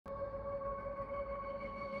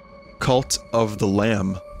Cult of the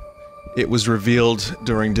Lamb. It was revealed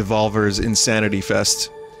during Devolver's Insanity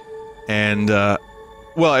Fest. And,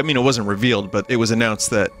 well, I mean, it wasn't revealed, but it was announced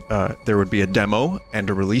that there would be a demo and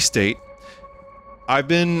a release date. I've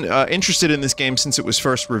been interested in this game since it was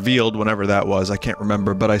first revealed, whenever that was, I can't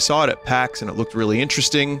remember, but I saw it at PAX and it looked really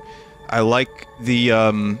interesting. I like the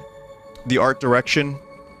art direction,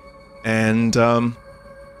 and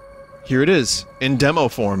here it is, in demo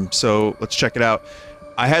form, so let's check it out.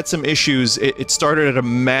 I had some issues. It started at a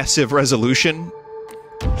massive resolution,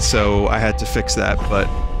 so I had to fix that, but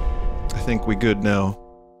I think we good now.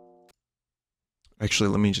 Actually,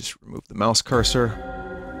 let me just remove the mouse cursor.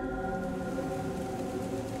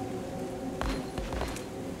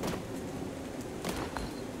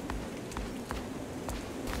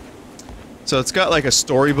 So it's got like a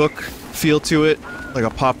storybook feel to it, like a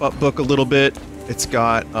pop-up book a little bit. It's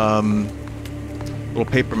got little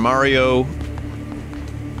Paper Mario,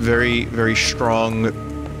 very, very strong,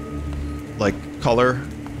 like, color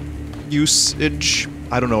usage.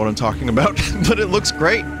 I don't know what I'm talking about, but it looks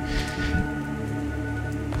great.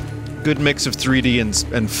 Good mix of 3D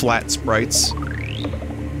and flat sprites.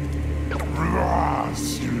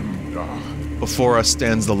 Before us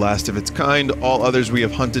stands the last of its kind. All others we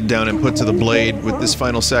have hunted down and put to the blade. With this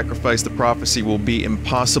final sacrifice, the prophecy will be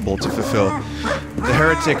impossible to fulfill. The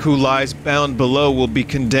heretic who lies bound below will be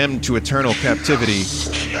condemned to eternal captivity,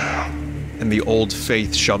 and the old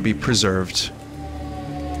faith shall be preserved.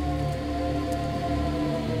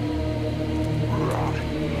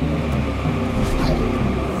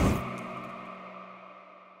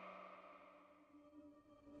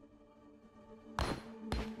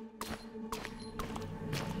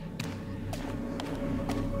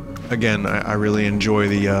 Again, I really enjoy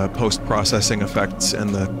the post-processing effects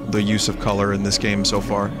and the use of color in this game so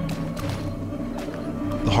far.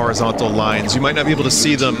 The horizontal lines, you might not be able to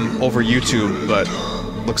see them over YouTube, but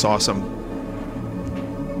looks awesome.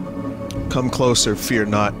 Come closer, fear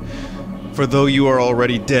not. For though you are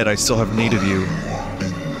already dead, I still have need of you.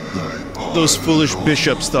 Those foolish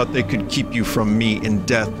bishops thought they could keep you from me in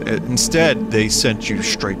death. Instead, they sent you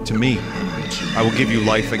straight to me. I will give you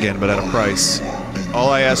life again, but at a price. All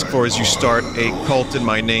I ask for is you start a cult in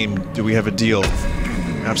my name. Do we have a deal?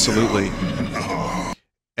 Absolutely.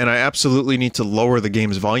 And I absolutely need to lower the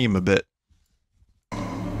game's volume a bit.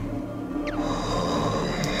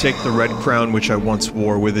 Take the red crown which I once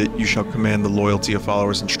wore. With it, you shall command the loyalty of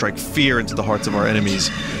followers and strike fear into the hearts of our enemies.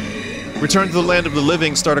 Return to the land of the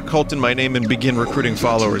living, start a cult in my name, and begin recruiting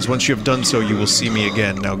followers. Once you have done so, you will see me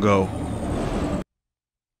again. Now go.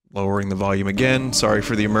 Lowering the volume again. Sorry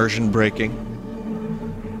for the immersion breaking.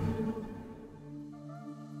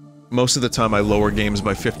 Most of the time I lower games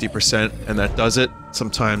by 50%, and that does it.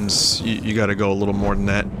 Sometimes you gotta go a little more than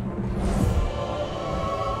that.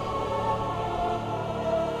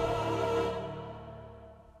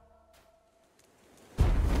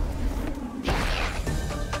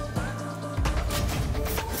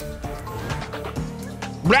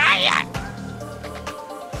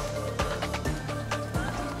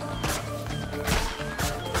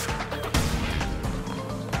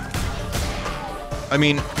 I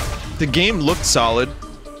mean, the game looked solid,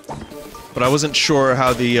 but I wasn't sure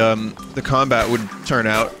how the combat would turn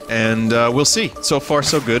out, and we'll see. So far,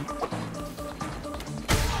 so good.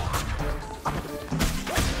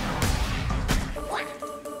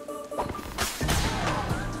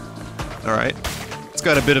 Alright. It's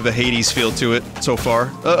got a bit of a Hades feel to it so far.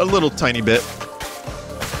 A little tiny bit.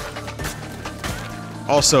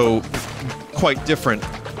 Also, quite different,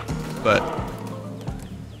 but...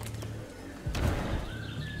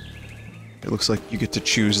 It looks like you get to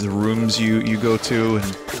choose the rooms you go to,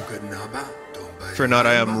 and... Fear not,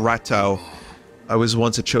 I am Ratau. I was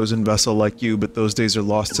once a chosen vessel like you, but those days are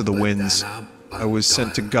lost to the winds. I was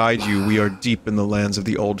sent to guide you. We are deep in the lands of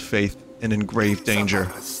the old faith, and in grave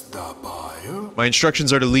danger. My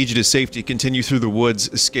instructions are to lead you to safety. Continue through the woods.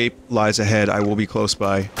 Escape lies ahead. I will be close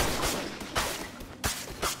by.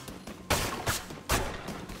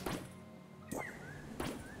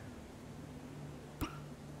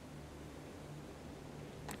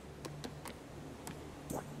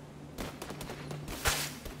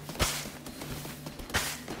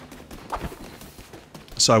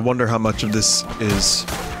 So I wonder how much of this is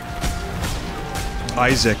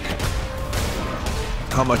Isaac,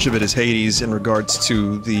 how much of it is Hades in regards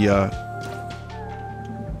to the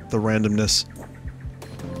randomness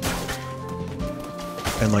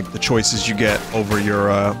and like the choices you get over your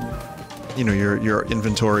you know, your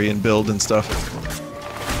inventory and build and stuff.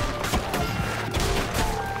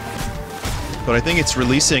 But I think it's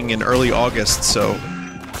releasing in early August, so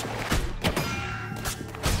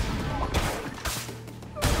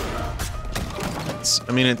seconds.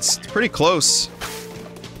 I mean, it's pretty close.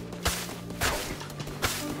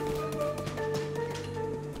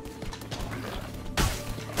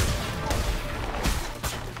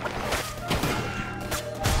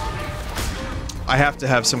 I have to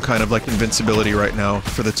have some kind of, like, invincibility right now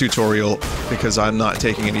for the tutorial, because I'm not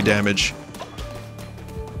taking any damage.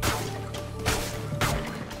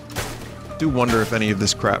 I do wonder if any of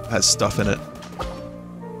this crap has stuff in it.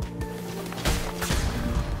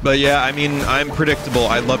 But yeah, I mean, I'm predictable.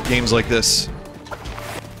 I love games like this.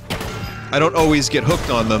 I don't always get hooked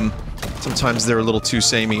on them. Sometimes they're a little too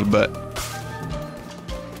samey, but...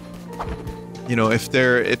 You know, if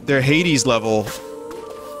they're Hades level...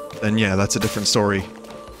 then yeah, that's a different story.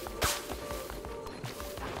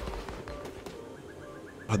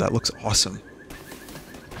 Oh, that looks awesome.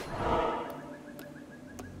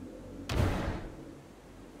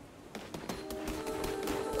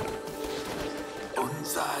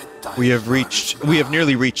 We have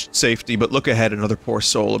nearly reached safety, but look ahead, another poor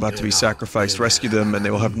soul about to be sacrificed. Rescue them, and they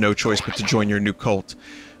will have no choice but to join your new cult.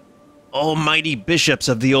 Almighty bishops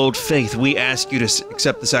of the old faith, we ask you to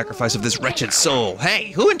accept the sacrifice of this wretched soul.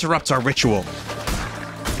 Hey, who interrupts our ritual?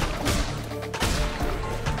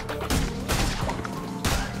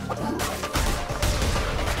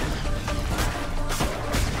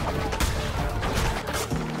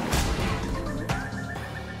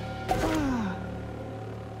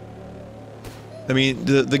 I mean,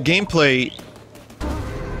 the gameplay,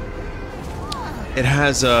 it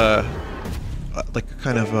has like a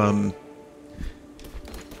kind of,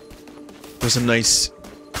 there's a nice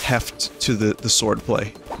heft to the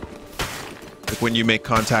swordplay. Like when you make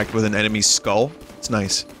contact with an enemy's skull, it's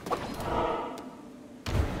nice.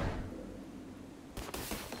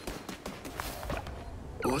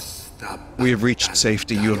 We have reached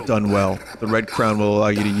safety. You have done well. The red crown will allow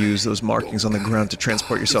you to use those markings on the ground to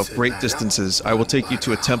transport yourself great distances. I will take you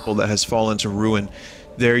to a temple that has fallen to ruin.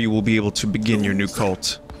 There you will be able to begin your new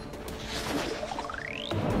cult.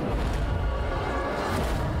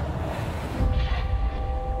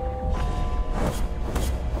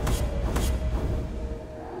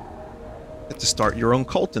 You get to start your own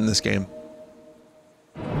cult in this game.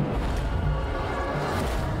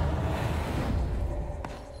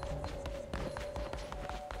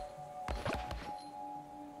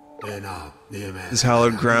 This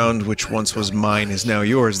hallowed ground, which once was mine, is now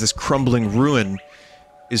yours. This crumbling ruin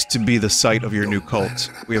is to be the site of your new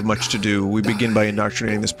cult. We have much to do. We begin by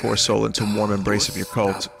indoctrinating this poor soul into a warm embrace of your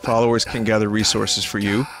cult. Followers can gather resources for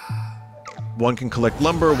you. One can collect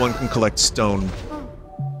lumber, one can collect stone.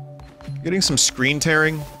 Getting some screen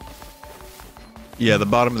tearing? Yeah, the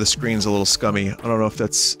bottom of the screen's a little scummy. I don't know if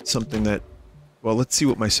that's something that... Well, let's see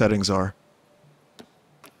what my settings are.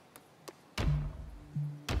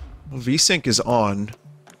 Well, VSync is on.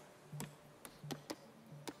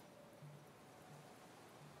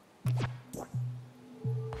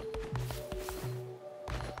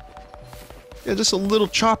 Yeah, just a little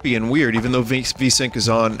choppy and weird, even though VSync is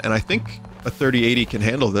on, and I think a 3080 can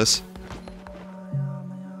handle this.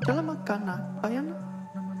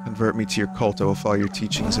 Convert me to your cult, I will follow your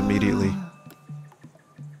teachings immediately.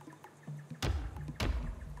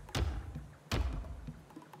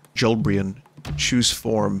 Julbrian. Choose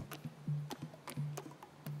form.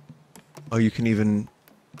 Oh, you can even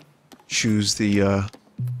choose the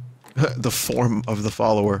the form of the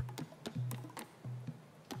follower.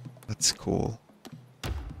 That's cool.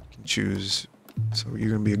 You can choose... So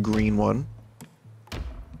you're gonna be a green one.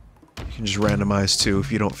 You can just randomize too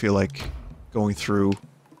if you don't feel like going through.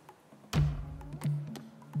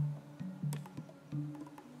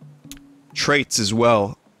 Traits as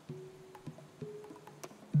well.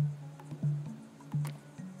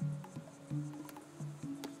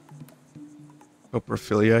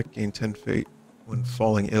 Coprophiliac, gain 10 fate when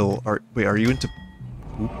falling ill. Wait, are you into...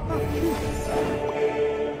 Ooh.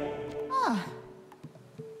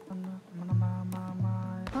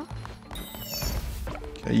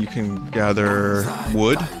 Okay, you can gather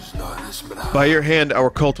wood. By your hand, our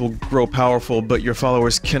cult will grow powerful, but your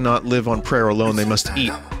followers cannot live on prayer alone. They must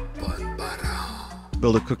eat.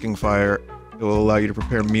 Build a cooking fire. It will allow you to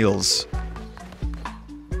prepare meals.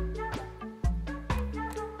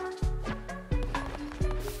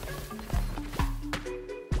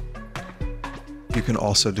 You can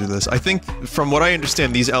also do this. I think, from what I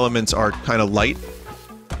understand, these elements are kind of light.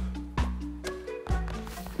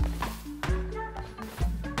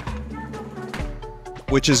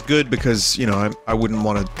 Which is good because, you know, I wouldn't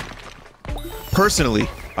want to... Personally,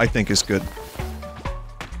 I think is good.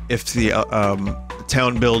 If the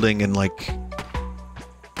town building and, like...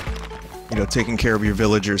 You know, taking care of your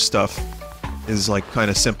villagers stuff is, like,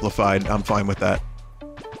 kind of simplified, I'm fine with that.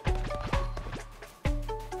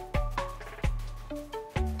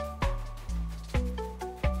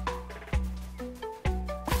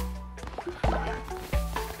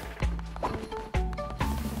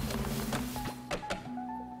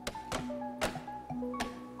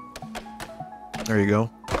 There you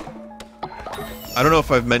go. I don't know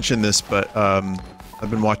if I've mentioned this, but I've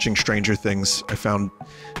been watching Stranger Things. I found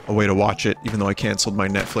a way to watch it, even though I canceled my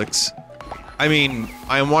Netflix. I mean,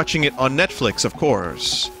 I am watching it on Netflix, of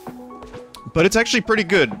course. But it's actually pretty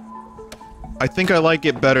good. I think I like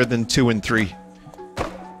it better than 2 and 3.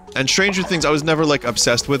 And Stranger Things, I was never, like,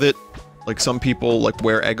 obsessed with it. Like, some people, like,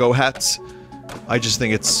 wear Eggo hats. I just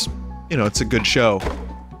think it's, you know, it's a good show.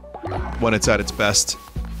 When it's at its best.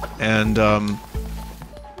 And,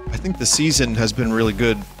 I think the season has been really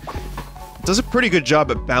good. It does a pretty good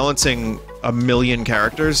job at balancing a million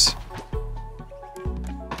characters.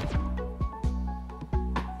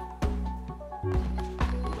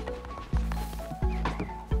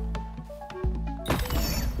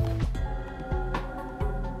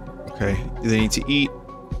 Okay, they need to eat.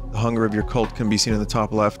 The hunger of your cult can be seen in the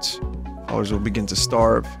top left. Followers will begin to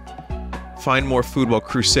starve. Find more food while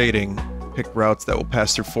crusading. Pick routes that will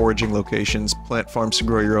pass through foraging locations. Plant farms to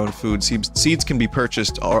grow your own food. Seeds can be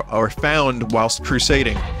purchased or found whilst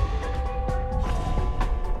crusading.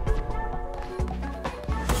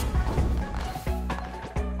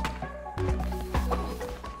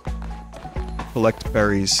 Collect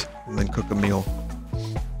berries and then cook a meal.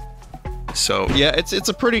 So, yeah, it's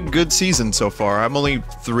a pretty good season so far. I'm only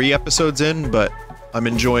 3 episodes in, but I'm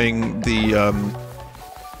enjoying the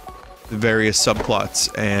various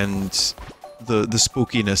subplots and the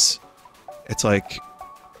spookiness. It's like,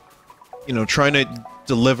 you know, trying to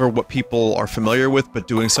deliver what people are familiar with, but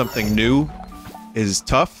doing something new is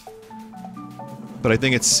tough. But I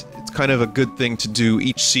think it's kind of a good thing to do.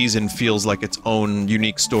 Each season feels like its own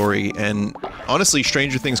unique story, and honestly,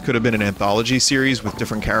 Stranger Things could have been an anthology series with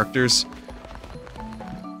different characters.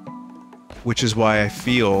 Which is why I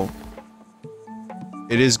feel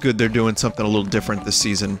it is good they're doing something a little different this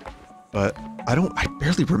season. But I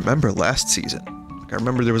barely remember last season. Like, I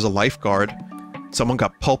remember there was a lifeguard. Someone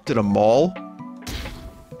got pulped at a mall.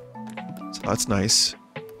 So that's nice.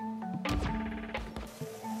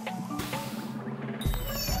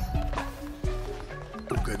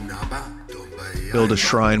 Build a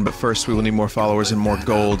shrine, but first we will need more followers and more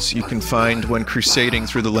golds. You can find when crusading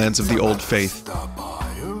through the lands of the Old Faith.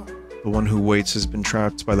 The one who waits has been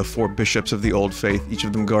trapped by the 4 bishops of the Old Faith. Each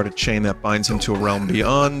of them guard a chain that binds him to a realm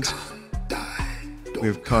beyond. We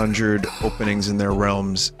have conjured openings in their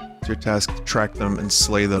realms. It's your task to track them and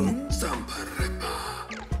slay them.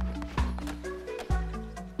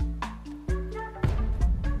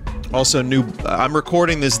 Also, I'm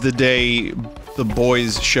recording this the day The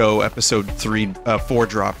Boys show episode 4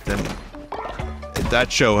 dropped, and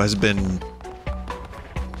that show has been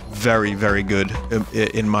very, very good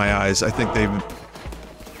in my eyes. I think they've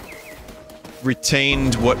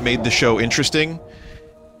retained what made the show interesting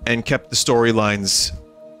and kept the storylines,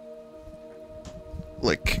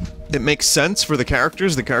 like, it makes sense for the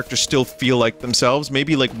characters. The characters still feel like themselves.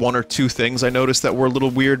 Maybe like 1 or 2 things I noticed that were a little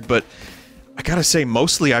weird, but I gotta say,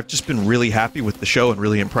 mostly I've just been really happy with the show and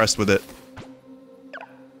really impressed with it.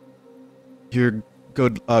 Your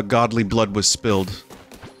godly blood was spilled.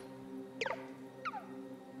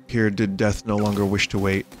 Here did death no longer wish to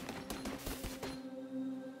wait.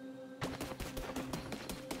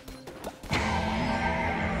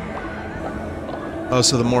 Oh,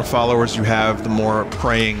 so the more followers you have, the more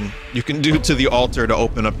praying you can do to the altar to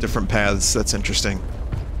open up different paths. That's interesting.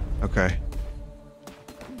 Okay.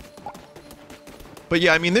 But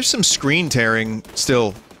yeah, I mean, there's some screen tearing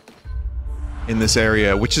still in this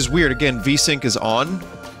area, which is weird. Again, VSync is on.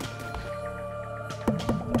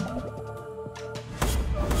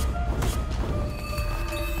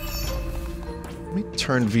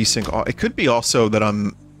 Turn VSync off. It could be also that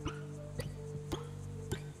I'm...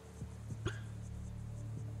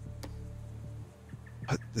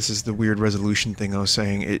 This is the weird resolution thing I was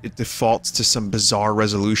saying. It defaults to some bizarre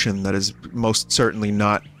resolution that is most certainly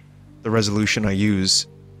not the resolution I use.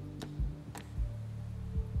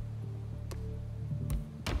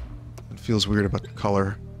 It feels weird about the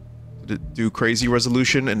color. Did it do crazy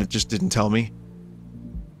resolution and it just didn't tell me?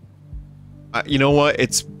 You know what?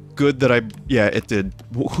 It's good that yeah, it did.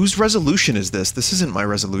 Whose resolution is this? This isn't my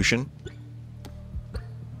resolution.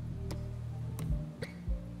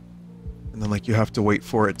 And then, like, you have to wait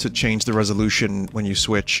for it to change the resolution when you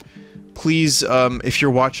switch. Please, if you're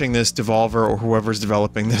watching this, Devolver or whoever's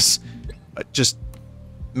developing this, just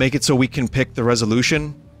make it so we can pick the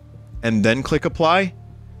resolution and then click apply.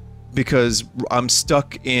 Because I'm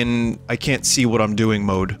stuck in I can't see what I'm doing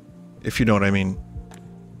mode, if you know what I mean.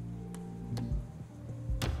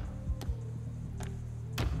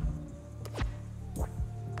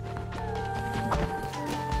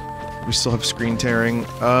 We still have screen tearing.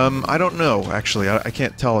 I don't know, actually. I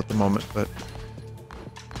can't tell at the moment, but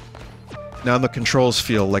Now the controls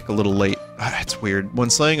feel like a little late. It's weird. When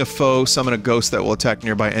slaying a foe, summon a ghost that will attack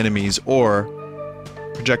nearby enemies, or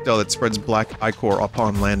projectile that spreads black ichor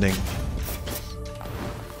upon landing.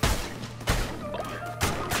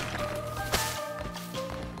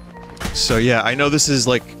 So yeah, I know this is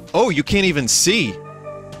like... Oh, you can't even see!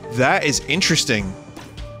 That is interesting.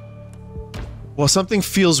 Well, something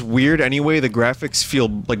feels weird anyway, the graphics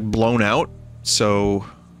feel, like, blown out, so...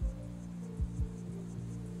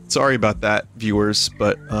 Sorry about that, viewers,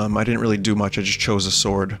 but, I didn't really do much, I just chose a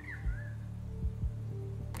sword.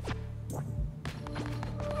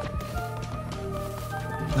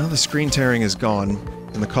 Now the screen tearing is gone,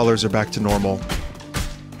 and the colors are back to normal.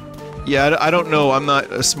 Yeah, I don't know, I'm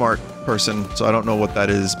not a smart person, so I don't know what that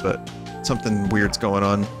is, but something weird's going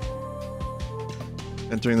on.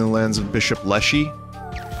 Entering the lands of Bishop Leshy.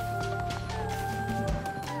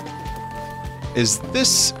 Is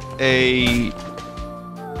this a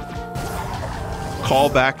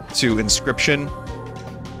callback to Inscription?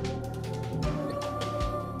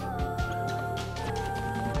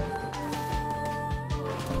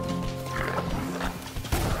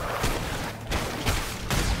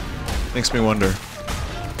 Makes me wonder.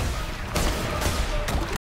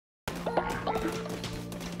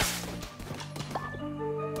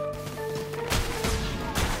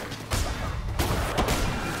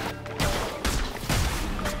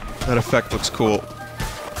 That effect looks cool.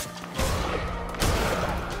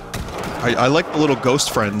 I like the little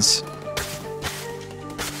ghost friends.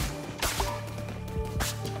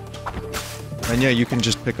 And yeah, you can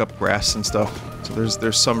just pick up grass and stuff. So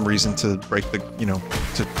there's some reason to break the, you know,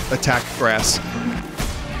 to attack grass.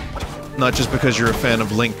 Not just because you're a fan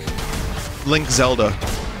of Link Zelda.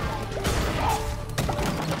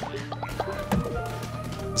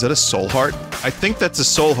 Is that a soul heart? I think that's a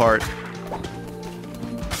soul heart.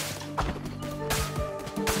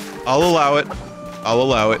 I'll allow it. I'll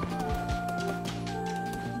allow it.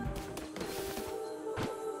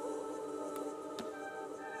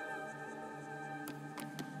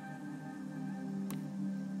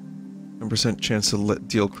 % chance to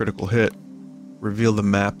deal critical hit. Reveal the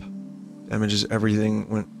map. Damages everything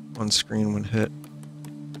when on screen when hit.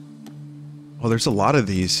 Oh, there's a lot of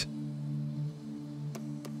these.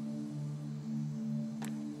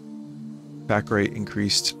 Back rate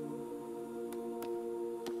increased.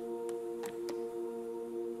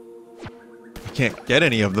 I can't get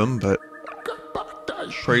any of them, but...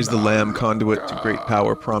 Praise the Lamb, conduit to great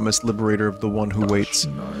power, promised liberator of the one who waits.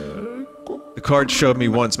 The card showed me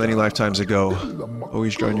once many lifetimes ago.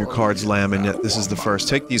 Always join your cards, Lamb, and yet this is the first.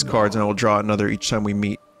 Take these cards and I will draw another each time we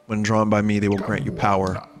meet. When drawn by me, they will grant you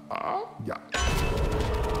power.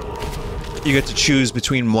 You get to choose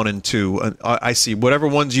between 1 and 2. I see. Whatever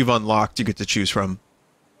ones you've unlocked, you get to choose from.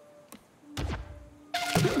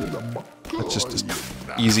 That's just an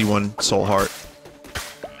easy one. Soul Heart.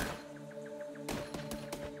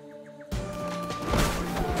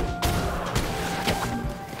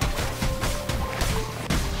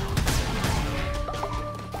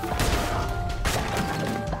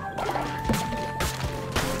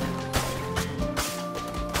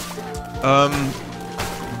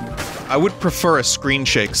 I would prefer a screen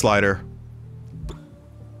shake slider.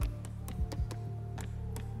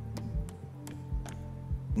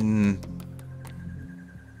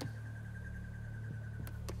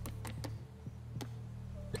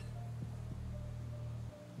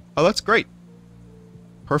 Oh, that's great.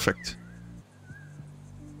 Perfect.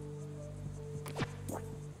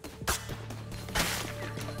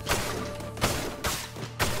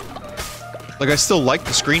 Like, I still like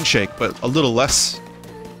the screen shake, but a little less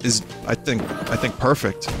is, I think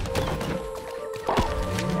perfect.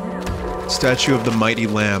 Statue of the Mighty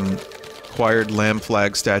Lamb. Acquired lamb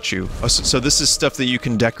flag statue. Oh, so this is stuff that you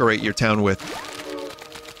can decorate your town with.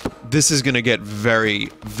 This is gonna get very,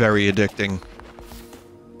 very addicting.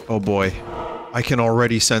 Oh boy. I can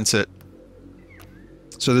already sense it.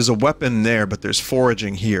 So there's a weapon there, but there's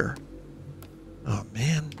foraging here. Oh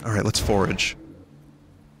man. Alright, let's forage.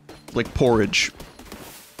 Like porridge.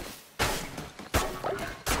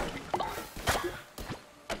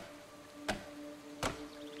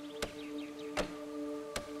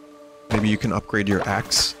 Maybe you can upgrade your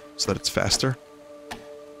axe so that it's faster.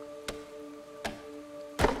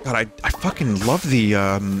 God, I fucking love the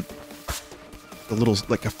little,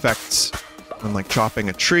 like, effects when, like, chopping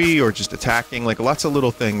a tree or just attacking. Like, lots of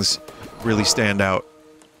little things really stand out.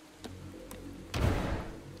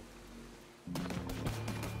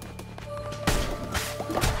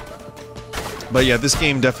 But yeah, this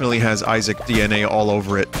game definitely has Isaac DNA all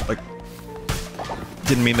over it. Like,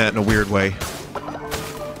 didn't mean that in a weird way.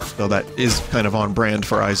 Though that is kind of on brand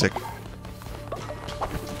for Isaac.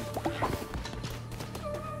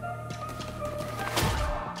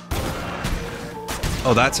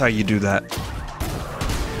 Oh, that's how you do that.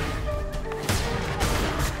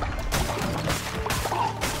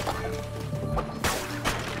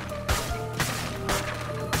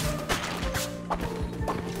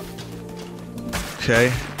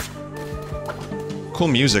 Okay. Cool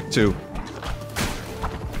music, too.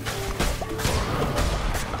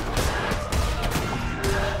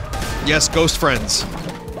 Yes, ghost friends.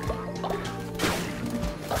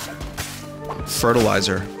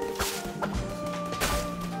 Fertilizer.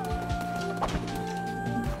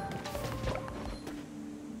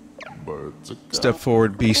 Step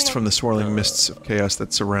forward, beast from the swirling mists of chaos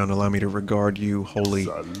that surround. Allow me to regard you wholly.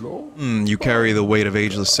 You carry the weight of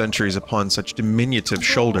ageless centuries upon such diminutive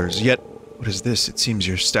shoulders. Yet, what is this? It seems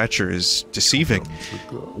your stature is deceiving.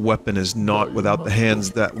 Weapon is not without the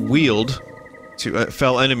hands that wield to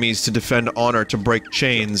fell enemies, to defend honor, to break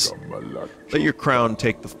chains. Let your crown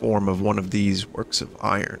take the form of one of these works of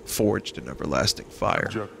iron, forged in everlasting fire.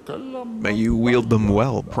 May you wield them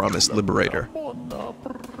well, promised liberator.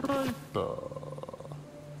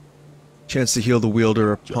 Chance to heal the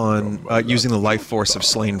wielder upon using the life force of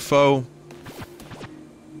slain foe.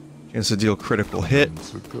 Chance to deal critical hit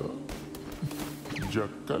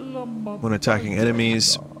when attacking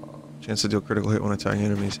enemies. Chance to deal critical hit when attacking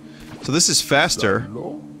enemies. So this is faster.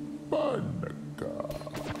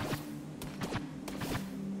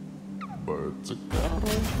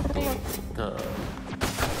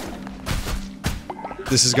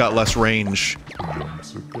 This has got less range.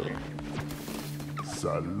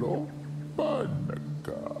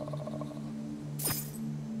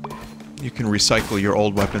 You can recycle your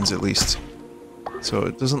old weapons at least. So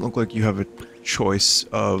it doesn't look like you have a choice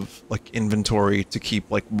of, like, inventory to keep,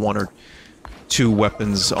 like, one or two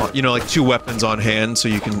weapons on, you know, like 2 weapons on hand so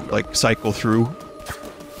you can, like, cycle through.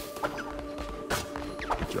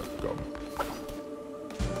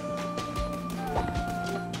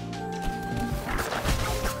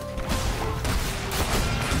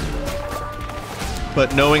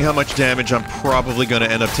 But knowing how much damage I'm probably going to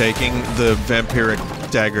end up taking, the vampiric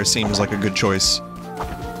dagger seems like a good choice.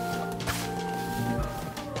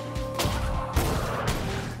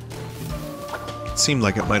 It seemed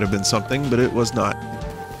like it might have been something, but it was not.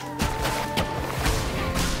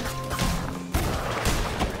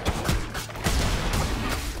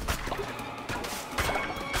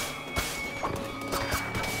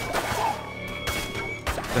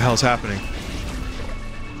 What the hell's happening?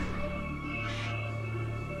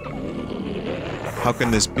 How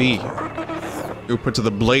can this be? You were put to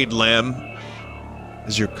the blade, lamb,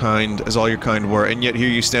 as all your kind were, and yet here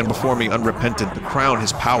you stand before me unrepentant. The crown,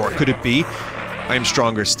 his power. Could it be? I am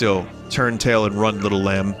stronger still. Turn tail and run, little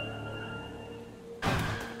lamb.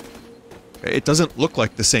 It doesn't look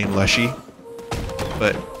like the same Leshy,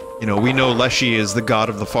 but, you know, we know Leshy is the god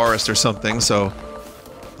of the forest or something, so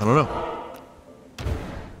I don't know.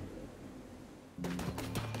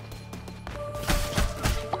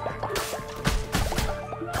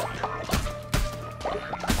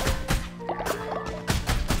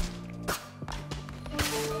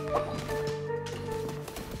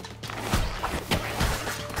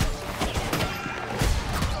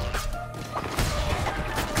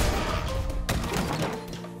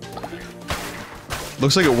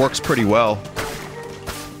 Looks like it works pretty well.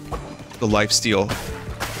 The lifesteal.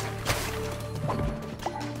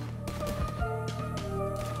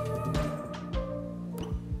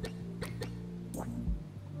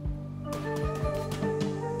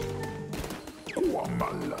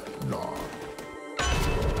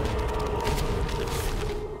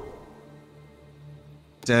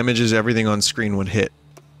 Damages everything on screen when hit.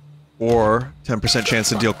 Or 10% chance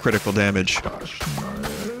to deal critical damage.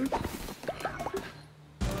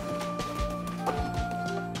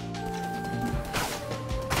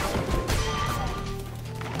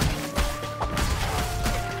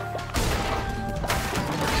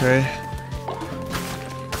 Okay.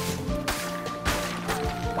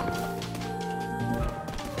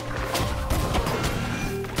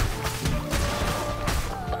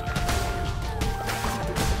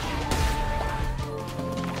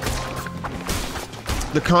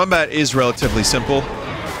 The combat is relatively simple.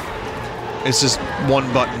 It's just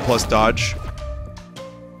one button plus dodge.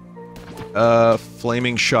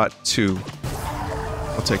 Flaming shot 2.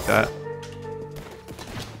 I'll take that.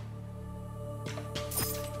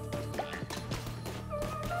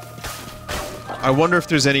 I wonder if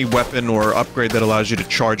there's any weapon or upgrade that allows you to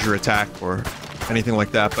charge your attack or anything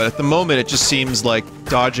like that, but at the moment it just seems like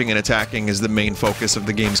dodging and attacking is the main focus of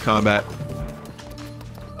the game's combat.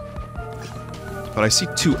 But I see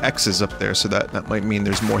 2 X's up there, so that might mean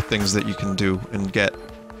there's more things that you can do and get.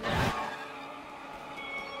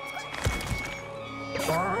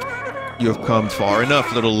 You have come far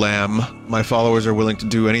enough, little lamb. My followers are willing to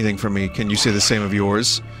do anything for me. Can you say the same of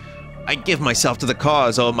yours? I give myself to the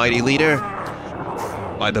cause, almighty leader.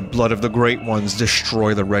 By the blood of the great ones,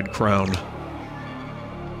 destroy the Red Crown.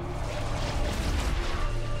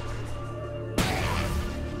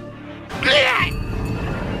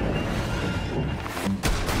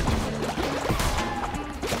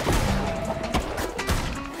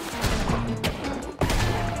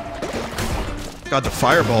 God, the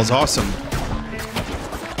fireball's awesome.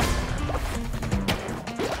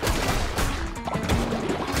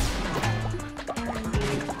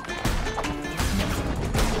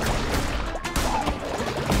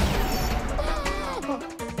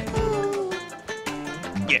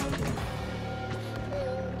 Yeah.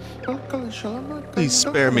 Please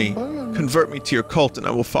spare me. Convert me to your cult and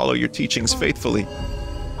I will follow your teachings faithfully.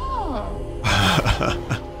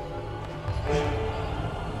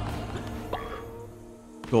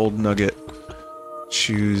 Gold nugget.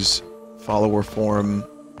 Choose follower form.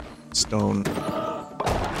 Stone.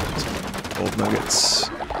 Gold nuggets.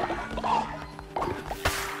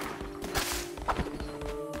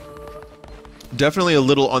 Definitely a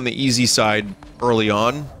little on the easy side early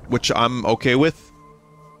on, which I'm okay with.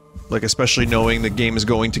 Like, especially knowing the game is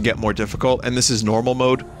going to get more difficult, and this is normal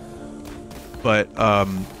mode. But,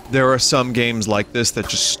 there are some games like this that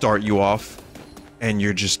just start you off, and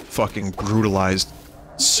you're just fucking brutalized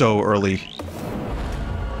so early.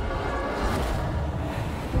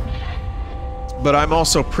 But I'm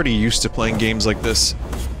also pretty used to playing games like this.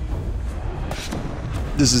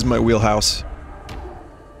 This is my wheelhouse.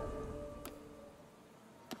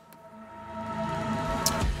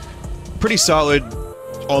 Pretty solid,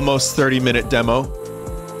 almost 30-minute demo.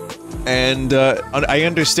 And, I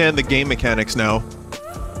understand the game mechanics now.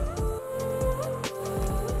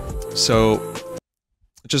 So,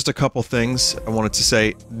 just a couple things I wanted to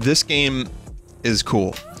say. This game is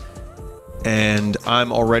cool. And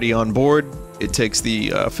I'm already on board. It takes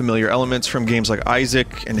the familiar elements from games like Isaac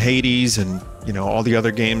and Hades and, you know, all the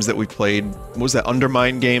other games that we played. What was that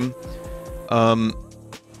Undermine game? The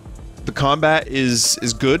combat is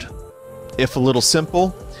good, if a little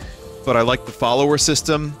simple, but I like the follower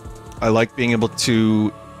system. I like being able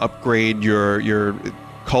to upgrade your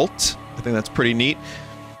cult. I think that's pretty neat.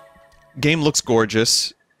 Game looks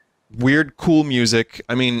gorgeous. Weird, cool music.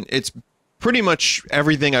 I mean, it's pretty much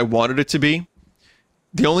everything I wanted it to be.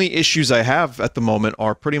 The only issues I have at the moment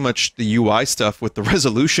are pretty much the UI stuff with the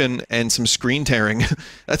resolution and some screen tearing.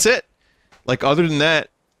 That's it. Like, other than that,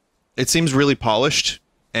 it seems really polished,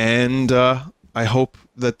 and I hope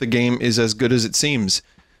that the game is as good as it seems.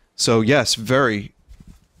 So yes, very,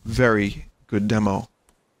 very good demo.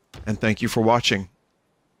 And thank you for watching.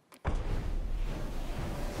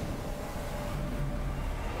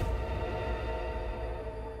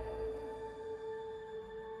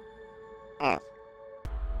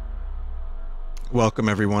 Welcome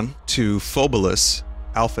everyone to Phobulus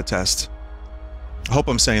Alpha Test. I hope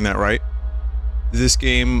I'm saying that right. This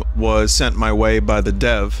game was sent my way by the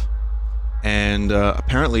dev, and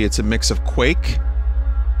apparently it's a mix of Quake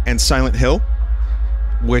and Silent Hill,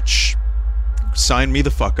 which signed me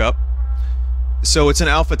the fuck up. So it's an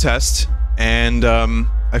alpha test, and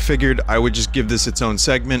I figured I would just give this its own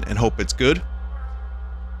segment and hope it's good,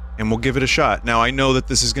 and we'll give it a shot. Now, I know that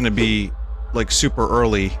this is going to be, like, super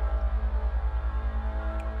early,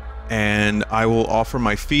 and I will offer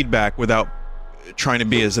my feedback without trying to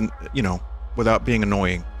be as, you know, without being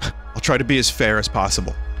annoying. I'll try to be as fair as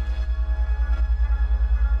possible.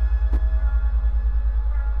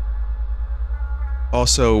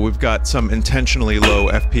 Also, we've got some intentionally low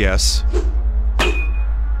FPS,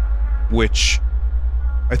 which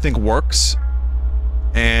I think works,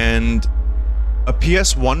 and a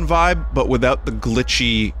PS1 vibe, but without the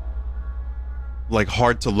glitchy, like,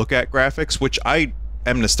 hard-to-look-at graphics, which I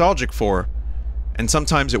am nostalgic for, and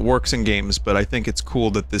sometimes it works in games, but I think it's cool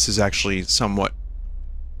that this is actually somewhat,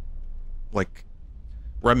 like,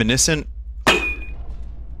 reminiscent.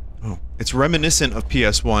 Oh, it's reminiscent of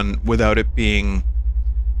PS1 without it being,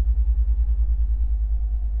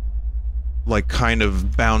 like, kind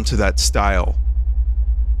of bound to that style.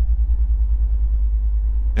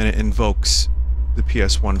 And it invokes the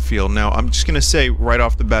PS1 feel. Now, I'm just gonna say right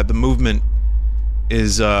off the bat, the movement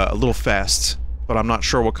is a little fast, but I'm not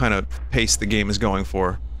sure what kind of pace the game is going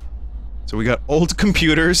for. So we got old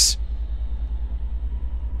computers.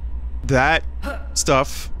 That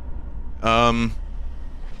stuff. Oh,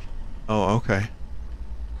 okay.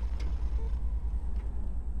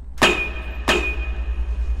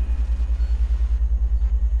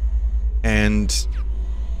 And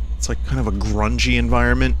it's like kind of a grungy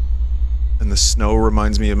environment. and the snow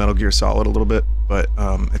reminds me of Metal Gear Solid a little bit, but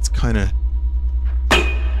it's kind of...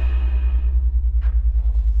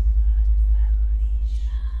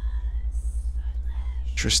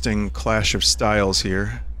 interesting clash of styles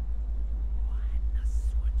here.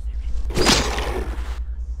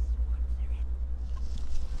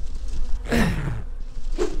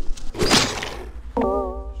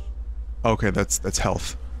 Okay, that's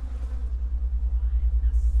health.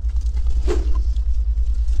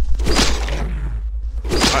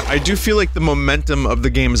 I do feel like the momentum of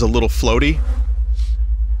the game is a little floaty,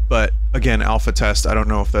 but again, alpha test, I don't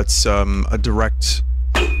know if that's a direct,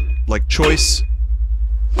 like, choice.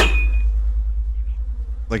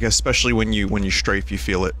 Like, especially when you strafe, you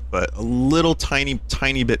feel it, but a little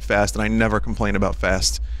tiny bit fast, and I never complain about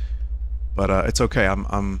fast. But it's okay.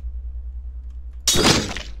 I'm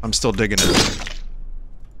still digging it.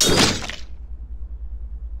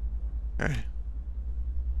 Okay.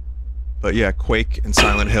 But yeah, Quake and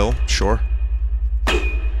Silent Hill, sure.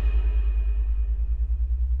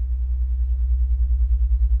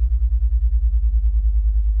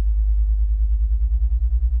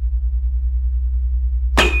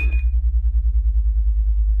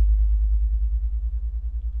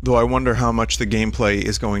 Though I wonder how much the gameplay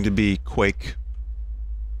is going to be Quake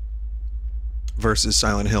versus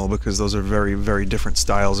Silent Hill, because those are very, very different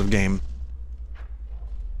styles of game.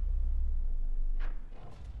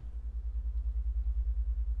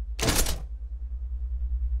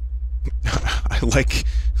 I like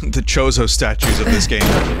the Chozo statues of this game.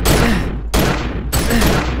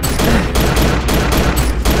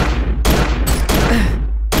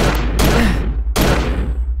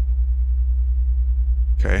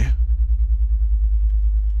 Okay.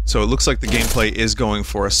 So it looks like the gameplay is going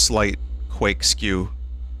for a slight Quake skew.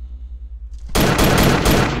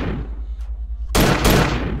 I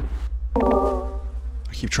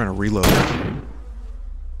keep trying to reload.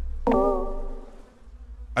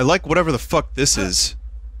 I like whatever the fuck this is.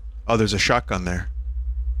 Oh, there's a shotgun there.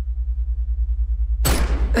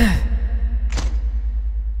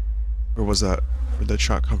 Where was that? Where'd that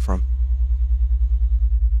shot come from?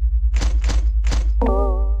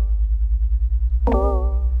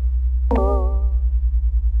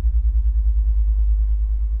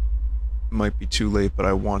 Might be too late, but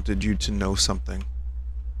I wanted you to know something.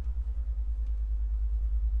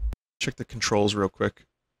 Check the controls real quick.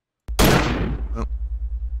 Oh.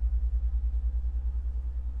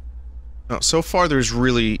 No, so far there's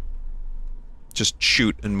really just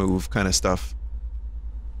shoot and move kind of stuff.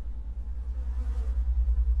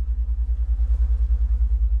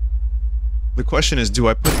 The question is, do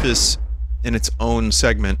I put this in its own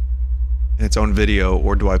segment, in its own video,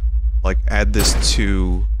 or do I, like, add this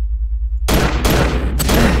to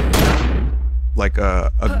like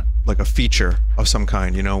a feature of some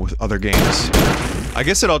kind, you know, with other games? I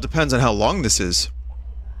guess it all depends on how long this is.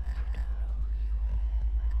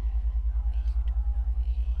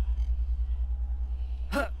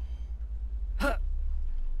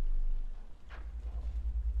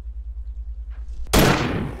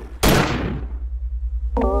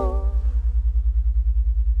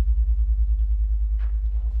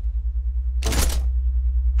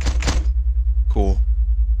 Cool.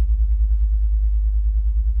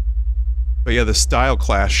 But yeah, the style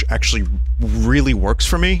clash actually really works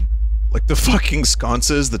for me. Like, the fucking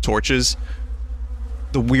sconces, the torches,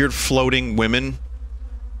 the weird floating women,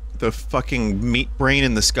 the fucking meat brain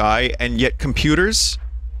in the sky, and yet computers.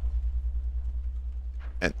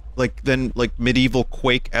 And, like, then, like, medieval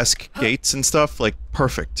Quake-esque gates and stuff, like,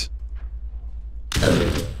 perfect.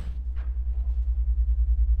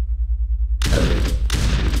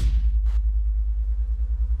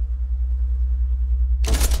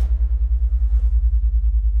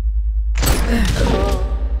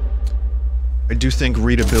 I do think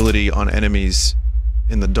readability on enemies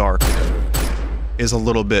in the dark is a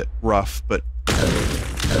little bit rough, but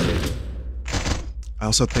I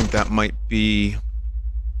also think that might be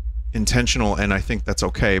intentional, and I think that's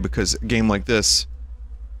okay, because a game like this,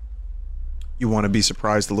 you want to be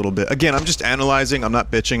surprised a little bit. Again, I'm just analyzing, I'm not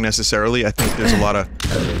bitching necessarily. I think there's a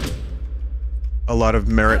lot of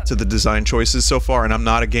merit to the design choices so far, and I'm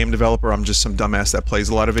not a game developer, I'm just some dumbass that plays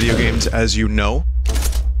a lot of video games, as you know.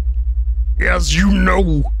 As you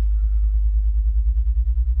know!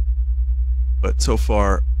 But so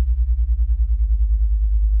far,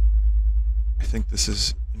 I think this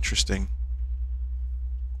is interesting.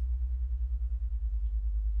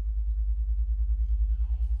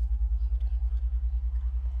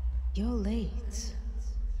 You're late.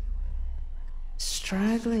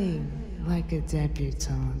 Struggling like a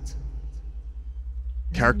debutante.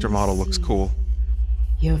 Character model looks cool.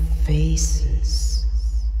 Your faces.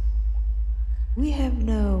 We have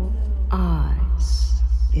no eyes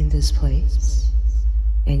in this place.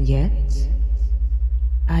 And yet,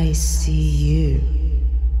 I see you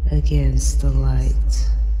against the light.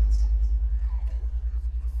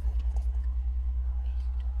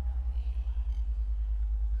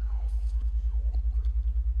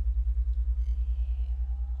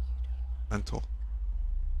 Mental.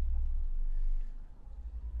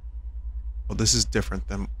 Well, this is different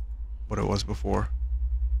than what it was before.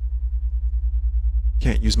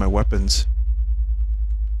 Can't use my weapons.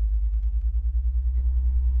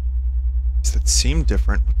 Does that seem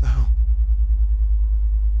different? What the hell?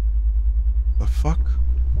 The fuck?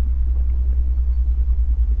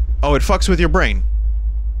 Oh, it fucks with your brain.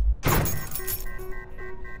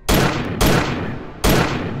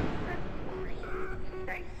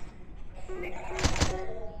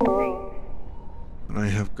 And I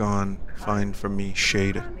have gone, find for me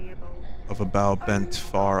shade of a bow bent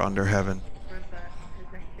far under heaven.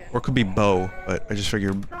 Or it could be bow, but I just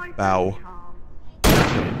figure bow.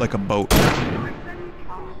 Like a boat.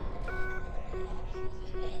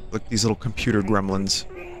 Like these little computer gremlins.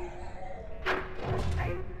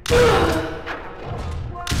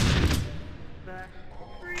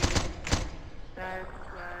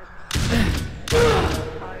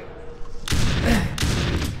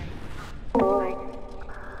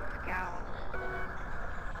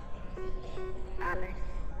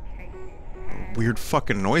 Weird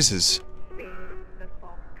fucking noises.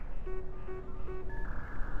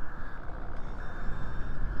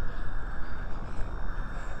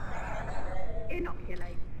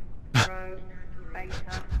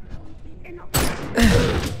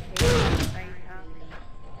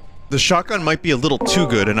 The shotgun might be a little too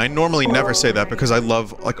good, and I normally never say that because I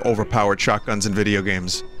love, like, overpowered shotguns in video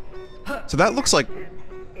games. So that looks like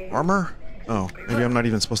armor? Oh, maybe I'm not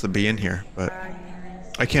even supposed to be in here, but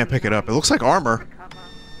I can't pick it up. It looks like armor.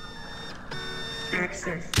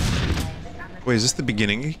 Wait, is this the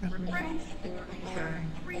beginning again?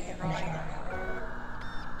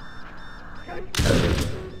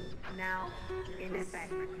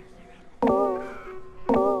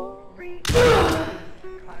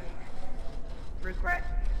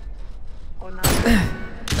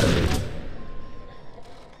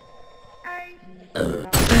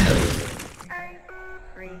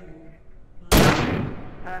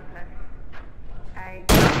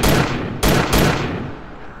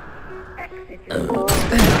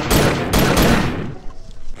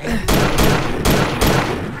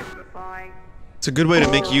 It's a good way to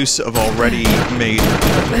make use of already made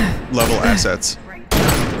level assets.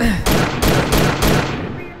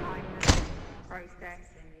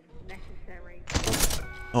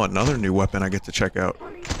 Oh, another new weapon I get to check out.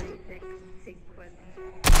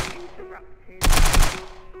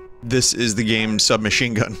 This is the game's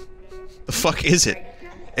submachine gun. The fuck is it?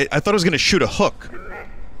 I thought it was gonna shoot a hook.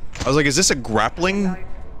 I was like, is this a grappling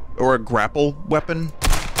or a grapple weapon?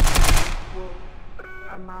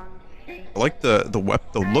 I like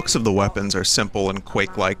the looks of the weapons are simple and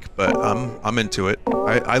Quake-like, but I'm into it.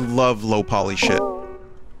 I love low poly shit.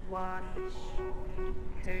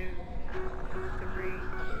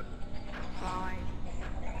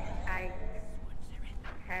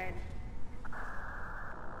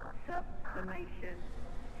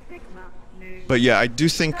 But yeah, I do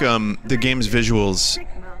think the game's visuals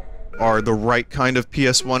are the right kind of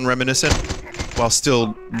PS1 reminiscent, while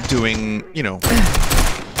still doing, you know,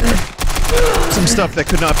 some stuff that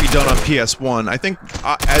could not be done on PS1. I think,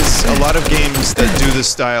 as a lot of games that do this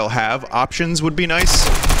style have, options would be nice.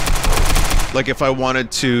 Like if I wanted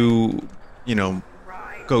to, you know,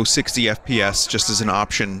 go 60 FPS just as an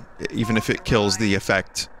option, even if it kills the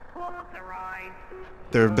effect.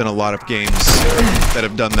 There have been a lot of games that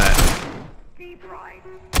have done that.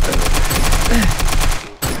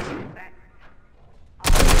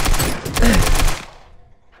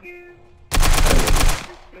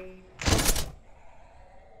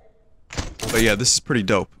 But yeah, this is pretty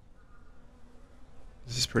dope.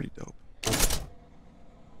 This is pretty dope.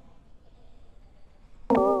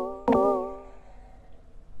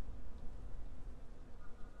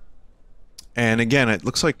 And again, it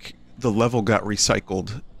looks like the level got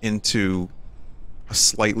recycled into a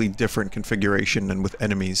slightly different configuration and with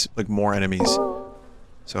enemies, like more enemies.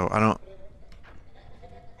 So I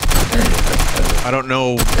don't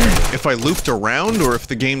know if I looped around or if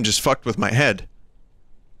the game just fucked with my head.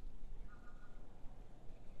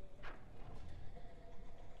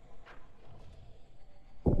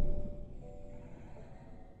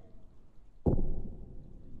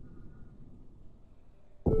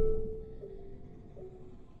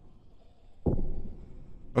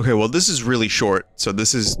 Okay, well this is really short, so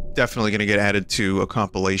this is definitely going to get added to a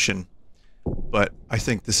compilation. But I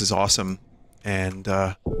think this is awesome, and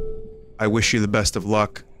I wish you the best of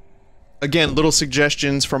luck. Again, little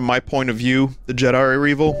suggestions from my point of view, the Jedi are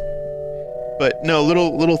evil. But no,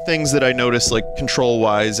 little things that I noticed, like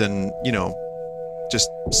control-wise and, you know, just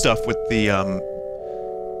stuff with the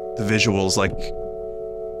visuals, like...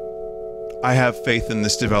 I have faith in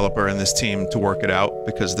this developer and this team to work it out,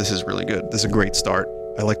 because this is really good. This is a great start.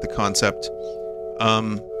 I like the concept.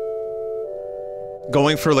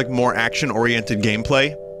 Going for, like, more action-oriented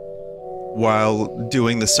gameplay while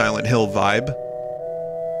doing the Silent Hill vibe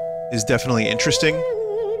is definitely interesting.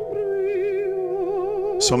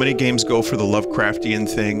 So many games go for the Lovecraftian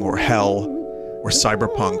thing, or hell, or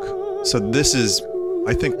cyberpunk. So this is,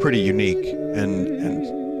 I think, pretty unique,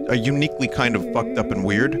 and a uniquely kind of fucked up and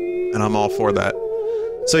weird, and I'm all for that.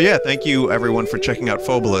 So yeah, thank you everyone for checking out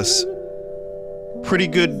Phobulus. Pretty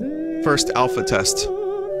good first alpha test.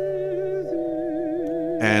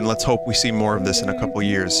 And let's hope we see more of this in a couple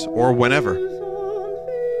years, or whenever.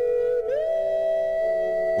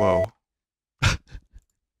 Whoa.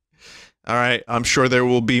 Alright, I'm sure there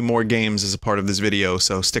will be more games as a part of this video,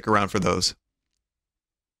 so stick around for those.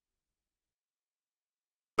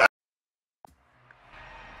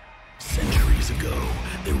 Centuries ago,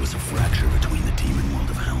 there was a fracture between the demon world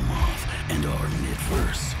of Helmoth and our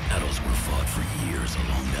Midverse. Battles were fought for years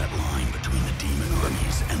along that line between the demon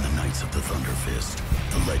armies and the Knights of the Thunderfist,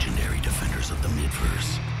 the legendary defenders of the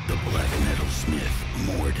Midverse. The Black Metal Smith,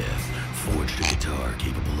 Mordeth, forged a guitar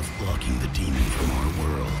capable of blocking the demon from our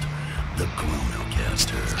world. The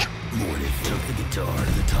Chronocaster. Mordeth took the guitar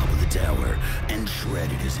to the top of the tower and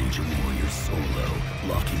shredded his ancient warrior's solo,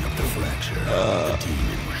 locking up the fracture. The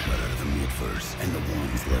demon were shut out of the Midverse, and the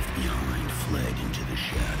ones left behind fled into the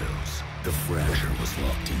shadows. The fracture was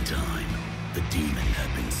locked in time. The demon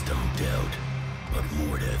had been stomped out. But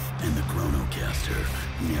Mordeth and the Chronocaster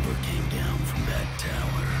never came down from that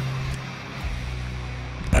tower.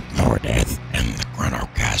 But Mordeth and the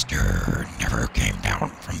Chronocaster never came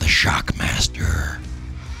down from the Shockmaster.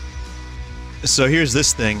 So here's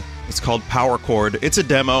this thing. It's called Power Chord. It's a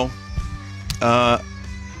demo.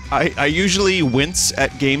 I usually wince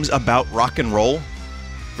at games about rock and roll.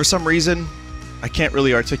 For some reason. I can't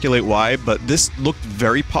really articulate why, but this looked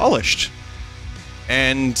very polished.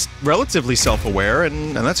 And relatively self-aware,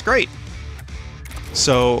 and that's great.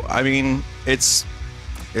 So, I mean, it's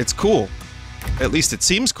cool. At least it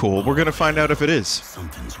seems cool. We're gonna find out if it is.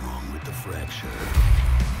 Something's wrong with the fracture.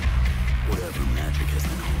 Whatever magic has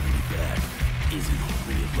been holding it back isn't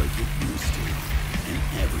holding it like it used to. And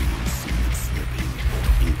everyone's seen it slipping,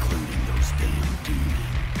 including those damn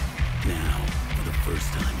demons. Now, for the first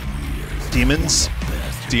time in years... Demons?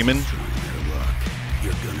 Demon? Trying their luck.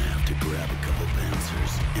 You're gonna have to grab a couple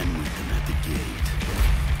bouncers and meet them at the gate.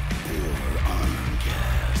 Or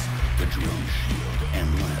Ironcast, the Drum Shield, and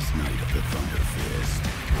Last Night of the Thunder Fist,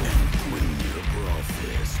 and Grimnir Brawl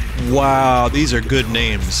Fist. Wow, these are good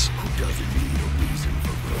names. Who doesn't need a reason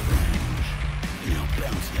for revenge? Now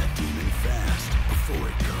bounce that demon fast before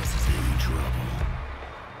it causes any trouble.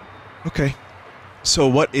 Okay. So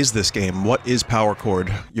what is this game? What is Power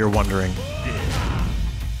Chord? You're wondering.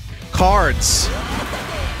 Cards!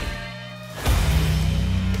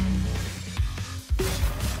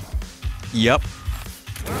 Yep.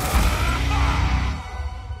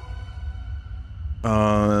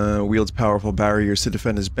 Wields powerful barriers to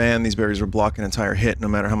defend his band. These barriers will block an entire hit, no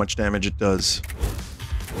matter how much damage it does.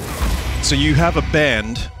 So you have a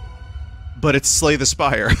band, but it's Slay the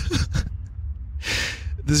Spire.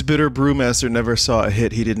 This bitter brewmaster never saw a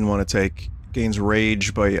hit he didn't want to take. Gains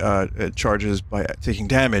rage by, charges by taking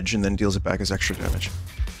damage, and then deals it back as extra damage.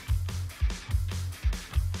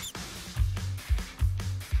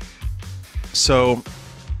 So...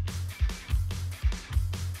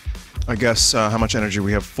 I guess, how much energy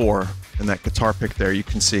we have? 4 in that guitar pick there, you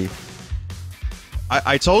can see.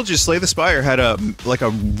 I told you Slay the Spire had a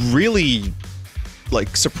really,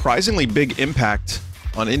 surprisingly big impact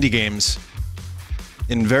on indie games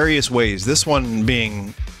in various ways. This one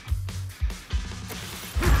being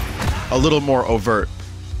a little more overt.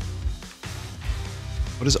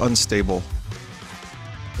 What is unstable?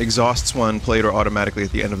 Exhausts one played or automatically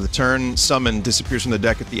at the end of the turn. Summon disappears from the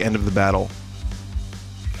deck at the end of the battle.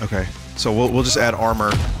 Okay, so we'll just add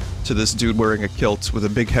armor to this dude wearing a kilt with a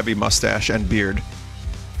big heavy mustache and beard.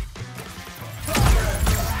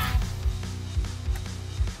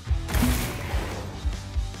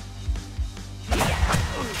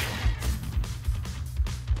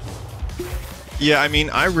 Yeah, I mean,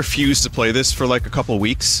 I refused to play this for like a couple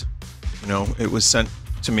weeks. You know, it was sent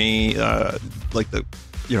to me, like the,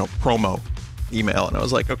 promo email, and I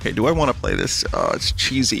was like, okay, do I want to play this? It's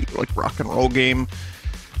cheesy, like rock and roll game.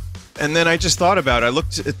 And then I just thought about it. I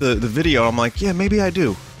looked at the video. I'm like, yeah, maybe I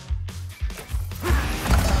do.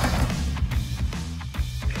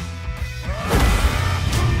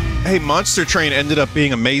 Hey, Monster Train ended up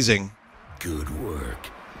being amazing. Good work.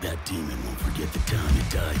 That demon won't forget the time it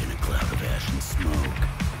died in a cloud of ash and smoke.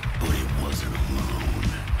 But it wasn't alone.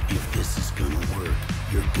 If this is gonna work,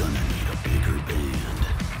 you're gonna need a bigger band.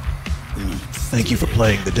 Thank you for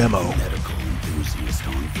playing the demo. Medical enthusiast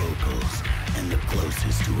on vocals, and the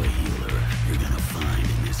closest to a healer you're gonna find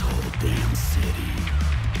in this whole damn city.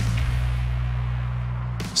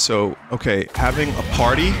 So, okay, having a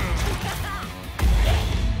party.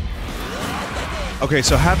 Okay,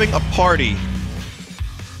 so having a party,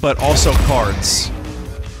 but also cards.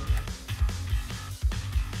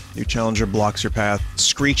 New challenger blocks your path.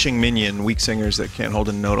 Screeching minion, weak singers that can't hold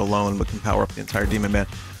a note alone but can power up the entire demon band.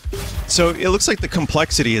 So it looks like the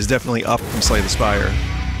complexity is definitely up from Slay the Spire.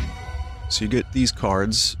 So you get these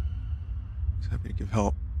cards. Happy to give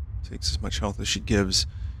help. Takes as much health as she gives.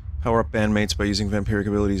 Power up bandmates by using vampiric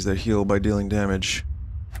abilities that heal by dealing damage.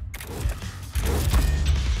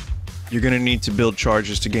 You're gonna need to build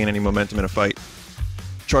charges to gain any momentum in a fight.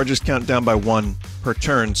 Charges count down by 1 per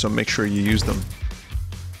turn, so make sure you use them.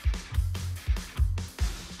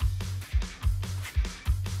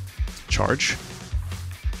 Charge.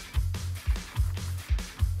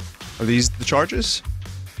 Are these the charges?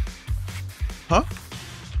 Huh?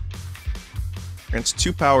 Grants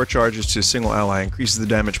 2 power charges to a single ally, increases the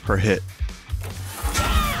damage per hit.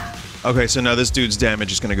 Okay, so now this dude's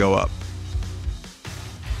damage is gonna go up.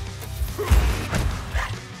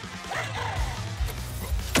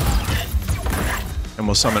 And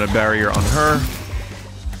we'll summon a barrier on her.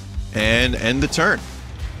 And end the turn.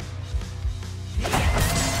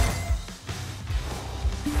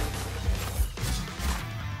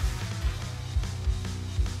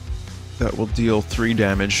 That will deal 3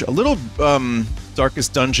 damage. A little,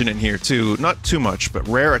 Darkest Dungeon in here, too. Not too much, but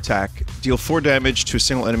rare attack. Deal 4 damage to a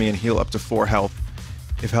single enemy and heal up to 4 health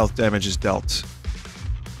if health damage is dealt.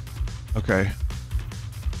 Okay.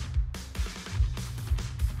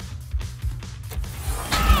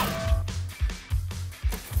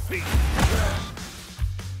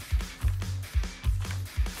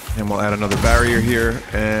 And we'll add another barrier here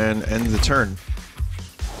and end the turn.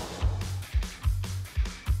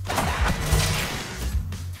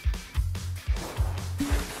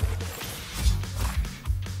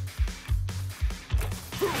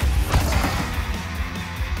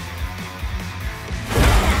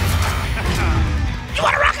 You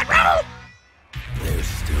wanna rock and roll? There's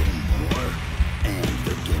still more, and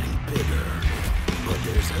they're getting bigger. But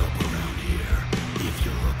there's help around here, if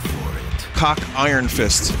you look for it. Cock Iron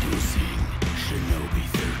Fist. Introducing Shinobi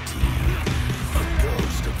 13, a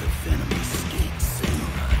ghost of the Venom-escaped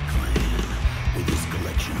samurai clan, with his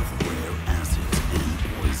collection of rare acids and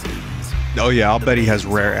poisons. Oh yeah, I'll bet he has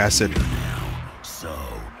rare acid. Now, so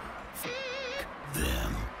f***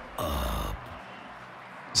 them up.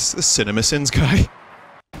 Is this the CinemaSins guy?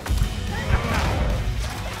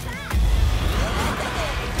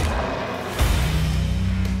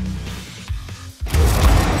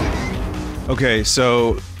 Okay,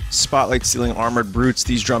 so Spotlight stealing armored brutes.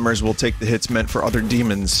 These drummers will take the hits meant for other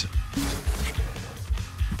demons.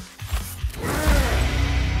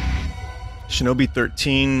 Shinobi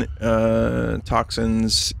 13,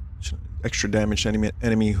 toxins, extra damage to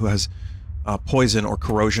enemy who has poison or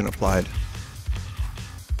corrosion applied.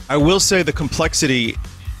 I will say the complexity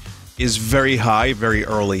is very high, very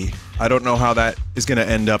early. I don't know how that is going to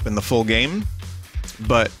end up in the full game,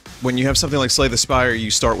 but when you have something like Slay the Spire,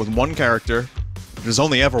 you start with 1 character. There's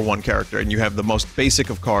only ever 1 character, and you have the most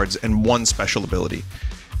basic of cards and 1 special ability.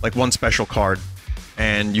 Like 1 special card,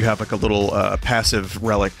 and you have like a little passive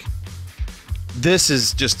relic. This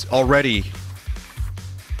is just already,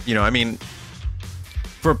 you know, I mean,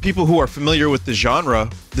 for people who are familiar with the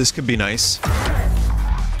genre, this could be nice.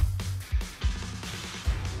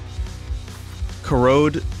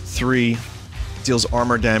 Corrode 3 deals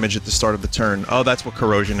armor damage at the start of the turn. Oh, that's what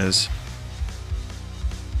corrosion is.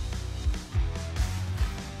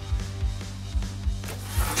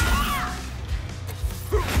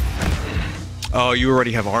 Oh, you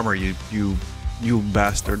already have armor, you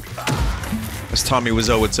bastard. As Tommy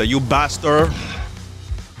Wiseau would say, you bastard!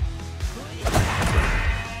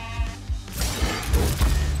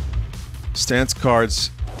 Stance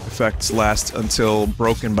cards effects last until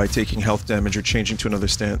broken by taking health damage or changing to another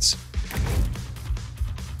stance.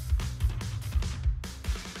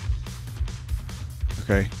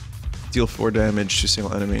 Okay. Deal 4 damage to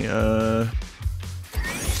single enemy.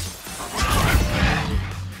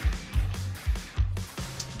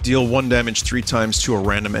 Deal 1 damage 3 times to a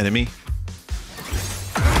random enemy.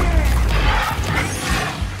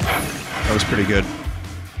 That was pretty good.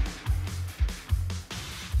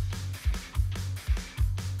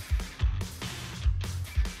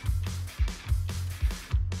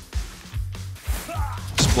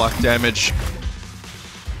 Just block damage.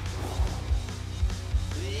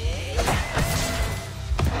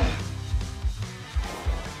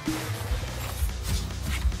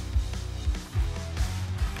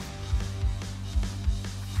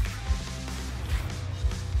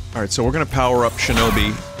 Alright, so we're gonna power up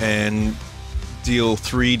Shinobi and deal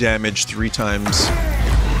 3 damage 3 times.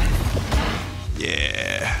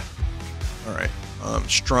 Yeah. Alright.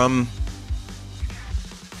 Strum.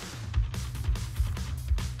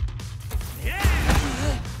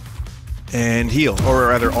 And heal, or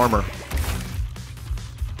rather armor.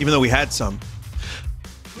 Even though we had some.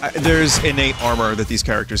 There's innate armor that these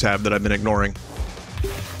characters have that I've been ignoring.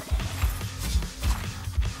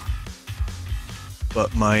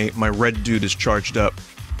 But my red dude is charged up.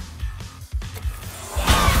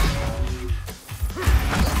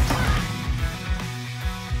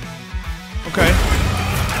 Okay.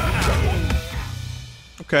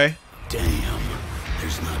 Okay. Damn,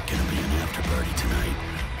 there's not gonna be an after party tonight.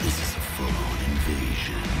 This is a full-on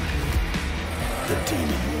invasion. The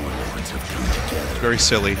demon warlords have come together. It's very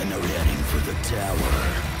silly. And they're heading for the tower.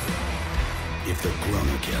 If the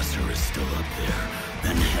Chronocaster is still up there,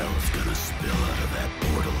 then hell's gonna spill out of that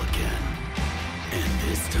portal again. And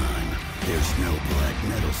this time, there's no black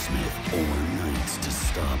metalsmith or knights to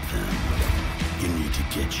stop them. You need to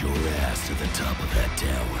get your ass to the top of that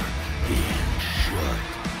tower and shut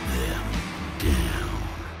them down.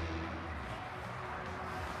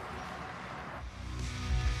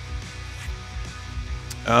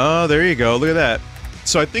 Oh, there you go. Look at that.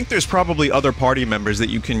 So I think there's probably other party members that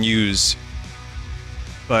you can use.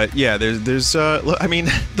 But yeah, there's I mean,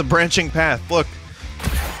 the branching path. Look.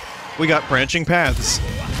 We got branching paths.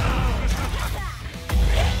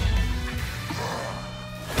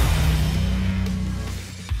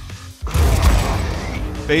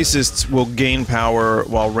 Bassists will gain power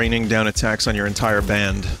while raining down attacks on your entire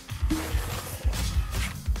band.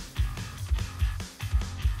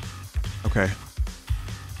 Okay.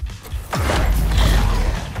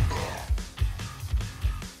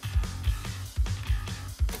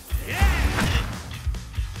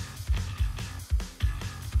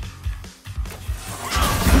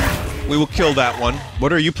 We will kill that one.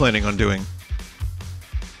 What are you planning on doing?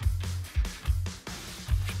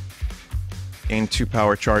 Gain 2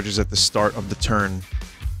 power charges at the start of the turn.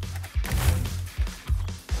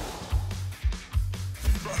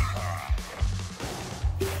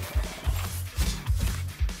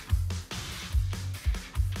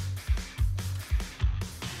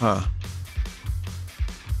 Huh.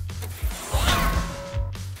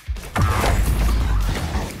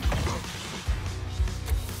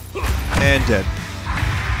 And dead.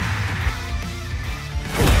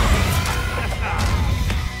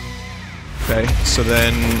 Okay, so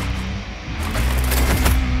then...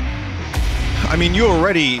 I mean, you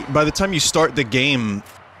already... By the time you start the game,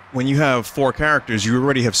 when you have 4 characters, you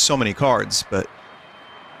already have so many cards, but...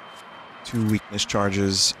 2 weakness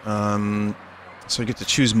charges. So you get to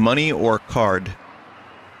choose money or card.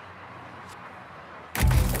 Look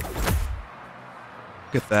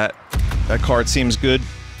at that. That card seems good.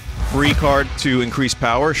 Free card to increase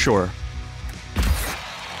power? Sure.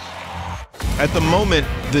 At the moment,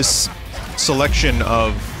 this selection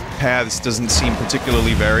of paths doesn't seem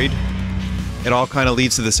particularly varied. It all kind of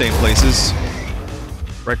leads to the same places.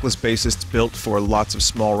 Reckless Bassist built for lots of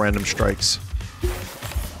small random strikes.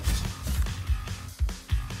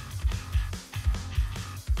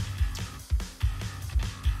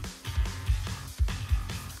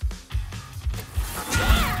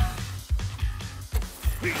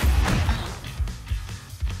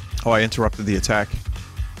 Oh, I interrupted the attack.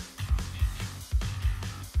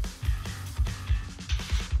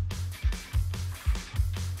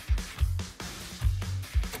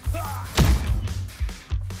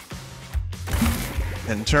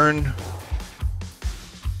 End turn.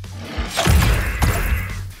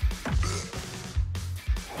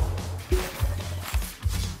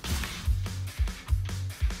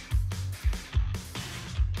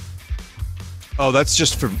 Oh, that's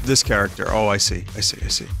just for this character. Oh, I see. I see. I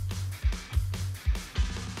see.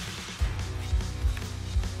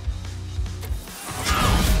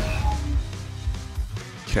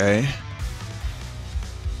 Okay.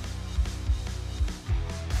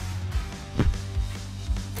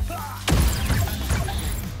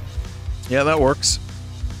 Yeah, that works.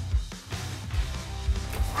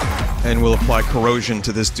 And we'll apply corrosion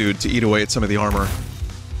to this dude to eat away at some of the armor.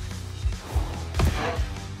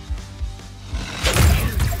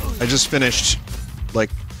 I just finished, like...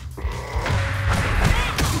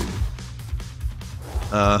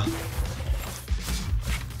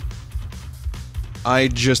 I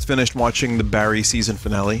just finished watching the Barry season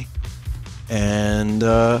finale. And,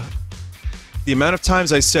 the amount of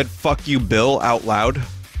times I said, "fuck you, Bill," out loud...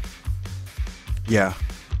 Yeah.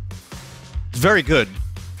 It's very good.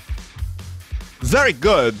 Very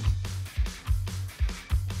good!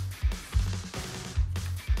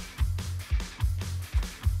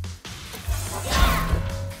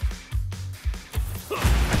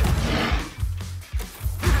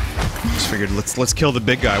 Just figured, let's kill the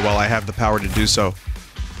big guy while I have the power to do so.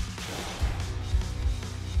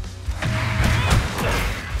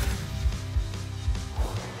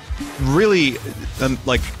 Really,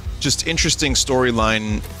 like, just interesting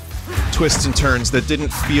storyline twists and turns that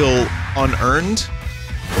didn't feel unearned.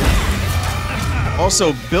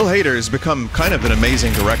 Also, Bill Hader has become kind of an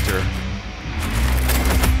amazing director.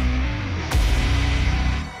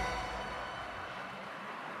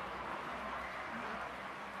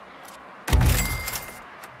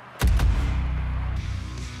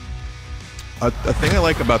 A thing I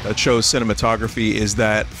like about that show's cinematography is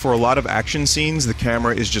that for a lot of action scenes, the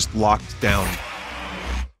camera is just locked down.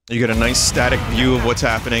 You get a nice static view of what's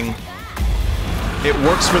happening. It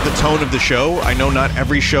works for the tone of the show. I know not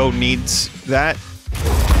every show needs that.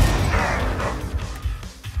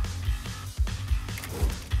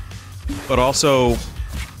 But also,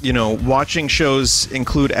 you know, watching shows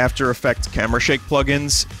include After Effects camera shake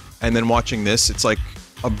plugins, and then watching this, it's like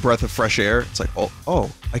a breath of fresh air. It's like,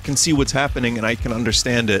 oh, I can see what's happening and I can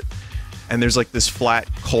understand it. And there's like this flat,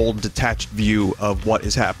 cold, detached view of what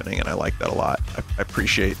is happening, and I like that a lot. I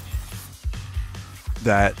appreciate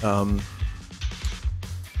that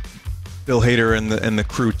Bill Hader and the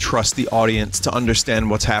crew trust the audience to understand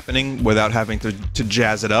what's happening without having to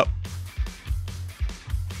jazz it up.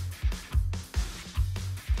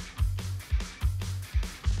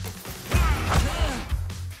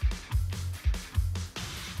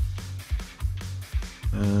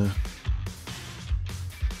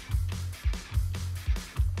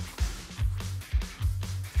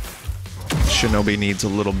 Shinobi needs a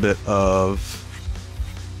little bit of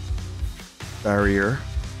barrier.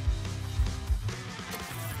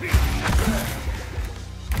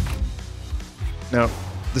 Now,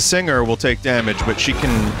 the singer will take damage, but she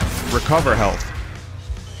can recover health.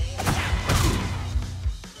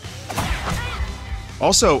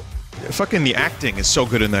 Also, fucking the acting is so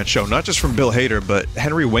good in that show. Not just from Bill Hader, but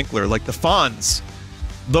Henry Winkler. Like, the Fonz.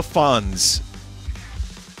 The Fonz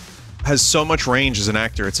has so much range as an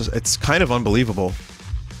actor. It's kind of unbelievable.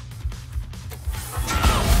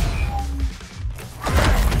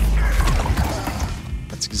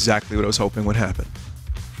 That's exactly what I was hoping would happen.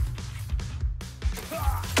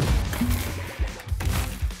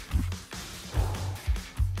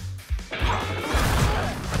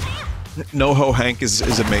 NoHo Hank is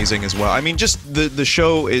amazing as well. I mean, just the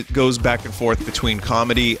show, it goes back and forth between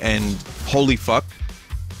comedy and holy fuck.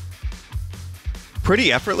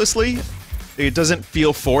 Pretty effortlessly. It doesn't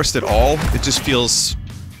feel forced at all. It just feels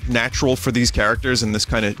natural for these characters and this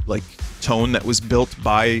kind of, like, tone that was built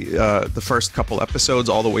by the first couple episodes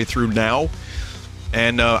all the way through now.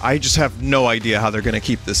 And I just have no idea how they're going to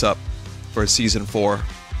keep this up for season 4.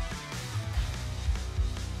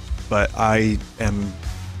 But I am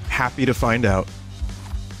happy to find out.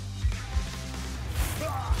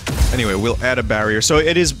 Anyway, we'll add a barrier. So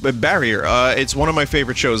it is a barrier. It's one of my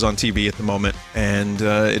favorite shows on TV at the moment, and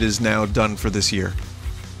it is now done for this year.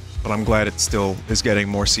 But I'm glad it still is getting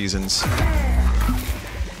more seasons.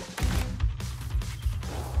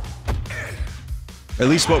 At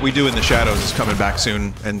least What We Do in the Shadows is coming back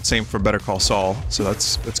soon, and same for Better Call Saul, so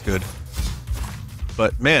that's good.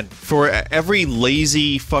 But man, for every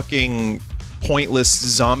lazy, fucking, pointless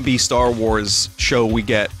zombie Star Wars show we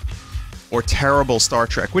get, or terrible Star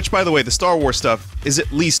Trek, which, by the way, the Star Wars stuff is at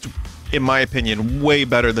least, in my opinion, way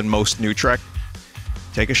better than most new Trek.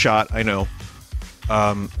 Take a shot, I know.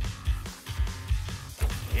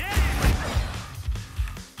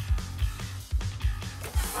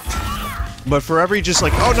 But for every just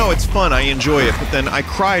like, oh no, it's fun, I enjoy it, but then I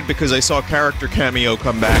cried because I saw a character cameo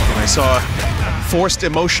come back, and I saw a forced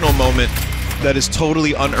emotional moment that is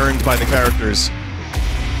totally unearned by the characters.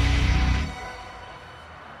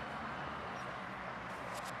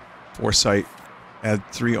 Foresight. Add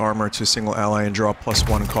 3 armor to a single ally and draw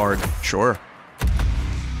 +1 card. Sure.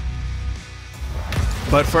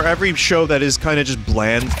 But for every show that is kind of just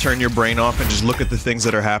bland, turn your brain off and just look at the things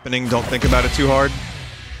that are happening. Don't think about it too hard.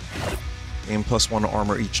 Gain +1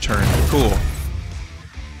 armor each turn. Cool.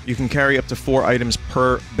 You can carry up to 4 items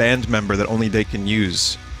per band member that only they can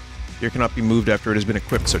use. Gear cannot be moved after it has been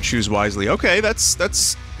equipped, so choose wisely. Okay,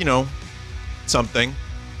 that's you know, something.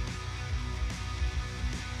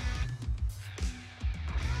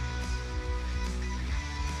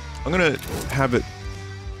 I'm gonna have it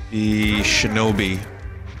be Shinobi.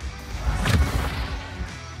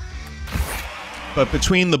 But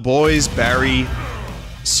between the boys, Barry,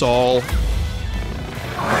 Saul,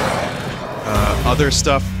 other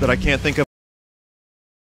stuff that I can't think of.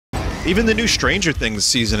 Even the new Stranger Things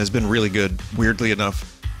season has been really good, weirdly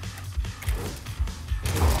enough.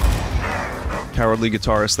 Cowardly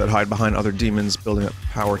guitarists that hide behind other demons, building up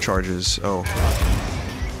power charges. Oh.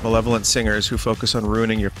 Malevolent singers who focus on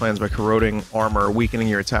ruining your plans by corroding armor, weakening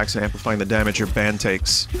your attacks, and amplifying the damage your band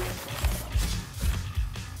takes.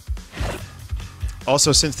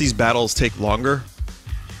 Also, since these battles take longer,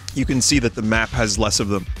 you can see that the map has less of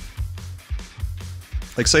them.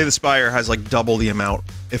 Like, say the Spire has like double the amount,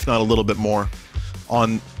 if not a little bit more,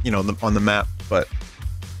 on, you know, on the map, but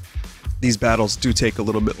these battles do take a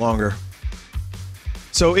little bit longer.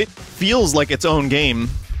 So it feels like its own game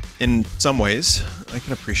in some ways. I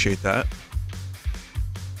can appreciate that.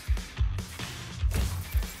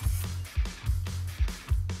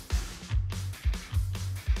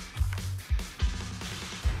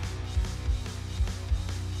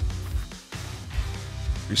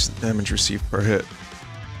 Increase the damage received per hit.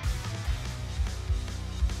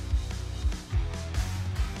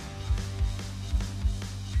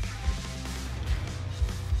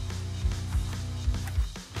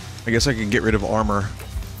 I guess I could get rid of armor.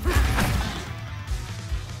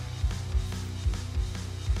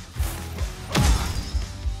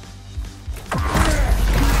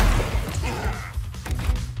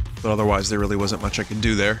 But otherwise, there really wasn't much I could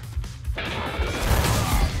do there.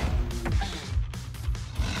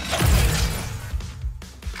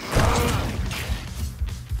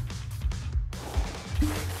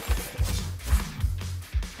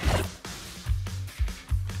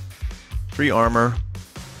 Three armor.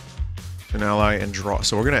 An ally and draw.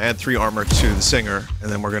 So we're gonna add 3 armor to the singer, and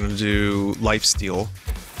then we're gonna do lifesteal.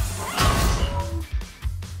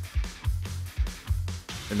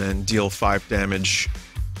 And then deal 5 damage.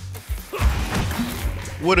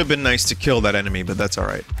 Would have been nice to kill that enemy, but that's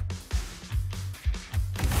alright.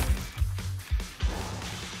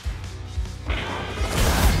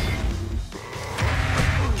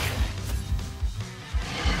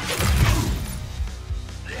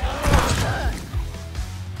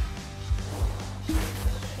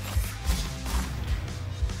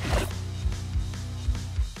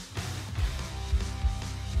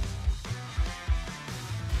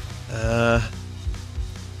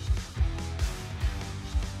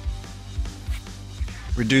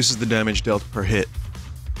 Reduces the damage dealt per hit.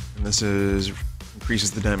 And this is...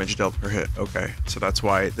 increases the damage dealt per hit. Okay, so that's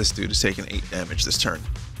why this dude is taking 8 damage this turn.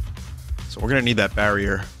 So we're gonna need that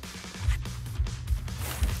barrier.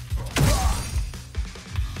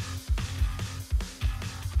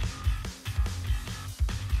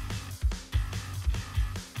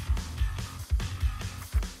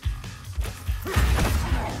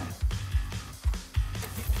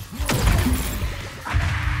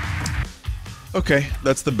 Okay,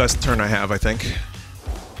 that's the best turn I have, I think.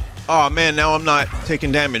 Aw, man, now I'm not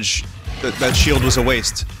taking damage. That shield was a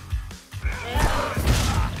waste.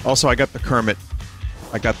 Also, I got the Kermit.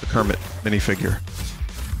 I got the Kermit minifigure.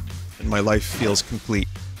 And my life feels complete.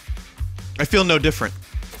 I feel no different.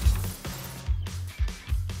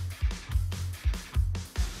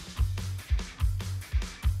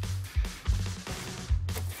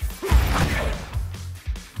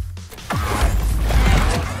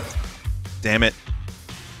 Damn it.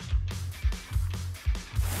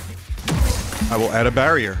 I will add a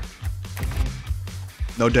barrier.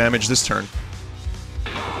 No damage this turn.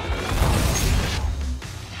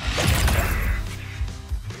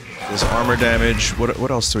 There's armor damage. What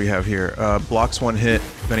else do we have here? Blocks 1 hit,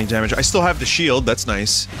 if any damage. I still have the shield, that's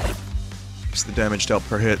nice. Increase the damage dealt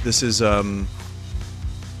per hit. This is,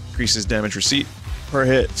 increases damage receipt per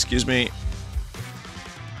hit, excuse me.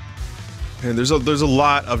 And there's a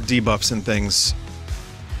lot of debuffs and things.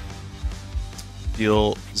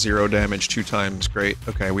 Deal 0 damage 2 times, great.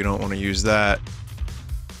 Okay, we don't want to use that.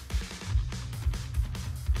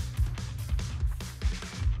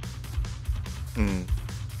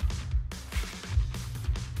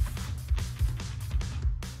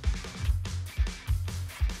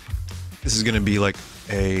 This is gonna be like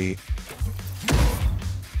a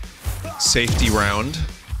safety round.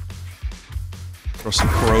 Throw some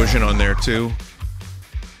corrosion on there too.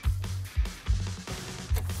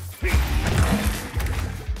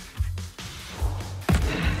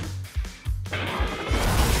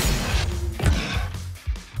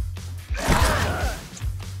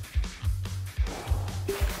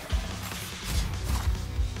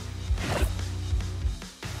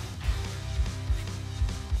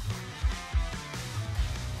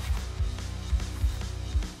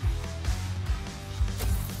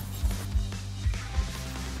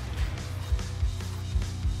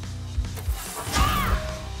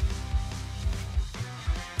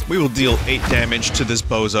 We will deal 8 damage to this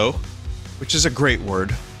bozo, which is a great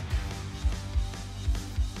word.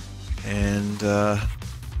 And, I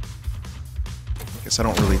guess I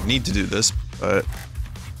don't really need to do this, but...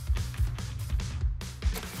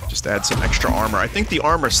 just add some extra armor. I think the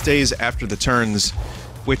armor stays after the turns,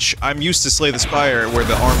 which I'm used to Slay the Spire, where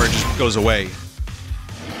the armor just goes away.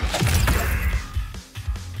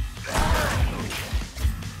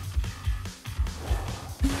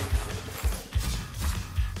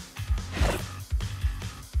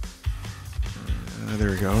 There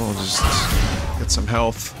we go, I'll just get some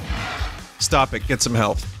health. Stop it, get some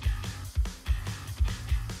health.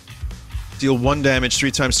 Deal 1 damage 3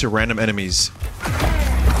 times to random enemies.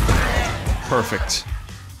 Perfect.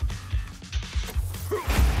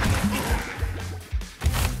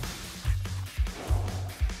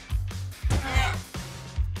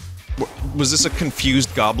 Was this a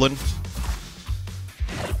confused goblin?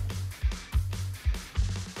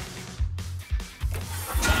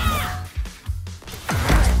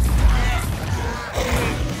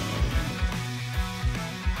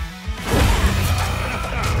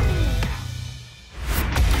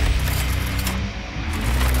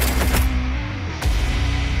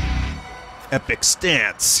 Epic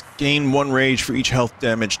stance. Gain 1 rage for each health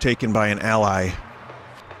damage taken by an ally.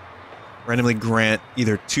 Randomly grant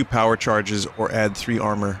either 2 power charges or add 3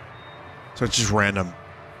 armor. So it's just random.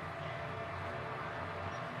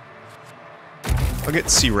 I'll get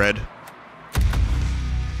C-Red.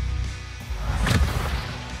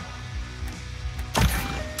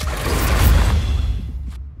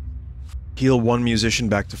 Heal 1 musician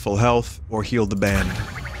back to full health, or heal the band.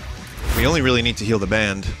 We only really need to heal the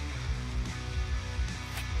band.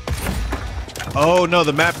 Oh no,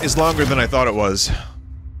 the map is longer than I thought it was.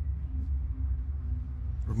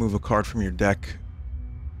 Remove a card from your deck.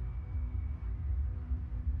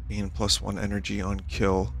 Gain +1 energy on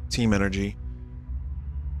kill. Team energy.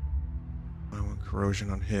 -1 corrosion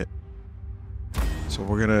on hit. So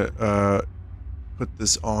we're gonna put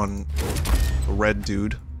this on the red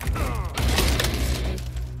dude.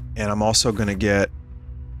 And I'm also gonna get...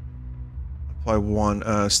 apply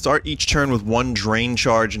 1, start each turn with 1 drain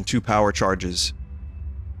charge and 2 power charges.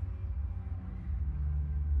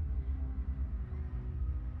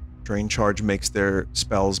 Drain charge makes their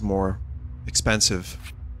spells more expensive.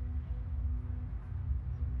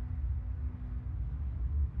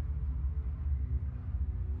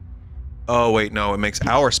 Oh wait, no, it makes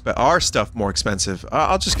our stuff more expensive.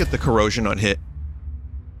 I'll just get the corrosion on hit.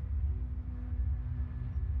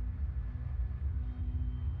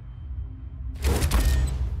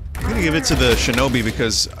 I'm gonna give it to the shinobi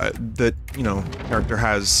because the, you know, character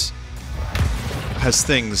has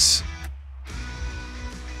things.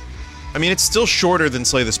 I mean, it's still shorter than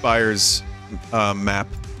Slay the Spire's map,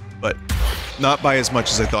 but not by as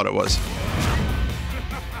much as I thought it was.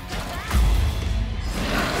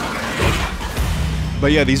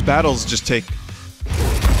 But yeah, these battles just take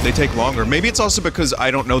longer. Maybe it's also because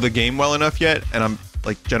I don't know the game well enough yet, and I'm,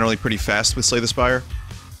 like, generally pretty fast with Slay the Spire.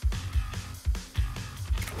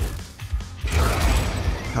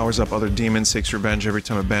 Powers up other demons, takes revenge every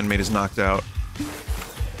time a bandmate is knocked out.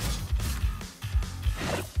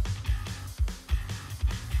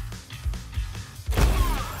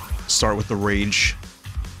 Start with the rage.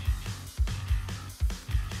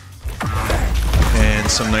 And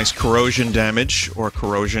some nice corrosion damage, or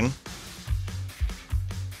corrosion.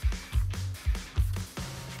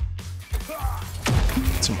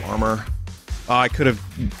 Some armor. Oh, I could have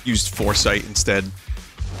used foresight instead.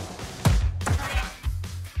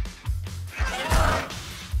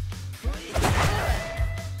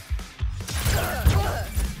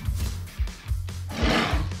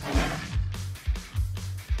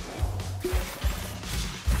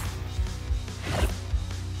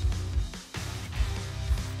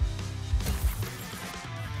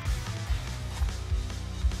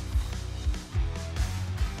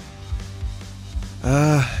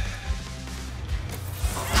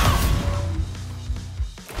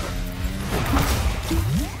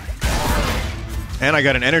 And I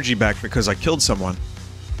got an energy back because I killed someone.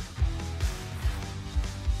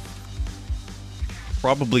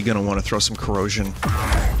 Probably gonna want to throw some corrosion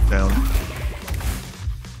down.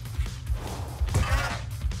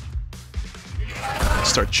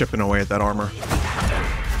 Start chipping away at that armor.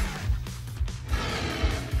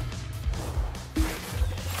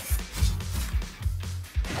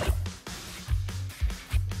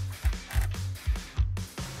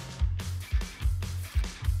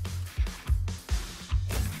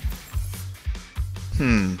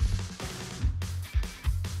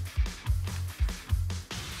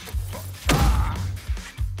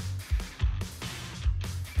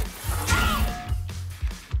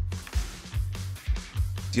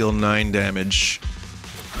 Deal 9 damage.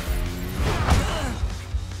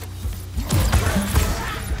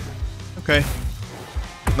 Okay.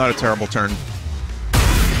 Not a terrible turn.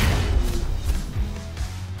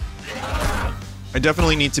 I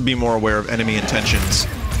definitely need to be more aware of enemy intentions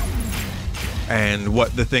and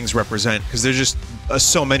what the things represent, because there's just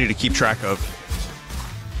so many to keep track of.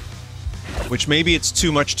 Which maybe it's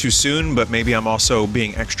too much too soon, but maybe I'm also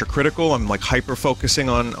being extra critical. I'm like hyper-focusing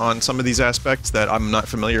on some of these aspects that I'm not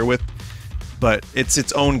familiar with. But it's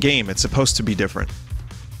its own game. It's supposed to be different.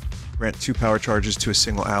 Grant 2 power charges to a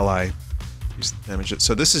single ally. Use the damage it.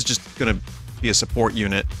 So this is just going to be a support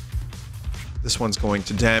unit. This one's going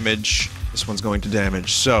to damage. This one's going to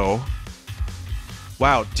damage. So...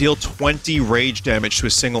 wow, deal 20 rage damage to a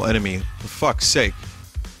single enemy. For fuck's sake.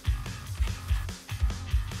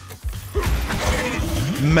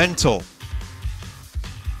 Mental.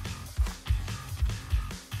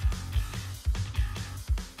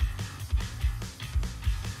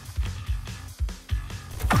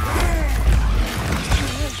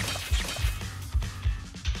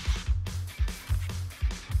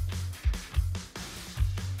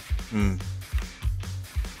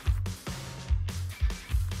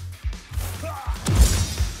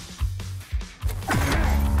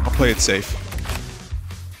 I'll play it safe.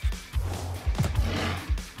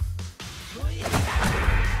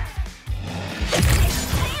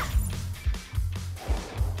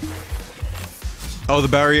 Oh, the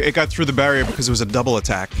barrier, it got through the barrier because it was a double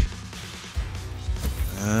attack.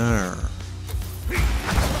 Arr.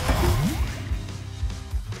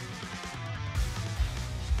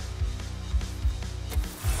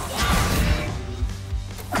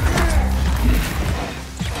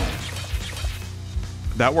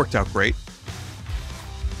 That worked out great.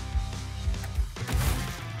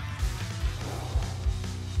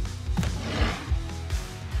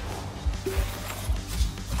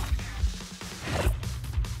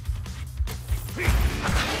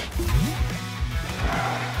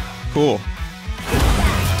 Cool.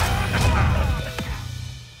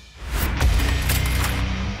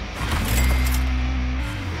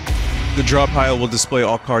 The draw pile will display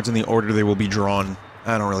all cards in the order they will be drawn.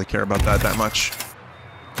 I don't really care about that much.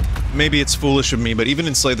 Maybe it's foolish of me, but even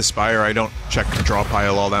in Slay the Spire, I don't check the draw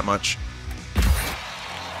pile all that much.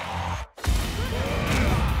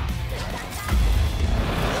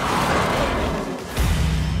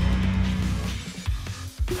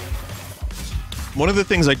 One of the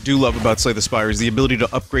things I do love about Slay the Spire is the ability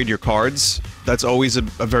to upgrade your cards. That's always a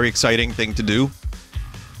very exciting thing to do.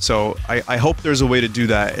 So I hope there's a way to do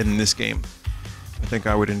that in this game. I think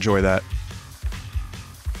I would enjoy that.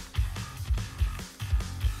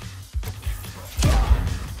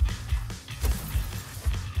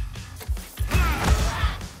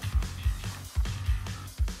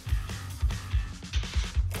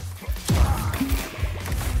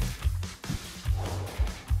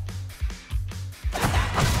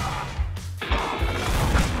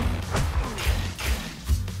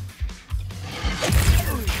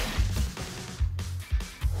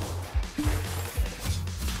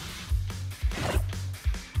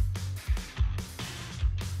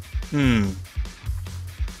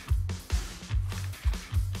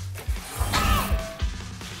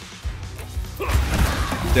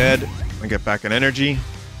 Dead. I get back an energy.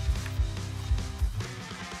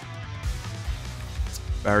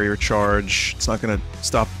 Barrier charge. It's not going to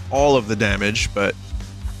stop all of the damage, but...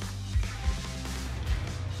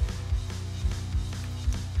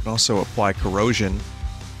 can also apply corrosion.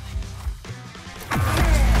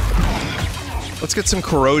 Let's get some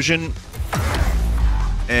corrosion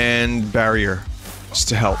and barrier, just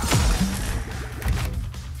to help.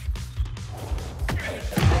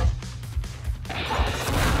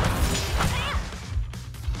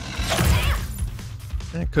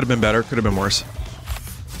 Could have been better, could have been worse.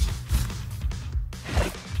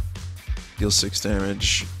 Deal 6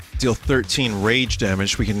 damage. Deal 13 rage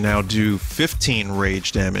damage. We can now do 15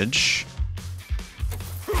 rage damage.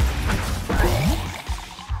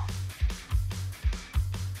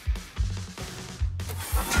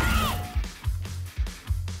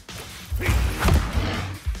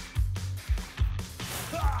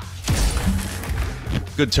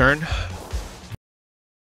 Good turn.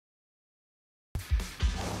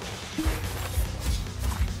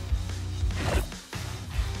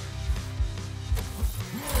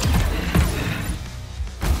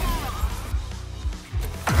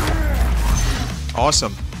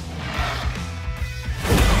 Awesome.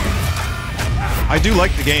 I do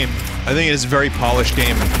like the game. I think it is a very polished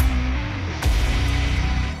game.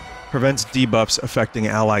 Prevents debuffs affecting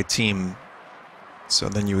ally team. So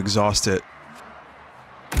then you exhaust it.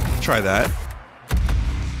 Try that.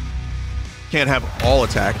 Can't have all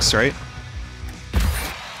attacks, right?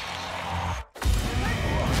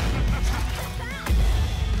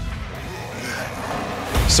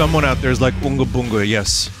 Someone out there is like, Unga Bunga.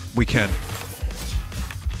 Yes, we can.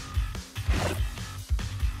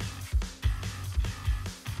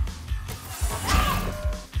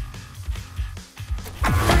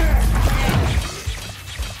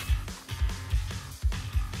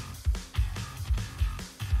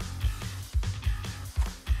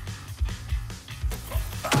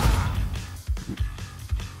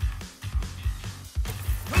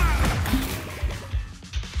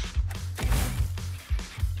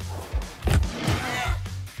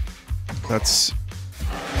 That's...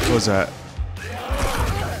 what was that?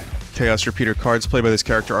 Chaos Repeater cards played by this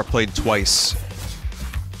character are played twice.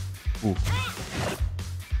 Ooh.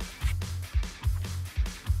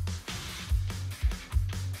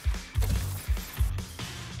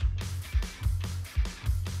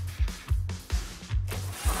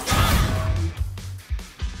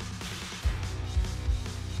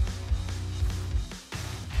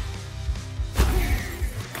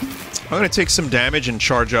 I'm gonna take some damage and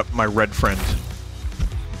charge up my red friend.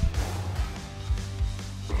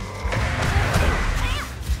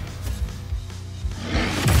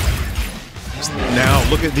 Now,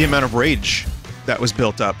 look at the amount of rage that was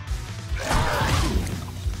built up.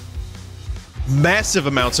 Massive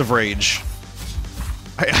amounts of rage.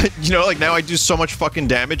 You know, like, now I do so much fucking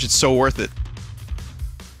damage, it's so worth it.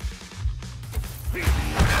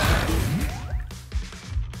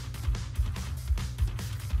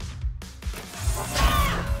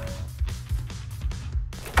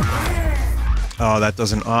 Oh, that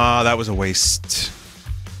doesn't... ah, that was a waste.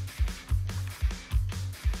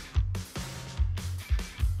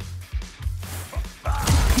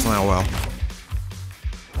 Oh, well.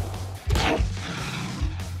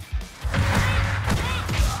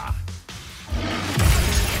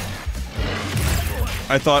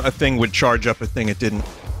 I thought a thing would charge up a thing, it didn't.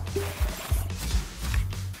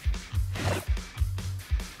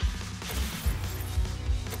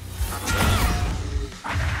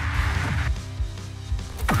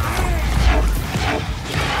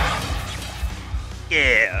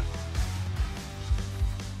 Yeah.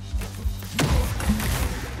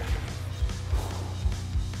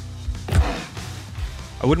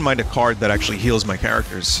 I wouldn't mind a card that actually heals my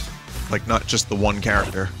characters. Like, not just the one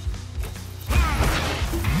character.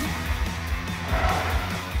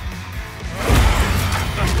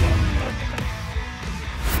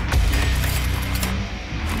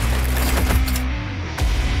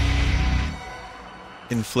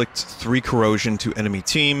 Inflict 3 corrosion to enemy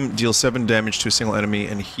team, deal 7 damage to a single enemy,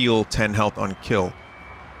 and heal 10 health on kill.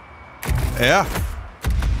 Yeah.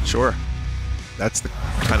 Sure. That's the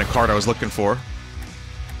kind of card I was looking for.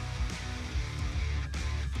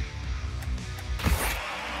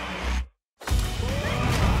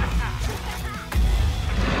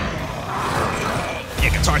 Yeah,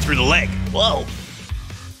 guitar through the leg. Whoa.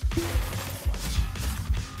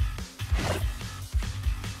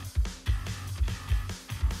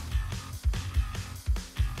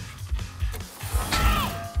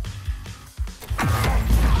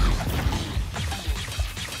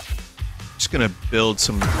 Gonna build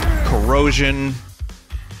some corrosion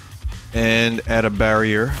and add a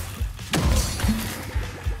barrier.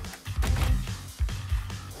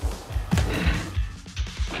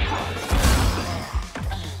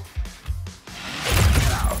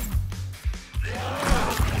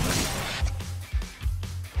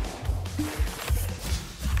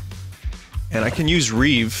 And I can use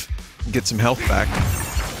Reeve, get some health back,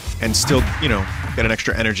 and still, you know, get an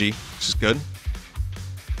extra energy, which is good.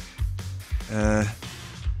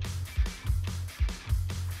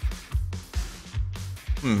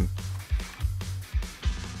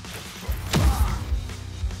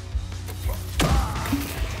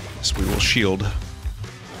 So we will shield.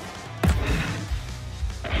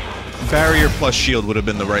 Barrier plus shield would have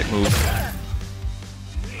been the right move.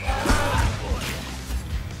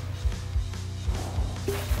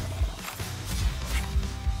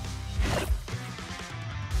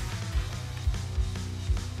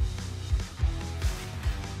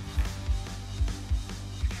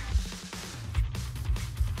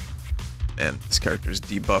 Man, this character is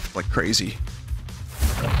debuffed like crazy.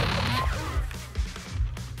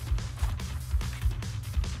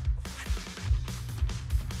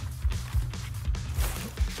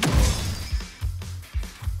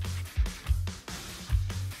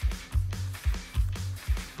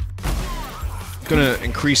 Gonna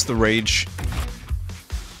increase the rage,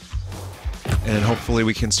 and hopefully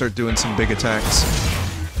we can start doing some big attacks.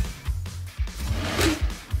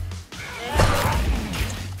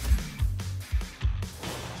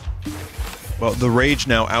 Well, the rage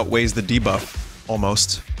now outweighs the debuff,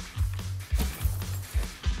 almost.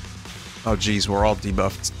 Oh geez, we're all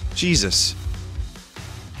debuffed. Jesus.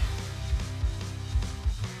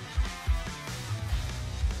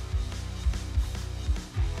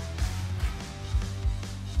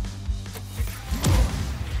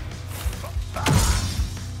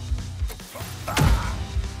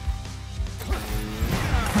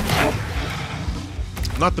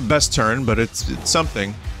 Not the best turn, but it's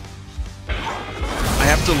something. I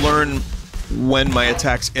have to learn when my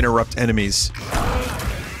attacks interrupt enemies,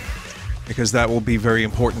 because that will be very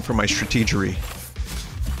important for my strategery.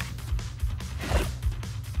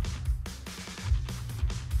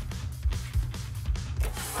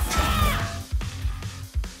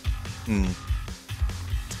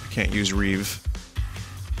 I can't use Reeve.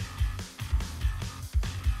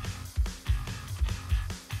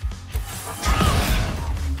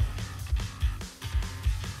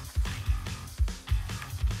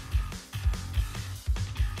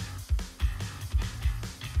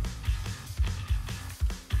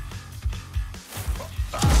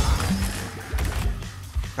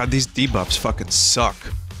 God, these debuffs fucking suck.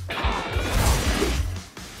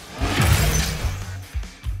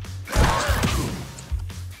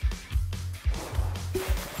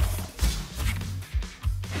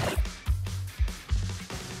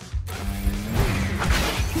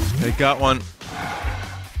 They got one.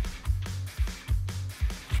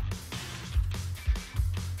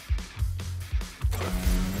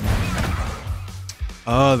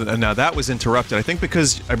 Oh, now that was interrupted. I think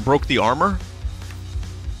because I broke the armor.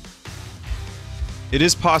 It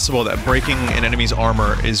is possible that breaking an enemy's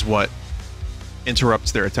armor is what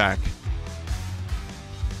interrupts their attack.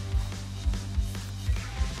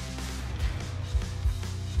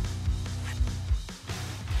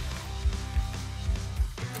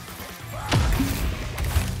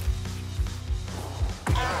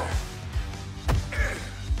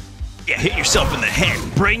 You hit yourself in the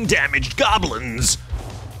head, brain-damaged goblins!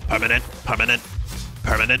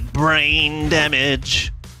 Permanent brain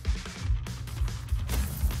damage.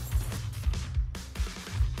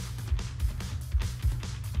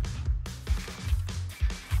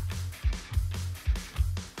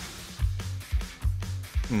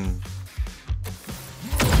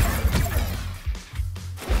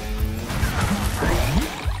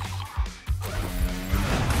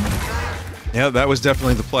 Yeah, that was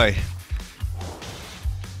definitely the play.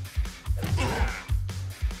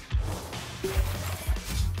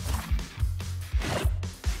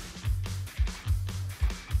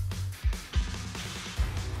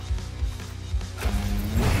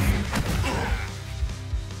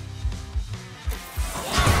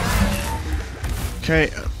 Okay,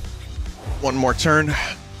 one more turn.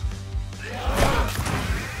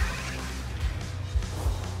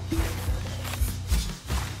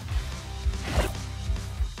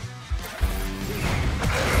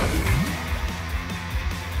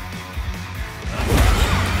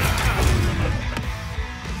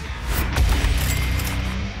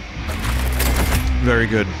 Very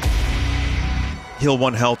good. Heal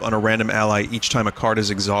 1 health on a random ally each time a card is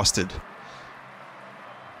exhausted.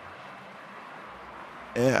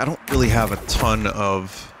 I don't really have a ton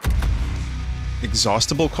of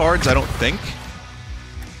exhaustible cards, I don't think.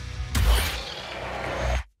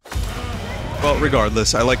 Well,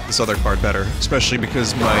 regardless, I like this other card better, especially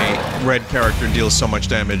because my red character deals so much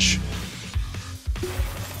damage.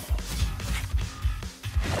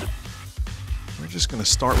 We're just gonna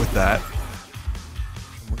start with that.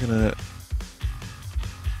 We're gonna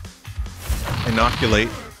inoculate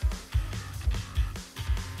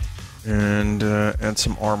and add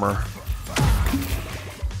some armor.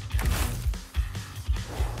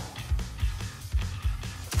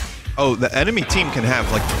 Oh, the enemy team can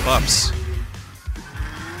have like buffs.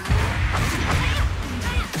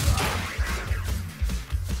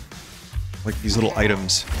 Like these little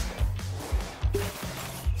items.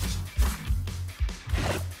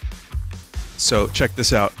 So, check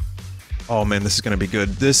this out. Oh man, this is gonna be good.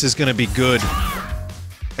 This is gonna be good.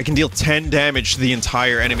 I can deal 10 damage to the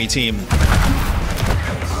entire enemy team.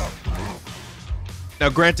 Now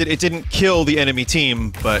granted, it didn't kill the enemy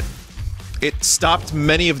team, but it stopped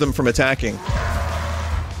many of them from attacking.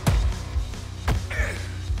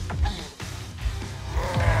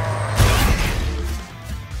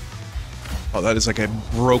 Oh, that is like a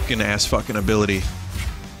broken ass fucking ability.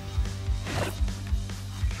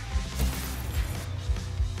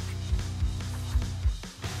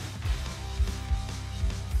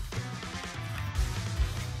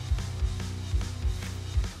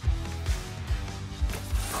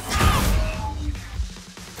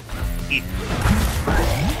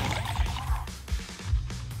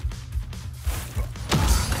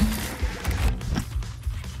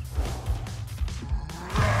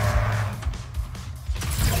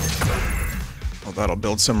 Oh, that'll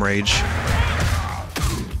build some rage.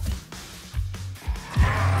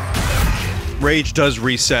 Rage does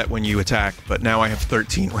reset when you attack, but now I have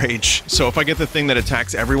 13 rage. So if I get the thing that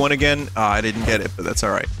attacks everyone again, I didn't get it, but that's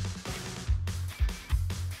alright.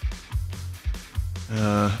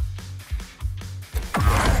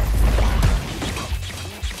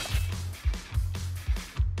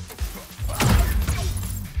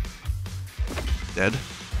 Dead.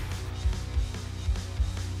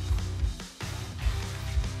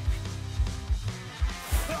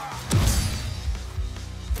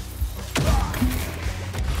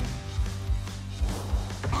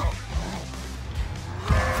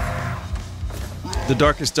 The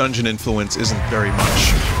Darkest Dungeon influence isn't very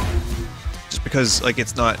much. Just because, like,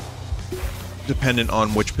 it's not dependent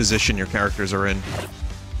on which position your characters are in.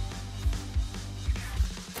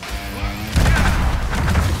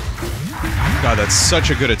 God, that's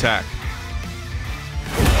such a good attack.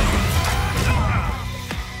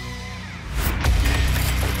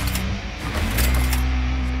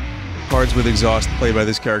 Cards with exhaust played by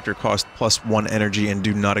this character cost +1 energy and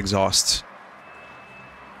do not exhaust.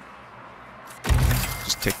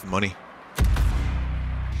 Just take the money.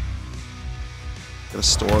 Got a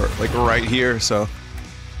store, like, right here, so...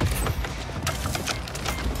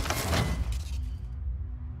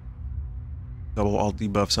 Double all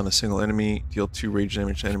debuffs on a single enemy. Deal 2 rage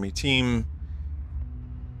damage to enemy team.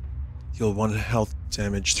 Deal 1 health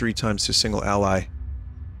damage 3 times to a single ally.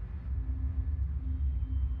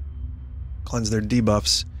 Cleanse their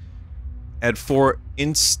debuffs. Add 4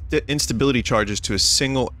 instability charges to a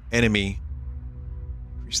single enemy.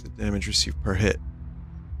 Increase the damage received per hit.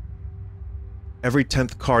 Every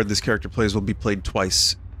 10th card this character plays will be played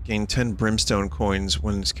twice. Gain 10 brimstone coins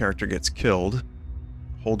when this character gets killed.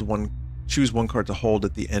 Hold 1. Choose 1 card to hold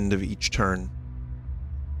at the end of each turn.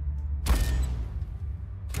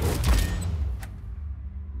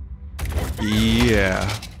 Yeah.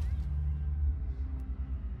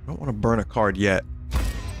 I don't want to burn a card yet.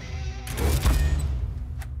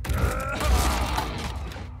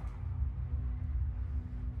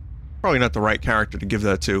 Probably not the right character to give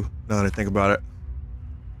that to, now that I think about it.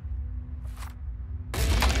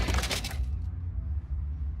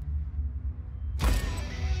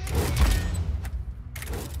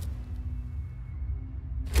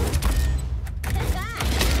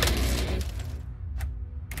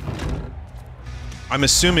 I'm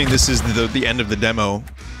assuming this is the end of the demo.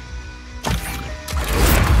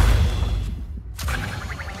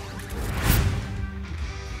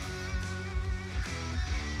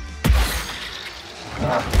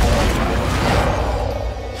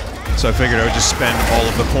 So I figured I would just spend all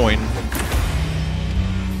of the coin.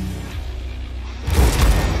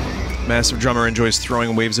 Massive Drummer enjoys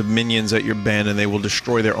throwing waves of minions at your band and they will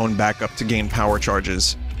destroy their own backup to gain power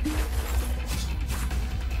charges.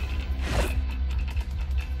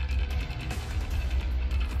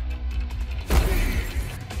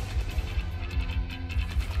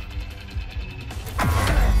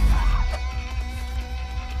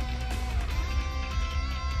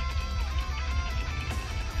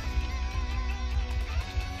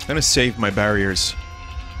 I'm gonna save my barriers.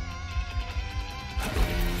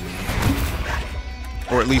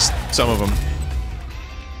 Or at least some of them.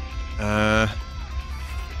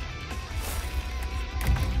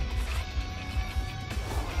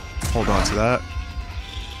 Hold on to that.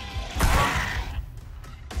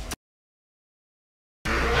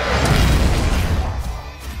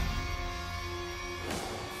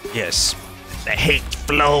 Yes, the hate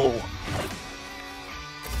flow.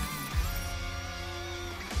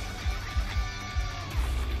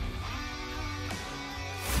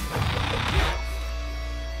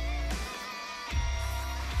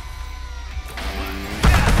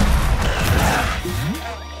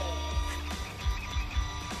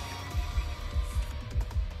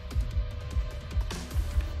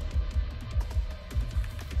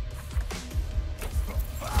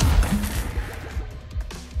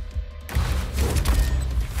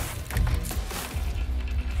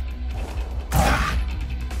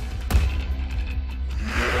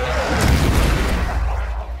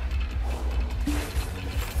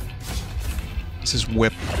 What's his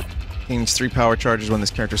whip? Gains 3 power charges when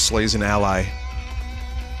this character slays an ally.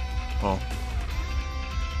 Oh.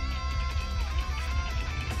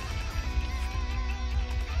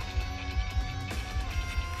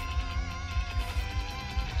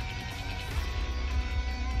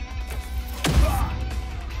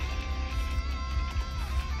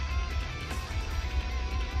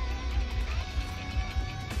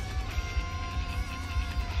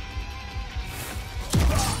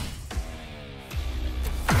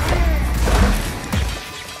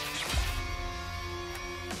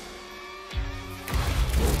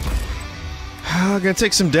 I'm gonna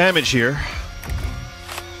take some damage here.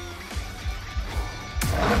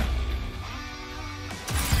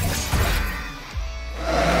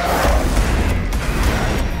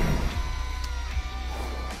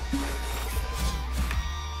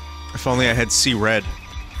 If only I had see red.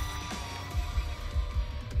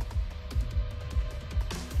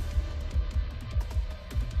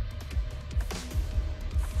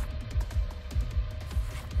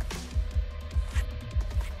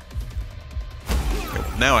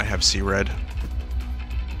 Now I have see red.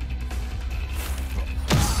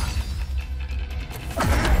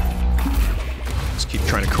 Just keep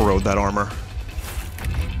trying to corrode that armor.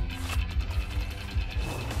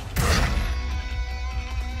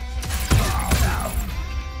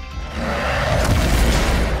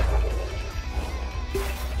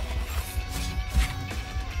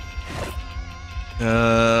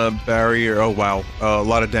 Barrier. Oh wow, a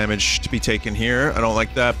lot of damage to be taken here. I don't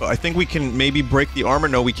like that, but I think we can maybe break the armor.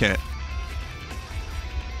 No, we can't.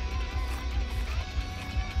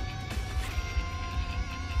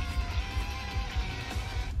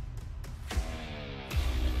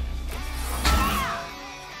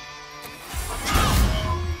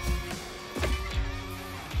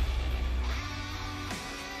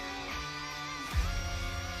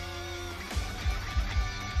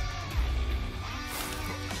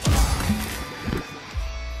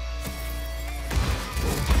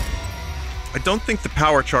 I don't think the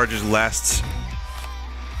power charges last.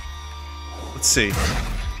 Let's see. I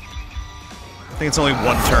think it's only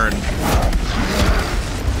one turn.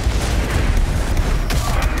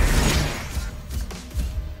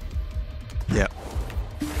 Yeah.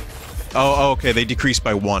 Oh, okay. They decrease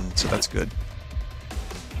by 1, so that's good.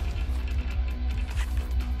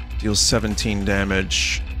 Deals 17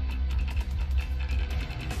 damage.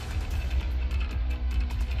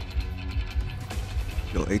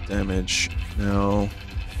 Deal 8 damage. No.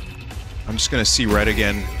 I'm just gonna see red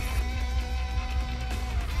again.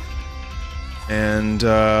 And,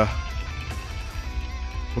 we'll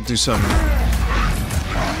do some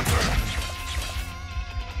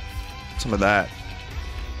of that.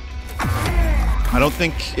 I don't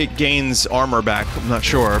think it gains armor back. I'm not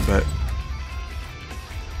sure, but...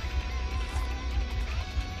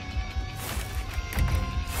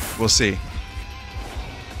 we'll see.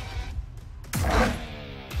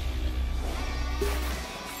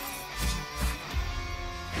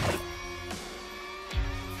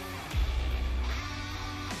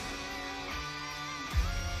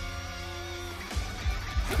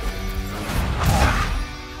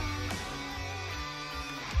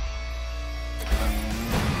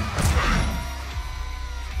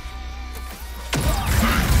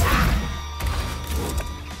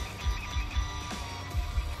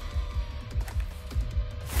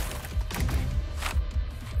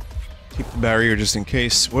 Barrier just in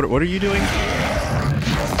case. What are you doing?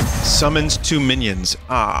 Summons 2 minions.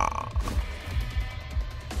 Ah.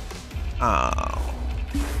 Ah.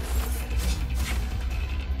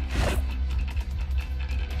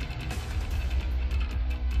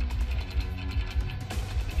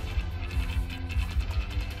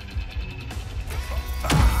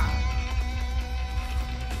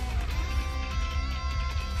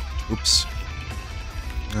 Oops.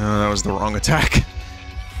 That was the wrong attack.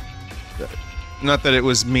 Not that it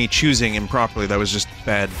was me choosing improperly, that was just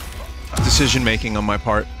bad decision-making on my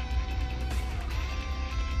part.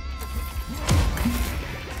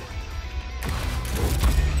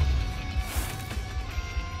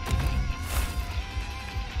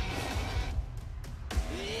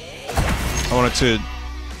 I wanted to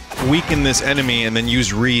weaken this enemy and then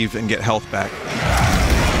use Reeve and get health back.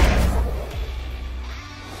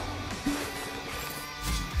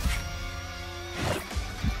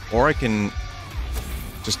 Or I can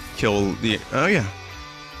just kill the... oh, yeah.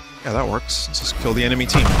 Yeah, that works. Let's just kill the enemy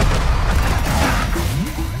team.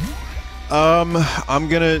 I'm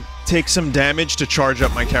gonna take some damage to charge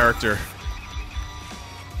up my character.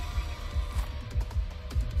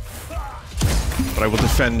 But I will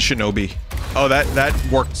defend Shinobi. Oh,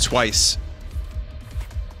 that worked twice.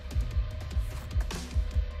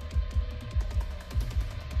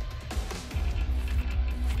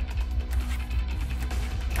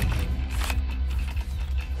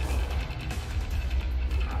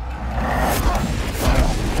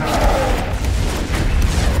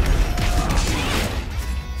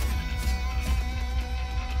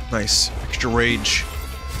 Nice. Extra rage.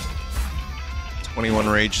 21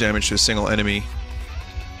 rage damage to a single enemy.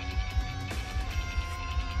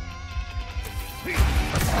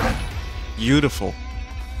 Beautiful.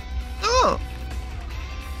 Oh!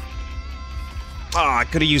 Ah, I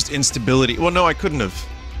could have used instability. Well, no, I couldn't have.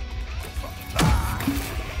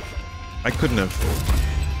 I couldn't have.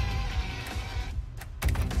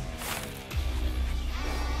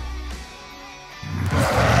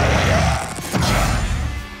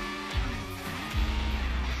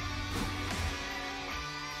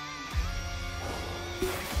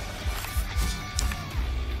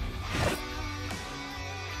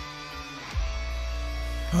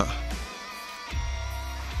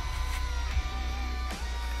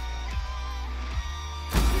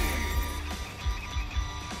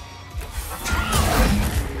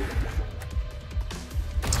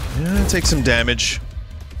 Take some damage.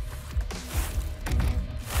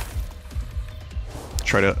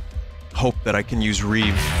 Try to hope that I can use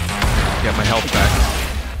Reeve to get my health back.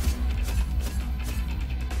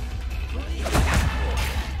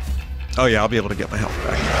 Oh yeah, I'll be able to get my health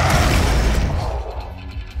back.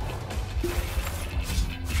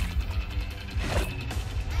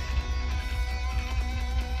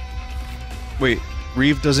 Wait,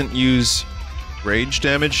 Reeve doesn't use rage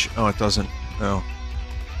damage? Oh, it doesn't. No.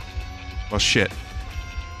 Well, shit.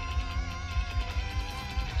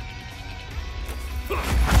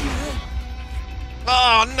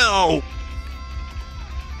 Oh, no!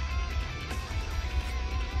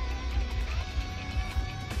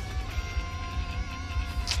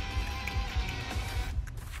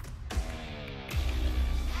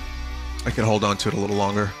 I could hold on to it a little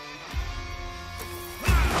longer.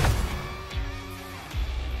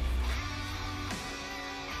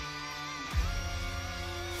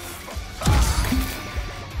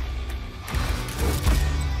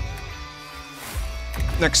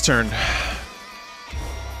 Next turn.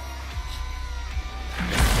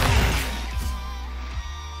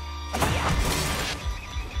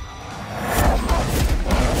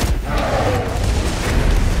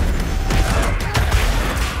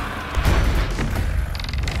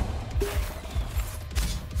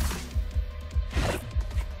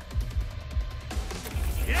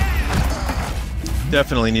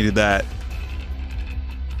 Definitely needed that.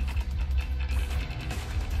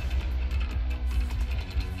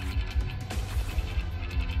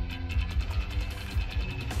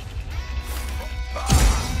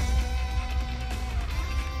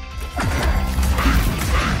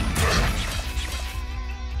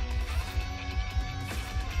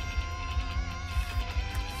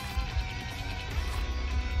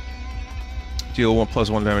 Deal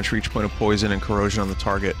 1+1 damage for each point of poison and corrosion on the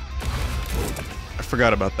target. I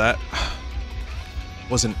forgot about that.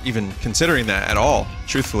 Wasn't even considering that at all,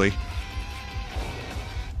 truthfully.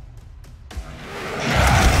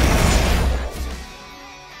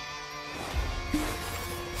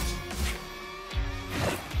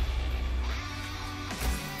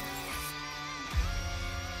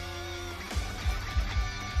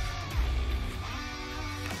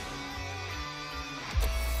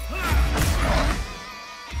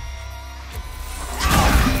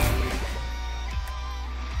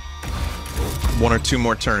 One or two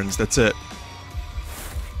more turns, that's it.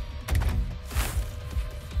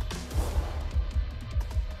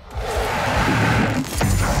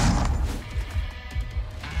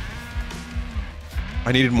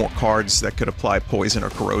 I needed more cards that could apply poison or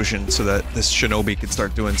corrosion so that this shinobi could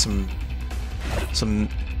start doing some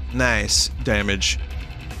nice damage.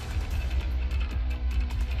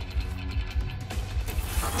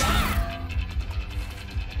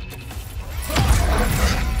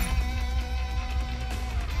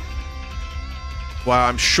 Wow,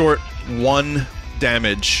 I'm short 1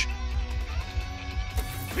 damage.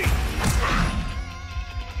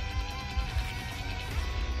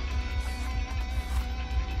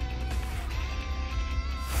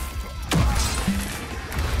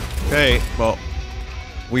 Okay, well,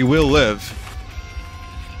 we will live.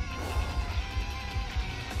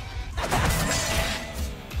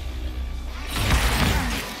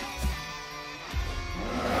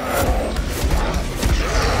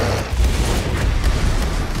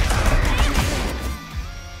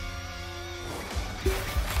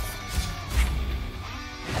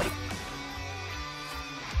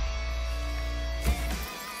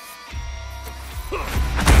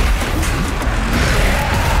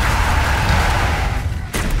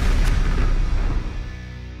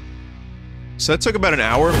 So that took about an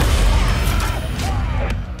hour.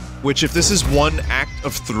 Which, if this is one act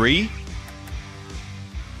of 3,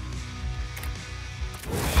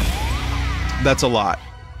 that's a lot.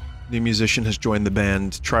 New musician has joined the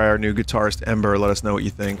band. Try our new guitarist, Ember. Let us know what you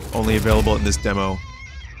think. Only available in this demo.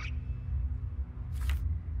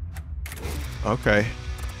 Okay.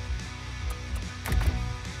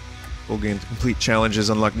 Full game to complete challenges,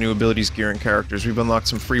 unlock new abilities, gear, and characters. We've unlocked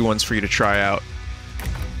some free ones for you to try out.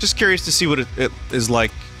 Just curious to see what it is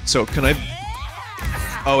like. So, can I...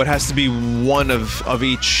 Oh, it has to be one of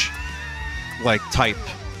each, like, type.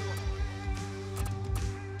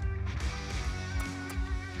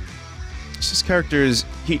 This character's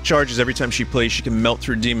heat charges every time she plays. She can melt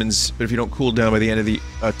through demons, but if you don't cool down by the end of the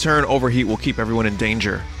turn, overheat will keep everyone in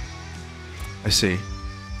danger. I see.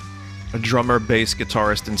 A drummer, bass,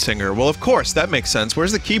 guitarist, and singer. Well, of course, that makes sense.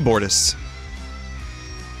 Where's the keyboardists?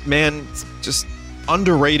 Man, just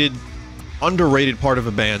underrated part of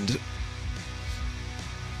a band.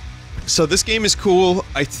 So this game is cool.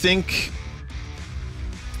 I think,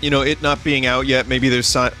 you know, it not being out yet, maybe there's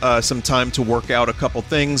some time to work out a couple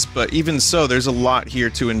things, but even so, there's a lot here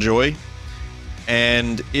to enjoy.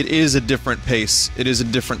 And it is a different pace. It is a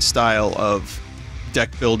different style of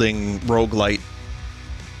deck building roguelite.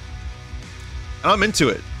 I'm into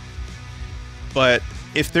it. But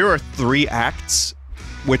if there are 3 acts,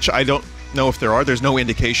 which I don't know if there are, there's no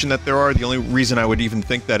indication that there are. The only reason I would even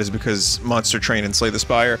think that is because Monster Train and Slay the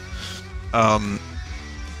Spire. But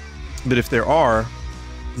if there are,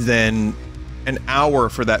 then an hour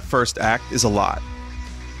for that first act is a lot.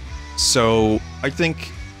 So I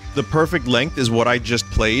think the perfect length is what I just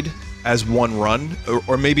played as one run,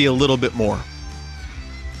 or maybe a little bit more.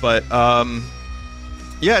 But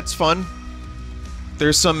yeah, it's fun.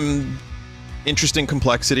 There's some interesting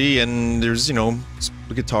complexity, and there's, you know,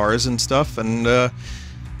 guitars and stuff, and I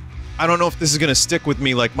don't know if this is gonna stick with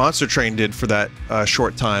me like Monster Train did for that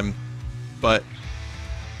short time, but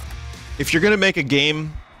if you're gonna make a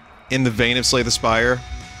game in the vein of Slay the Spire,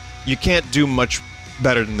 you can't do much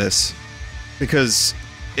better than this, because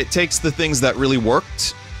it takes the things that really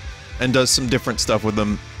worked and does some different stuff with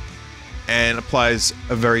them and applies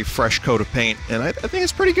a very fresh coat of paint, and I think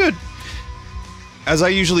it's pretty good. As I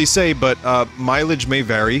usually say, but mileage may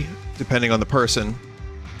vary depending on the person.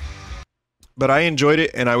 But I enjoyed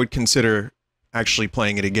it, and I would consider actually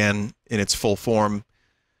playing it again in its full form.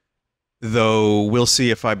 Though, we'll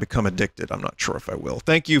see if I become addicted. I'm not sure if I will.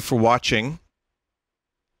 Thank you for watching.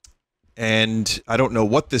 And I don't know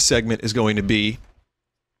what this segment is going to be,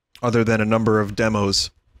 other than a number of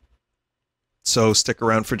demos. So stick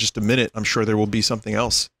around for just a minute. I'm sure there will be something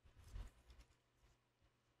else.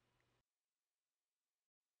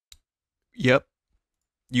 Yep.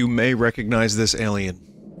 You may recognize this alien.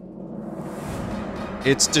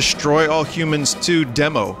 It's Destroy All Humans 2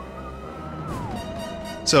 demo.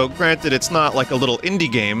 So, granted, it's not like a little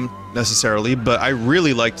indie game, necessarily, but I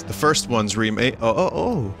really liked the first one's remake.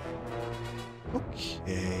 Oh.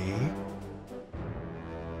 Okay.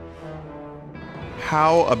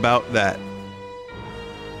 How about that?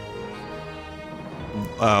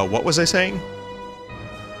 What was I saying?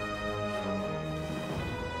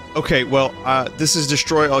 Okay, well, this is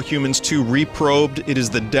Destroy All Humans 2 Reprobed. It is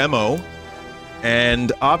the demo.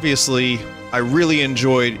 And obviously, I really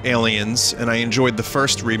enjoyed Aliens, and I enjoyed the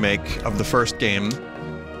first remake of the first game.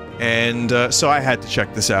 And so I had to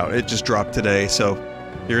check this out. It just dropped today, so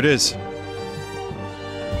here it is.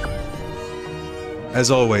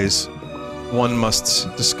 As always, one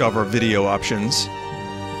must discover video options.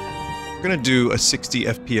 We're gonna do a 60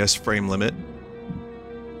 FPS frame limit.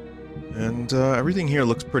 And everything here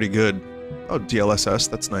looks pretty good. Oh, DLSS,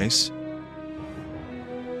 that's nice.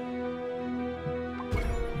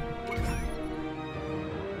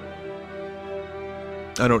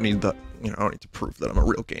 I don't need the, you know, I don't need to prove that I'm a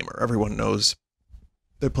real gamer. Everyone knows.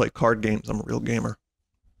 They play card games, I'm a real gamer.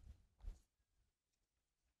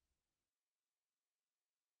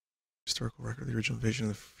 Historical record of the original invasion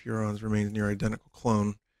of the Furons remains near identical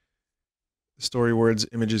clone. The story words,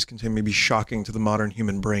 images contain may be shocking to the modern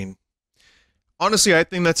human brain. Honestly, I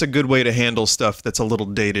think that's a good way to handle stuff that's a little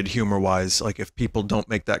dated humor-wise. Like, if people don't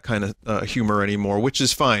make that kind of humor anymore, which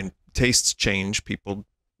is fine. Tastes change. People,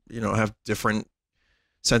 you know, have different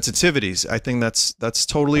sensitivities. I think that's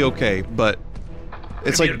totally okay, but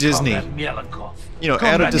it's like Disney. You know,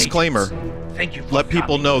 add a disclaimer. Let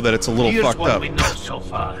people know that it's a little fucked up. Here's what we know so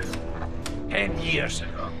far. 10 years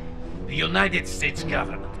ago, the United States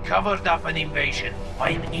government covered up an invasion by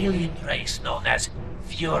an alien race known as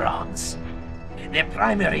Furons. And their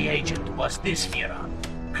primary agent was this Furon,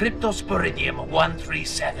 Cryptosporidium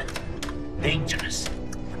 137. Dangerous,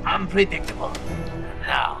 unpredictable, and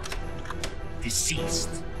now deceased.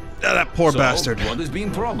 That poor bastard. What has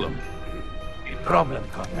been problem? In problem,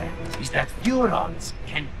 comrade, is that Furons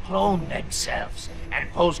can clone themselves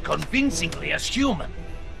and pose convincingly as human.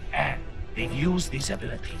 And they've used these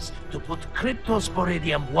abilities to put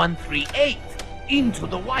Cryptosporidium-138 into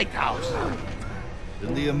the White House.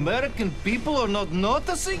 And the American people are not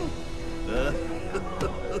noticing?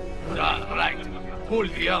 Right. Pull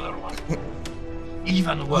the other one.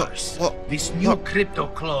 Even worse, this new crypto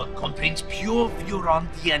clone contains pure Furon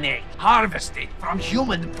DNA harvested from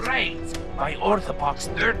human brains by Orthopox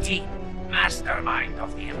 13, mastermind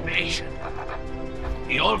of the invasion.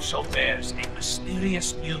 He also bears a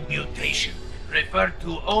mysterious new mutation referred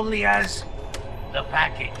to only as the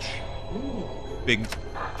package. Big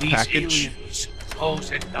These package. aliens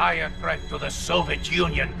pose a dire threat to the Soviet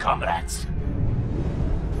Union, comrades.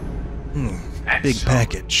 And Big so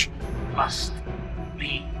package. must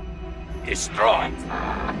be destroyed.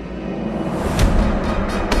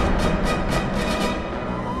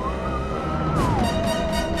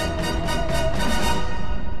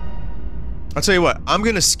 I'll tell you what, I'm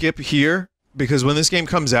gonna skip here because when this game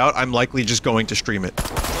comes out, I'm likely just going to stream it.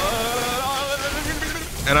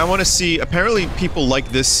 And I want to see, apparently people like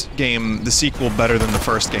this game, the sequel, better than the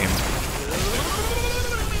first game.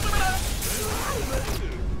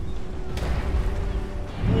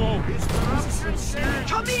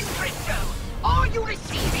 Come in, Crypto! Are you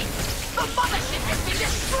receiving? The mothership has been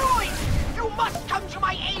destroyed! You must come to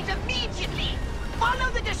my aid immediately! Follow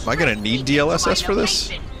the Am I gonna need DLSS for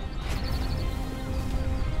this? You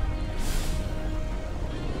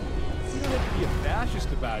don't have to be a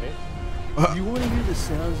fascist about it. You want to hear the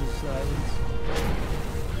sounds of silence?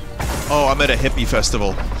 Oh, I'm at a hippie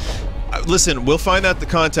festival. Listen, we'll find out the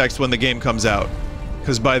context when the game comes out.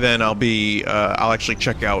 Because by then I'll be, I'll actually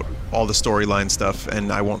check out all the storyline stuff and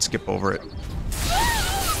I won't skip over it.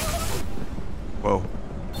 Whoa.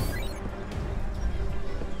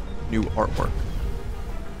 New artwork.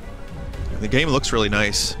 The game looks really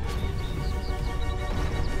nice.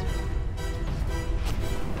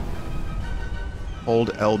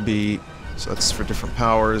 Hold LB, so that's for different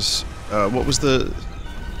powers. What was the...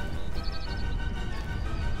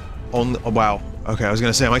 Oh, wow. Okay, I was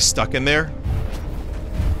gonna say, am I stuck in there?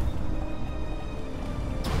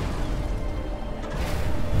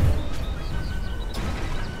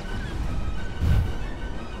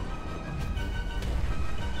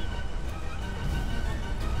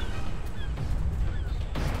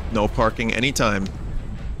 No parking anytime.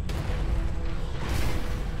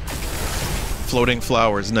 Floating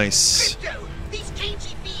flowers, nice. Crypto! These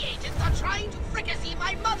KGB agents are trying to fricassee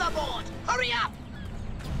my motherboard! Hurry up!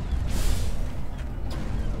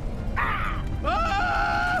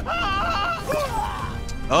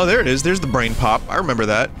 Oh, there it is. There's the brain pop. I remember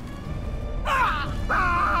that.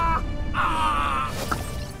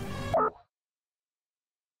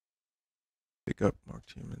 Pick up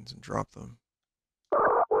marked humans and drop them.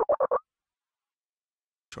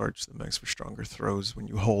 Charge the max for stronger throws when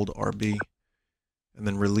you hold RB. And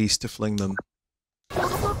then release to fling them.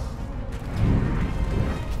 I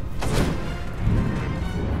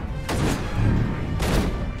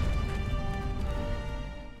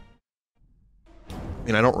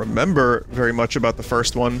mean, I don't remember very much about the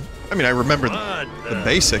first one. I mean, I remember the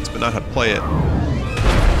basics, but not how to play it.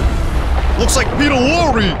 Looks like Peter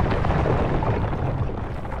Lorre!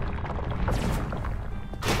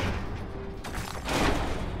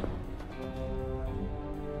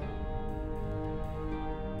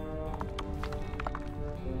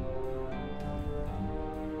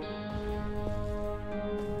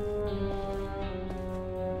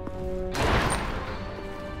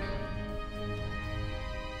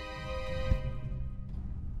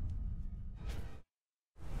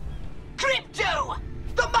 Crypto!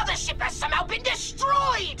 The mothership has somehow been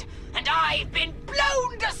destroyed! And I've been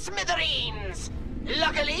blown to smithereens!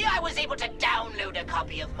 Luckily, I was able to download a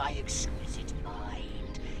copy of my exquisite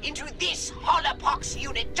mind into this holopox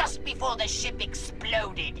unit just before the ship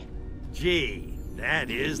exploded. Gee,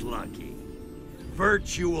 that is lucky.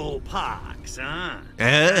 Virtual pox, huh?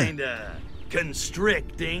 Eh? Kinda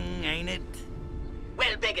constricting, ain't it?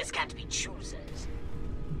 Well, beggars can't be choosers.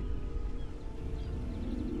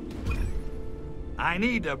 I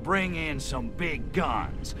need to bring in some big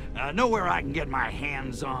guns. Know where I can get my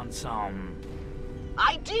hands on some...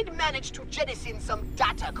 I did manage to jettison some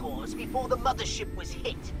data cores before the mothership was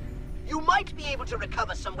hit. You might be able to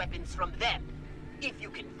recover some weapons from them, if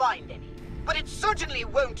you can find any. But it certainly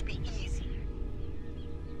won't be easy.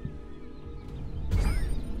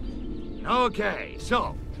 Okay,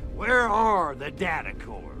 so, where are the data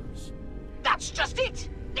cores? That's just it!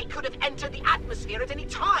 They could have entered the atmosphere at any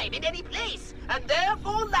time, in any place, and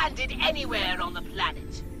therefore landed anywhere on the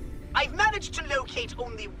planet. I've managed to locate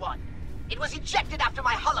only one. It was ejected after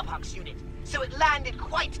my Holopox unit, so it landed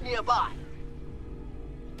quite nearby.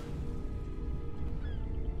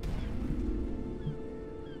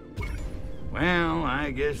 Well,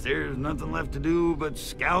 I guess there's nothing left to do but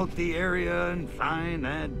scout the area and find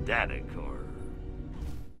that data core.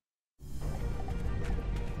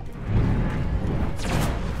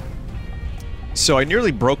 So I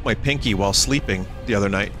nearly broke my pinky while sleeping the other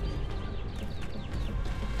night.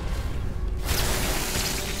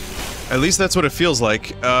 At least that's what it feels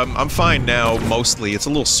like. I'm fine now, mostly. It's a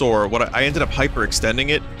little sore. I ended up hyperextending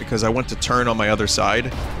it because I went to turn on my other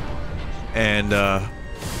side. And,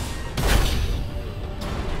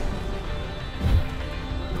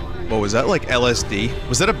 what was that, like LSD?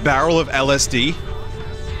 Was that a barrel of LSD?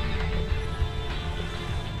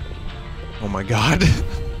 Oh my god.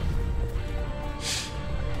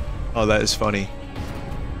 Oh, that is funny.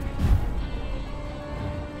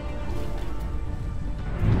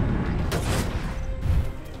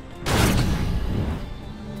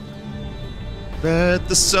 Let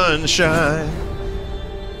the sun shine.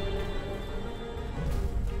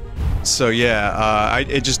 So yeah, I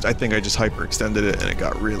think I just hyperextended it and it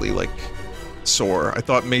got really like sore. I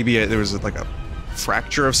thought maybe there was like a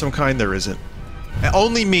fracture of some kind. There isn't.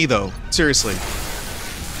 Only me though. Seriously.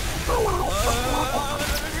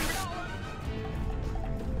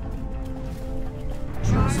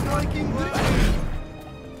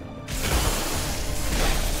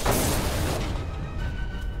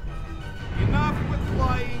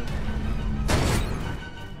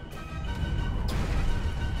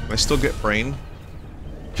 I still get brain?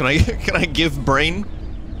 Can I give brain?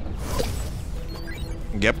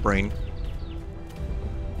 Get brain.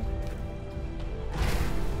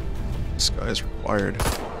 This guy is required.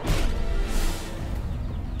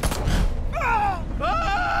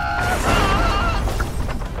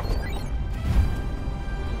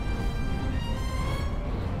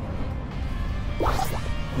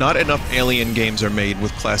 Not enough Alien games are made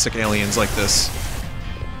with classic aliens like this.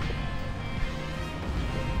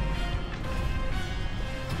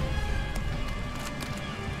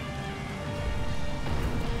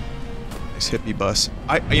 Hippie bus.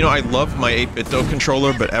 You know, I love my 8BitDo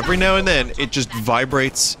controller, but every now and then it just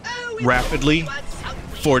vibrates rapidly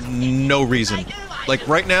for no reason. Like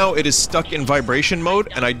right now, it is stuck in vibration mode,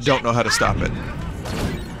 and I don't know how to stop it.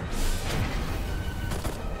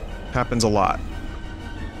 Happens a lot.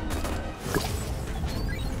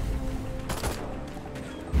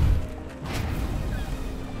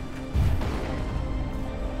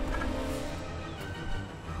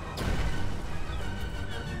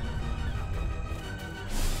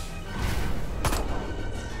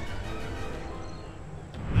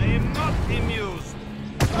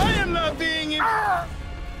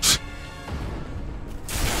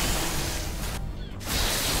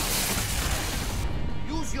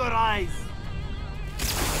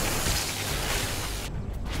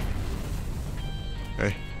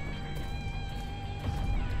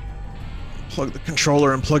 Plug the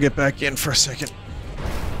controller and plug it back in for a second.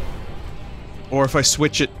 Or if I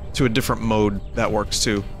switch it to a different mode, that works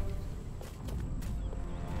too.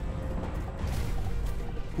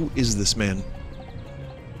 Who is this man?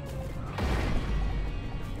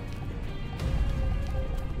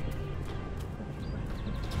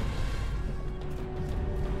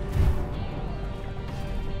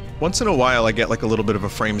 Once in a while I get like a little bit of a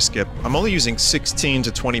frame skip. I'm only using 16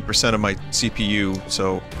 to 20% of my CPU,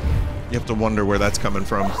 so you have to wonder where that's coming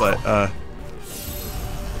from, but,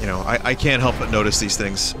 you know, I can't help but notice these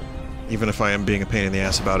things, even if I am being a pain in the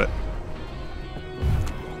ass about it.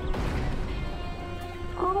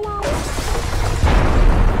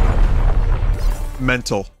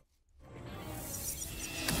 Mental.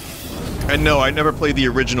 And no, I never played the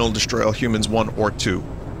original Destroy All Humans 1 or 2.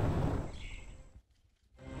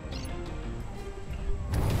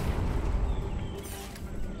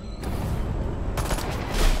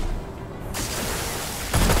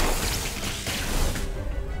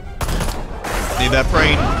 Need that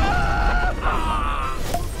brain.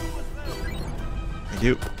 Thank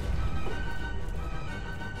you.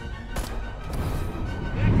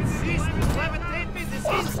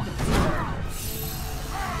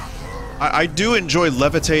 I do enjoy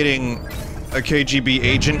levitating a KGB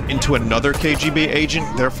agent into another KGB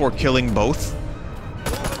agent, therefore killing both.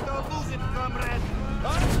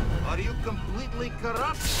 Are you completely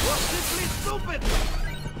corrupt or simply stupid?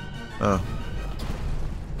 Oh.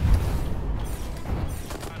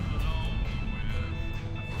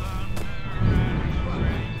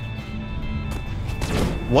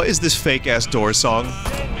 What is this fake-ass Doors song?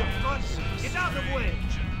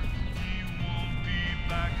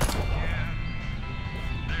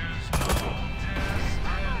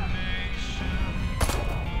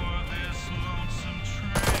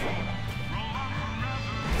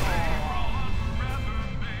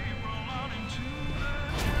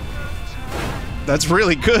 That's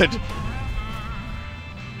really good.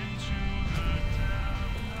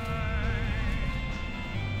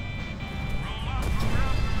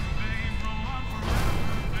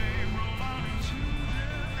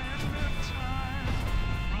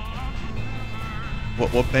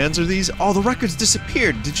 What bands are these? Oh, the records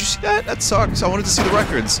disappeared. Did you see that? That sucks. I wanted to see the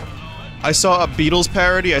records. I saw a Beatles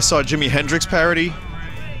parody. I saw a Jimi Hendrix parody.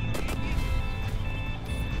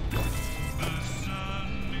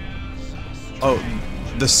 Oh,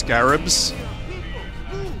 the Scarabs.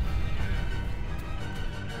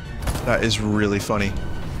 That is really funny.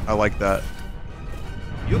 I like that.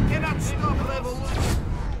 You cannot stop level 1.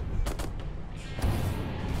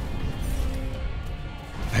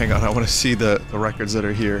 Hang on, I want to see the records that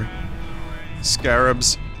are here.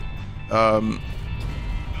 Scarabs, Arms,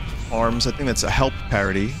 I think that's a Help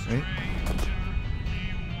parody, right?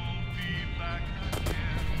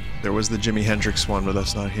 There was the Jimi Hendrix one, but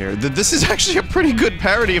that's not here. This is actually a pretty good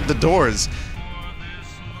parody of The Doors.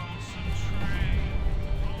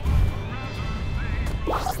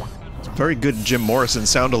 It's a very good Jim Morrison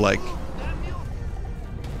sound-alike.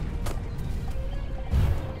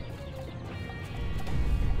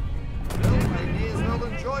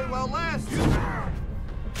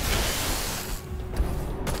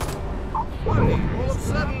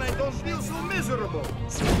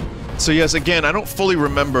 So yes, again, I don't fully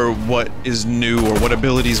remember what is new or what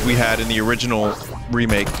abilities we had in the original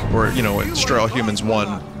remake, or, you know, Destroy All Humans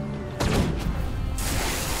 1.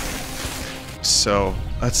 So,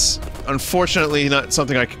 that's unfortunately not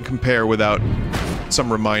something I can compare without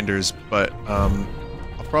some reminders, but I'll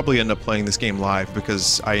probably end up playing this game live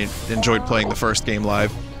because I enjoyed playing the first game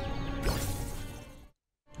live.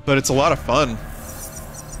 But it's a lot of fun.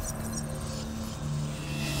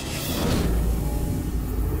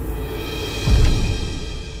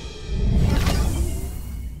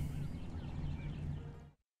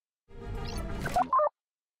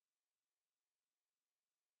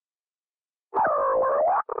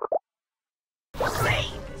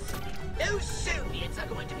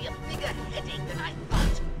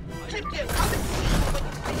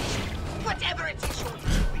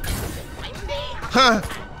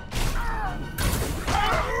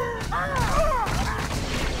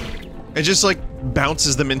 It just, like,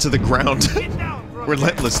 bounces them into the ground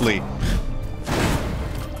relentlessly.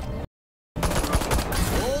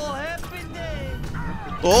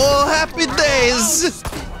 Oh, happy days!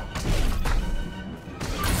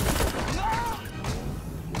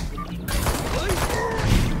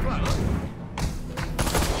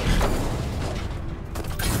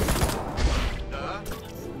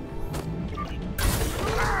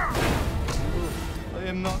 I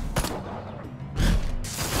am not.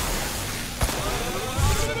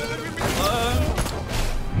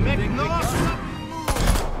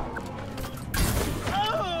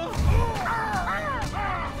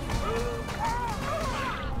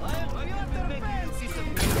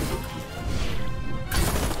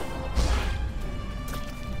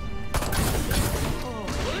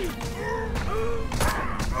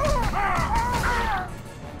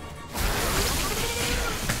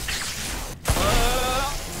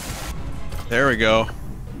 There we go.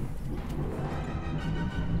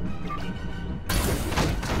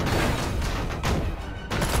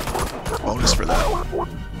 Bonus for that.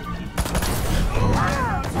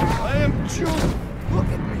 I am chewed. Look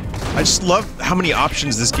at me. I just love how many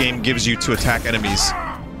options this game gives you to attack enemies.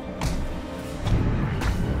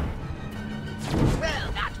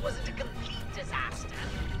 Well, that wasn't a complete disaster.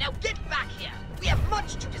 Now get back here. We have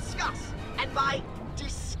much to discuss. And by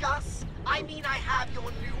discuss, I mean I have your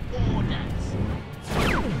new orders.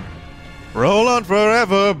 Roll on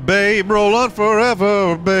forever, babe. Roll on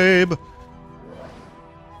forever, babe.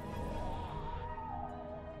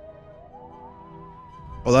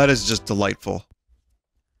 Well, that is just delightful.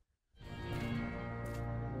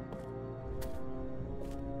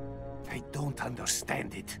 I don't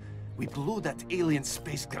understand it. We blew that alien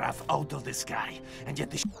spacecraft out of the sky, and yet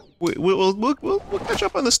the We'll catch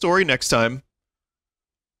up on the story next time.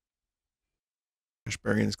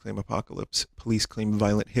 Ashbarians claim apocalypse. Police claim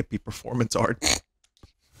violent hippie performance art.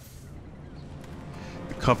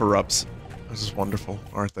 The cover-ups. This is wonderful,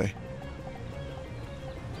 aren't they?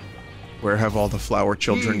 Where have all the flower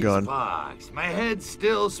children gone? Fox, my head's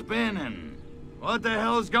still spinning. What the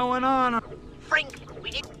hell's going on? Frankly,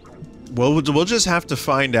 we did. Well, we'll just have to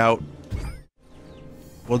find out.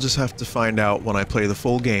 We'll just have to find out when I play the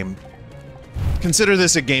full game. Consider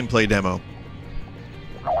this a gameplay demo.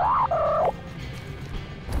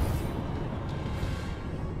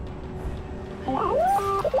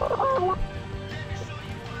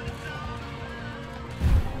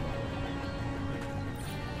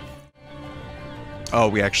 Oh,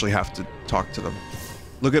 we actually have to talk to them.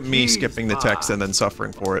 Look at me skipping the text and then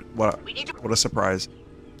suffering for it. What a surprise.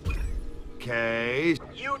 Okay.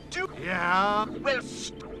 You do? Yeah. Well,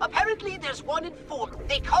 apparently there's one in Fulham.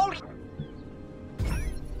 They call it...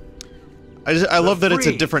 I love that it's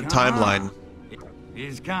a different timeline.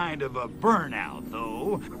 He's kind of a burnout,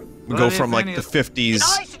 though. We go from like the 50s. Then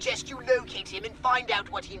I suggest you locate him and find out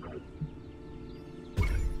what he...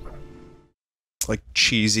 Like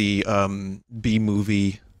cheesy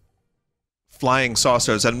B-movie flying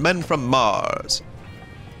saucers and men from Mars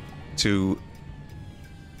to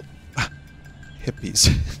hippies.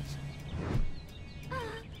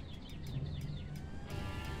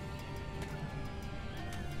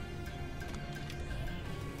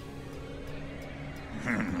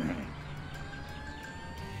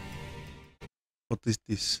 What is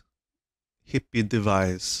this hippie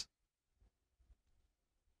device?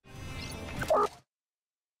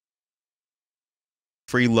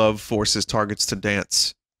 Free love forces targets to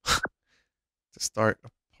dance. To start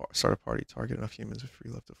a party, target enough humans with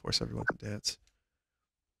free love to force everyone to dance.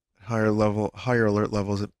 At higher alert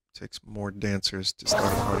levels, it takes more dancers to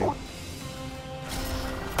start a party.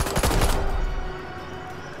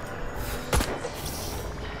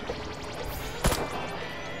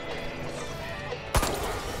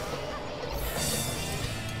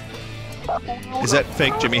 Is that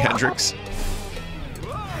fake Jimi Hendrix?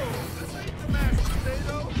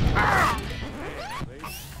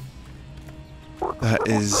 That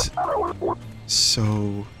is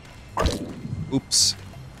so... Oops.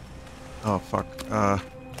 Oh, fuck.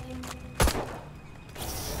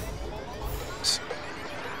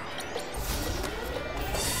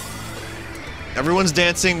 Everyone's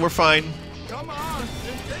dancing, we're fine. Come on,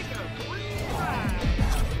 just take a free ride.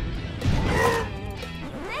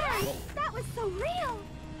 Man, that was so real.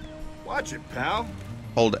 Watch it, pal.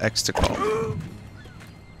 Hold X to call.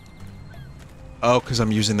 Oh, because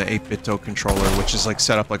I'm using the 8-bit controller, which is like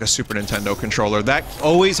set up like a Super Nintendo controller. That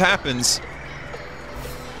always happens.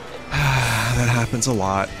 That happens a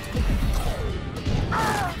lot.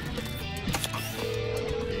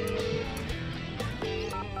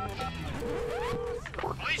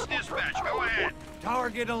 Police dispatch, go ahead.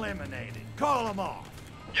 Target eliminated. Call them off.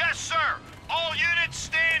 Yes, sir. All units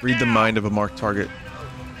stand Read the down. mind of a marked target.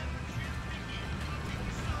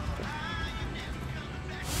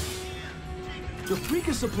 The freak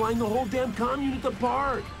is supplying the whole damn commune at the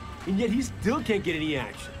park, and yet he still can't get any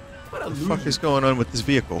action. What a What the loser. fuck is going on with this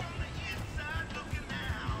vehicle?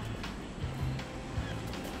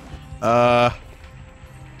 I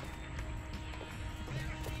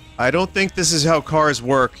don't think this is how cars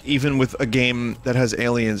work, even with a game that has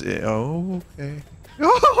aliens in. Oh, okay.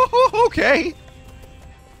 Oh, okay.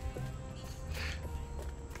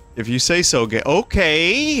 If you say so, game.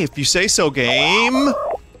 Okay, if you say so, game.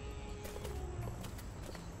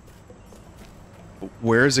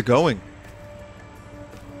 Where is it going?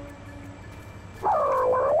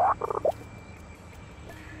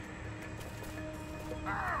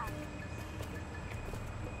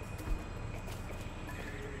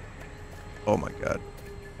 Oh my god.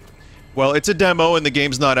 Well, it's a demo and the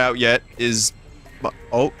game's not out yet.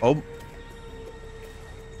 Oh.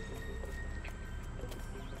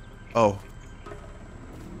 Oh.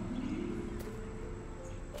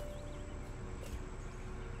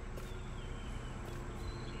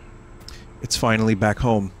 It's finally back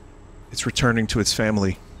home. It's returning to its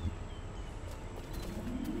family.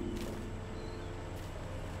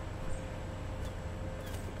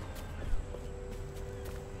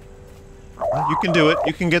 You can do it.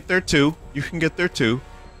 You can get there too. You can get there too.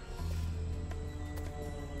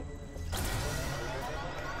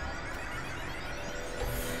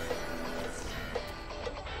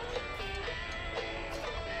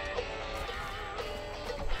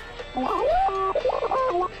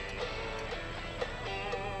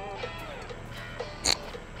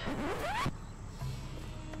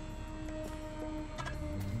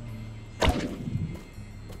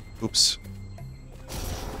 Oops.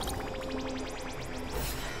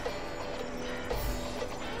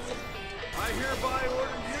 I hereby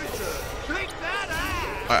order you to take that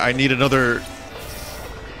ass. I need another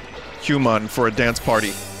human for a dance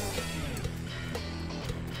party.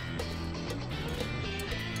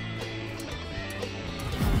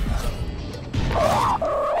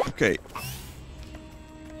 Okay.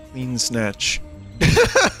 Clean snatch.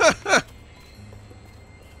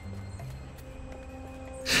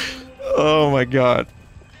 Oh my god.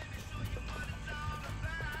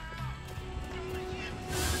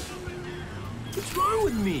 What's wrong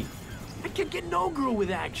with me? I can't get no girl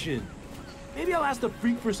with action. Maybe I'll ask the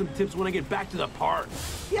freak for some tips when I get back to the park.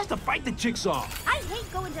 He has to fight the chicks off. I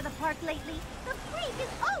hate going to the park lately. The freak is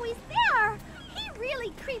always there. He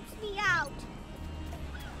really creeps me out.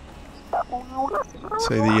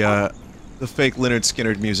 Say the fake Lynyrd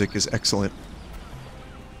Skynyrd music is excellent.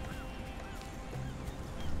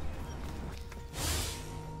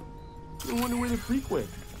 I wonder where the freak went.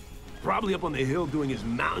 Probably up on the hill doing his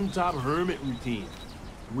mountaintop hermit routine.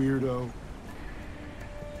 Weirdo.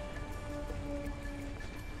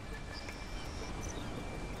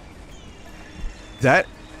 That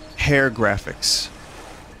hair graphics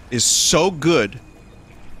is so good.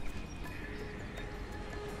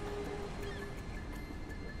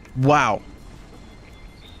 Wow.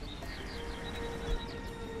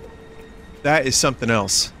 That is something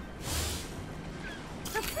else.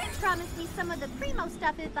 The freak promised me some of the primo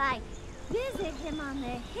stuff if I visit him on the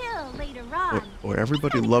hill later on. Boy,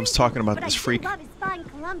 everybody loves talking about this freak. But I do love his fine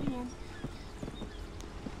Colombian.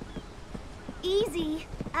 Easy.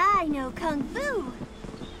 I know Kung Fu.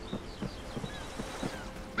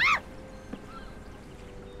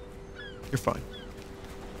 You're fine.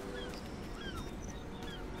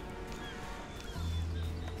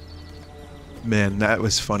 Man, that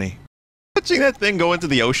was funny. Watching that thing go into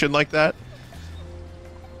the ocean like that.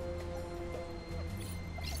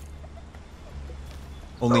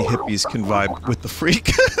 Only hippies can vibe with the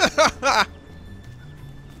freak.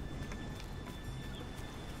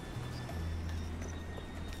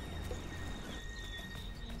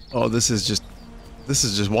 Oh, this is just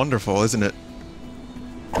wonderful, isn't it?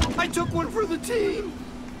 I took one for the team.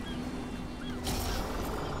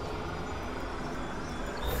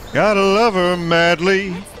 Gotta love her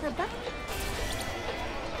madly.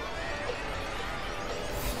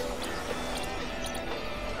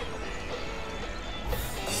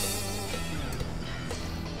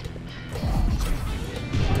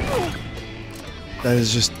 That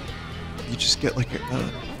is just, you just get like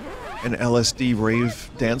an LSD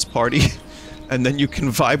rave dance party, and then you can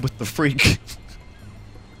vibe with the freak.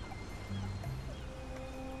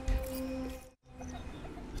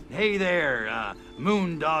 Hey there,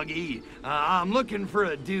 Moondoggy. I'm looking for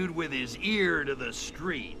a dude with his ear to the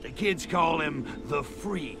street. The kids call him the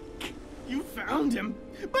Freak. You found him?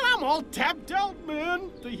 But I'm all tapped out,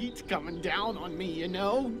 man. The heat's coming down on me, you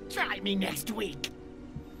know. Try me next week.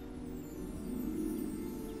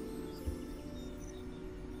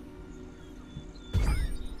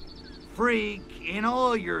 Freak, in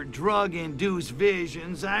all your drug-induced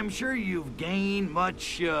visions, I'm sure you've gained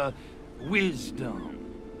much, wisdom.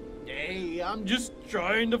 Hey, I'm just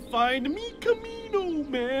trying to find mi camino,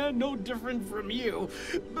 man. No different from you.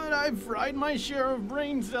 But I've fried my share of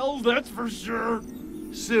brain cells, that's for sure.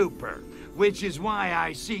 Super. Which is why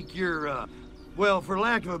I seek your, well, for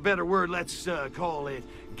lack of a better word, let's, call it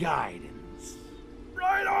guidance.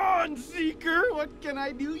 Right on, Seeker. What can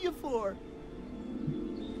I do you for?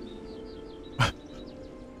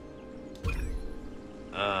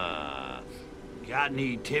 Got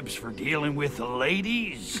any tips for dealing with the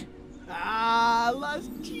ladies? Ah, las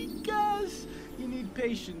chicas. You need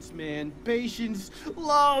patience, man. Patience,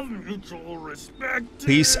 love, mutual respect.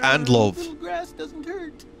 Peace and love. Little grass doesn't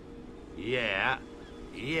hurt. Yeah,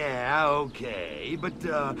 okay. But,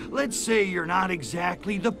 let's say you're not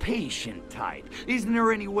exactly the patient type. Isn't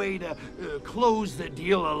there any way to, close the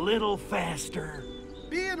deal a little faster?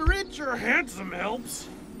 Being rich or handsome helps.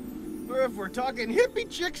 Or if we're talking hippie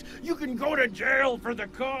chicks, you can go to jail for the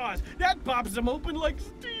cause. That pops them open like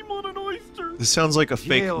steam on an oyster. This sounds like a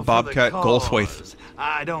fake Jail for Bobcat the Goldthwait.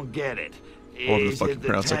 I don't get it. However the fuck you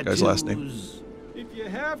pronounce that guy's last name. If you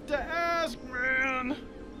have to ask, man.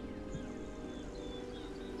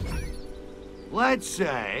 Let's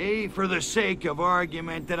say, for the sake of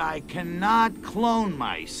argument, that I cannot clone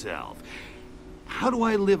myself. How do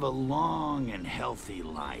I live a long and healthy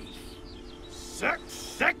life? Sex,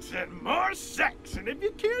 sex, and more sex. And if you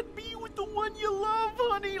can't be with the one you love,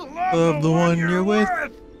 honey, Love the one you're with.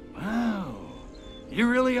 Wow, you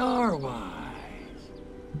really are wise.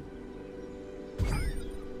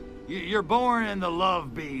 You're boring the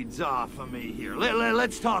love beads off of me here.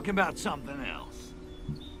 Let's talk about something else.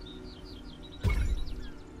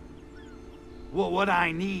 Well, what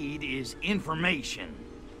I need is information.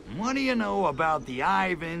 What do you know about the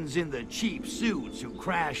Ivans in the cheap suits who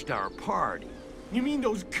crashed our party? You mean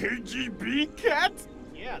those KGB cats?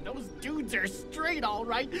 Yeah, those dudes are straight, all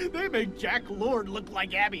right. They make Jack Lord look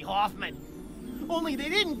like Abby Hoffman. Only they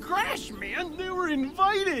didn't crash, man. They were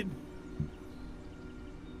invited.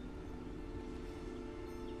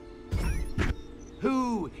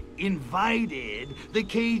 Who invited the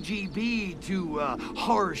KGB to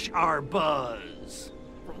harsh our buzz?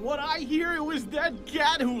 From what I hear, it was that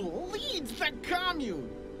cat who leads the commune.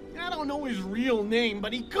 I don't know his real name,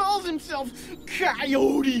 but he calls himself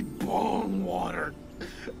Coyote Bongwater,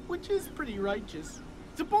 which is pretty righteous.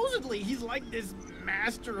 Supposedly, he's like this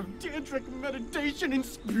master of tantric meditation and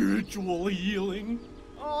spiritual healing.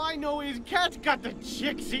 All I know is cat's got the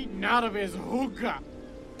chicks eaten out of his hookah.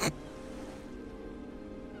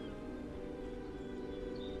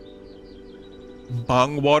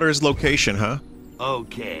 Bongwater's location, huh?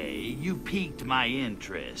 Okay, you piqued my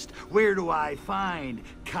interest. Where do I find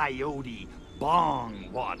Coyote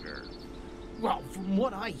Bongwater? Well, from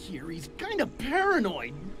what I hear, he's kind of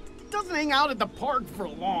paranoid. Doesn't hang out at the park for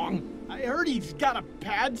long. I heard he's got a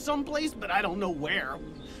pad someplace, but I don't know where.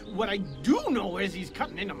 What I do know is he's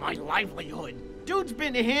cutting into my livelihood. Dude's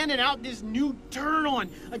been handing out this new turn on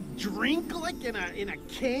a drink like in a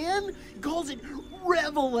can. He calls it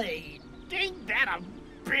Revelade. Ain't that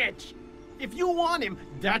a bitch? If you want him,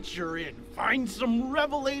 that's your in. Find some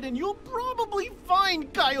Revelade and you'll probably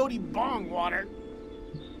find Coyote Bongwater.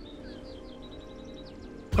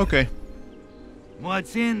 Okay.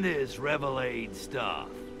 What's in this Revelade stuff?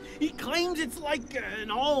 He claims it's like an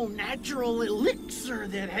all-natural elixir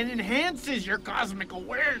that enhances your cosmic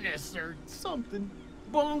awareness or something.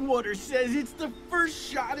 Bongwater says it's the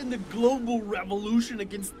first shot in the global revolution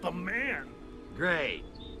against the man. Great.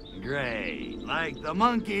 Great. Like the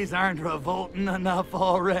monkeys aren't revolting enough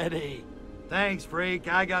already. Thanks,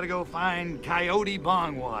 freak. I gotta go find Coyote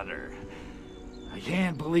Bongwater. I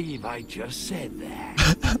can't believe I just said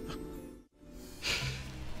that.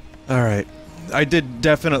 Alright. I did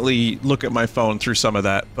definitely look at my phone through some of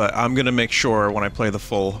that, but I'm gonna make sure when I play the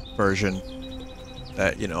full version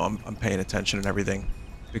that, you know, I'm paying attention and everything.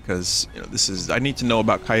 Because, you know, I need to know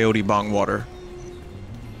about Coyote Bongwater.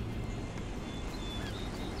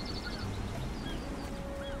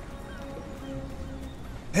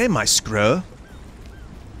 Hey, my screw.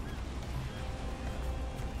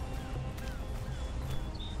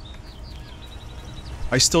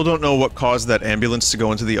 I still don't know what caused that ambulance to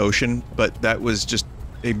go into the ocean, but that was just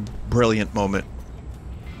a brilliant moment.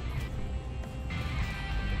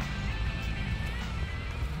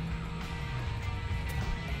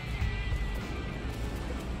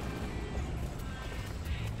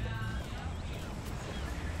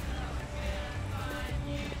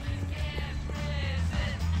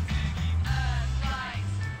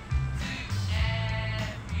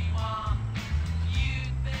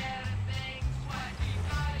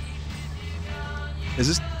 Is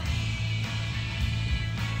this...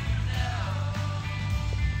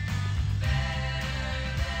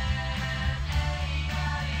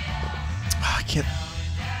 I can't...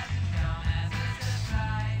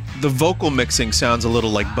 The vocal mixing sounds a little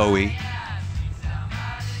like Bowie.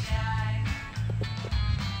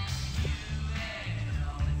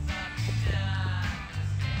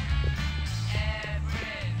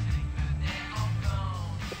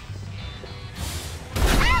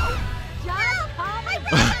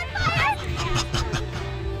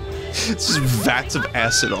 It's just vats of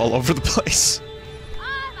acid all over the place.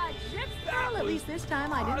 Well, at least this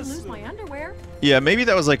time I didn't lose my underwear. Yeah, maybe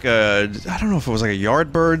that was like a... I don't know if it was like a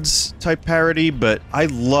Yardbirds type parody, but I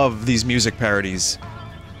love these music parodies.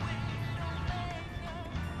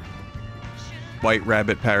 White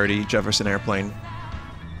Rabbit parody, Jefferson Airplane.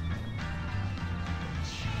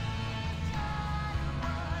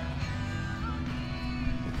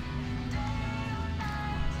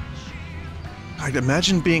 I'd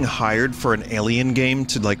imagine being hired for an Alien game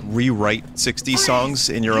to, like, rewrite 60 songs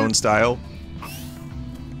in your own style.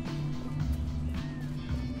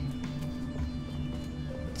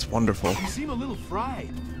 It's wonderful. You seem a little fried.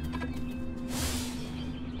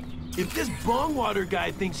 If this Bongwater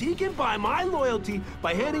guy thinks he can buy my loyalty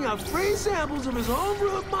by handing out free samples of his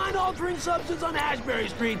homebrewed mind-altering substance on Ashbury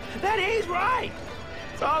Street, then he's right.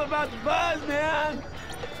 It's all about the buzz, man.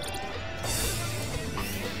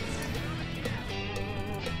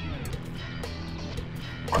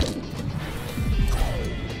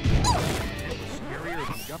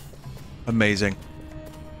 Amazing.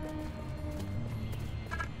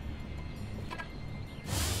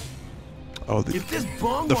 Oh,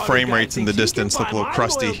 the frame rates in the distance look a little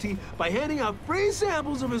crusty. By handing out free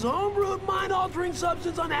samples of his homebrewed mind-altering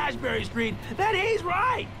substance on Ashbury Street, then he's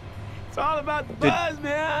right. It's all about the buzz,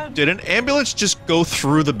 man. Did an ambulance just go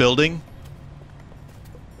through the building?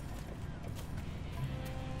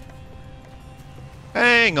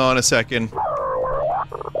 Hang on a second.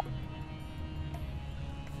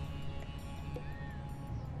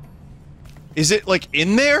 Is it, like,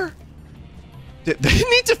 in there? They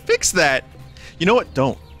need to fix that. You know what?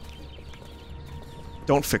 Don't.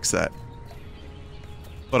 Don't fix that.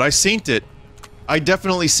 But I seen it. I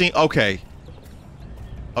definitely seen... Okay.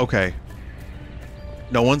 Okay.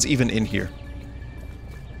 No one's even in here.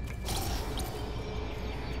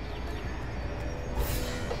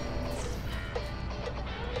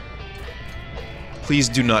 Please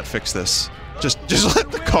do not fix this. Just let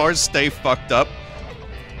the cars stay fucked up.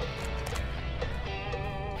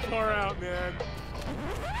 Far out, man.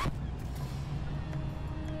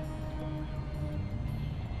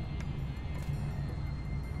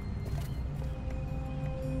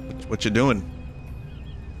 What you doing?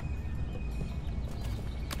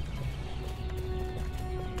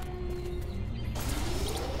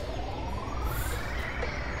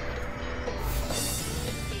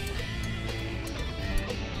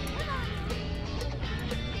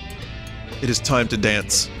 It is time to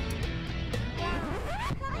dance.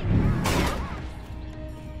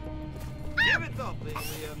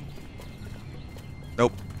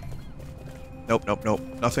 Nope. Nope, nope, nope.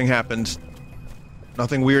 Nothing happened.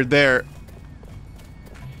 Nothing weird there.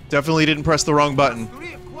 Definitely didn't press the wrong button.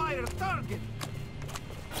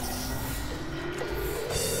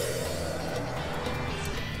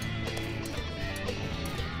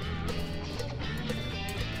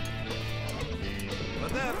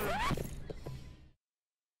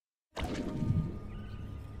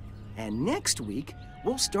 And next week,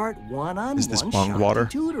 we'll start one-on-one Is this bong water?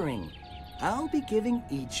 tutoring. I'll be giving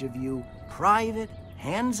each of you private,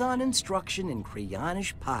 hands-on instruction in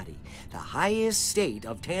Crayoниsh potty, the highest state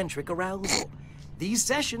of tantric arousal. These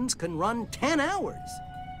sessions can run 10 hours.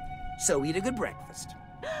 So eat a good breakfast.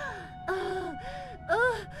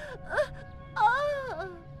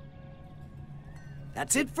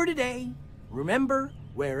 That's it for today. Remember,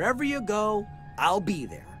 wherever you go, I'll be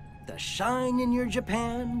there. The shine in your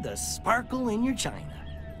Japan, the sparkle in your China.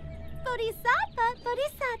 Bodhisattva,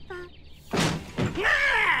 Bodhisattva.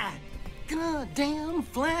 Ah! Goddamn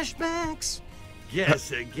flashbacks.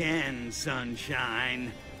 Guess again,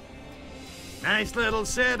 sunshine. Nice little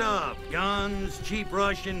setup. Guns, cheap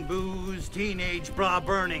Russian booze, teenage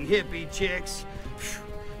bra-burning hippie chicks. Phew,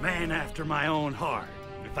 man after my own heart,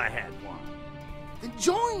 if I had one. Then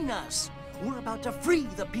join us. We're about to free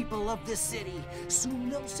the people of this city. Soon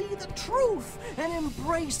they'll see the truth and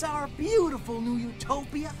embrace our beautiful new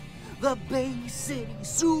utopia. The Bay City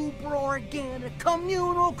Super Organic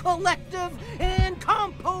Communal Collective and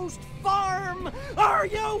Compost Farm. Are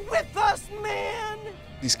you with us, man?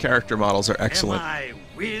 These character models are excellent. Am I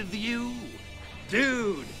with you?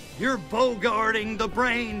 Dude, you're bogarting the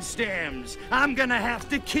brain stems. I'm gonna have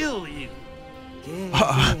to kill you.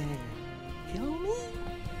 Yeah. Kill me?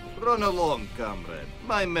 Run along, comrade.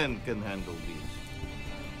 My men can handle these.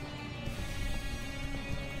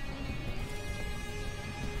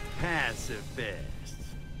 Pacifists.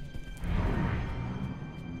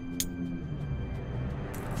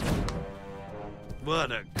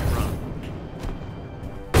 What a crunk.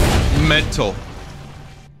 Mental.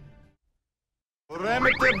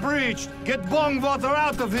 Perimeter breached. Get bong water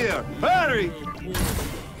out of here. Hurry!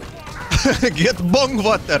 Get bong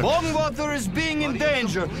water. Bong water is being in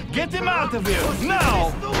danger. Get him out of here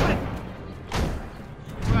now.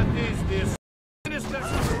 What is this?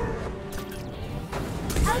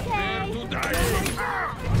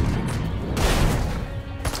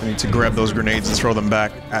 I need to grab those grenades and throw them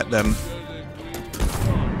back at them.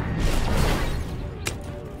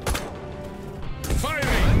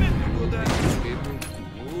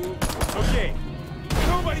 Okay,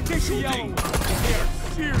 nobody takes a yellow. They are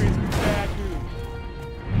serious bad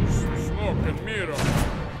news. Smoke and mirror.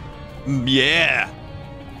 Yeah.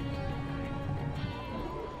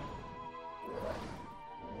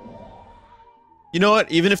 You know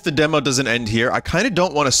what? Even if the demo doesn't end here, I kind of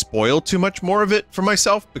don't want to spoil too much more of it for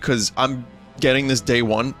myself because I'm getting this day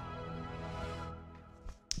one.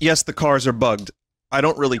 Yes, the cars are bugged. I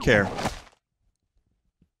don't really care.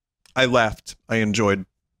 I laughed. I enjoyed.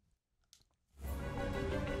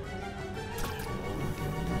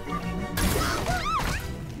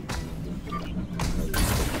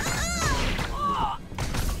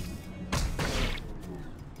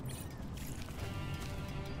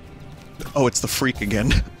 Oh, it's the freak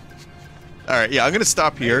again. Alright, yeah, I'm gonna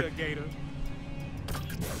stop here.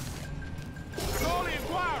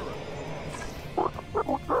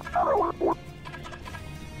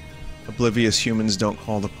 Oblivious humans don't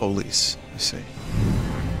call the police. I see.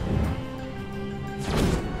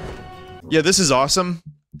 Yeah, this is awesome,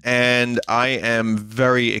 and I am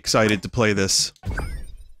very excited to play this.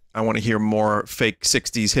 I want to hear more fake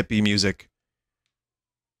 60s hippie music.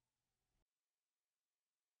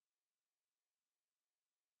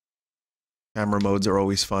 Camera modes are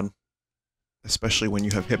always fun, especially when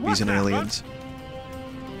you have hippies and aliens.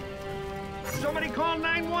 call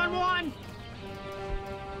 911.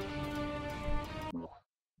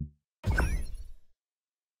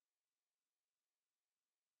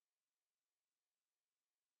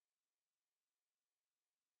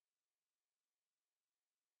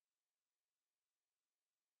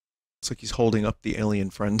 Looks like he's holding up the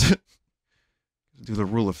alien friend. Do the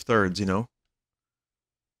rule of thirds, you know?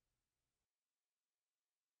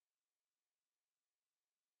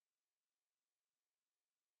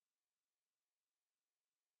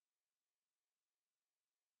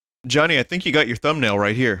 Johnny, I think you got your thumbnail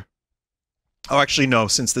right here. Oh, actually, no,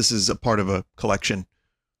 since this is a part of a collection.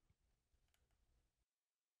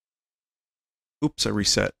 Oops, I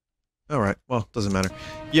reset. Alright, well, doesn't matter.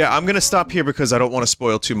 Yeah, I'm gonna stop here because I don't want to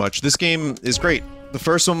spoil too much. This game is great. The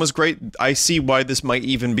first one was great. I see why this might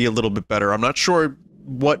even be a little bit better. I'm not sure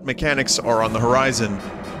what mechanics are on the horizon,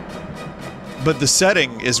 but the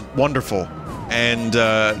setting is wonderful. And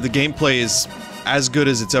the gameplay is as good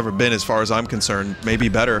as it's ever been as far as I'm concerned. Maybe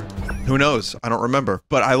better. Who knows? I don't remember.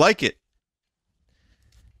 But I like it.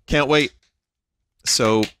 Can't wait.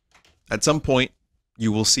 So, at some point,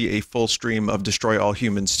 you will see a full stream of Destroy All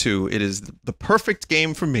Humans 2. It is the perfect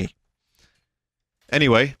game for me.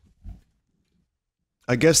 Anyway,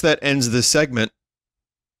 I guess that ends this segment.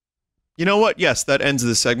 You know what? Yes, that ends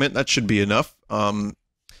this segment. That should be enough. I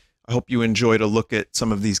hope you enjoyed a look at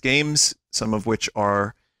some of these games, some of which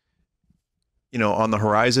are, you know, on the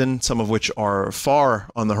horizon, some of which are far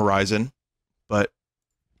on the horizon, but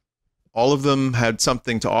all of them had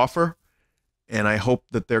something to offer, and I hope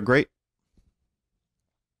that they're great.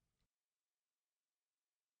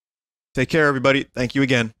 Take care, everybody. Thank you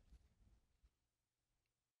again.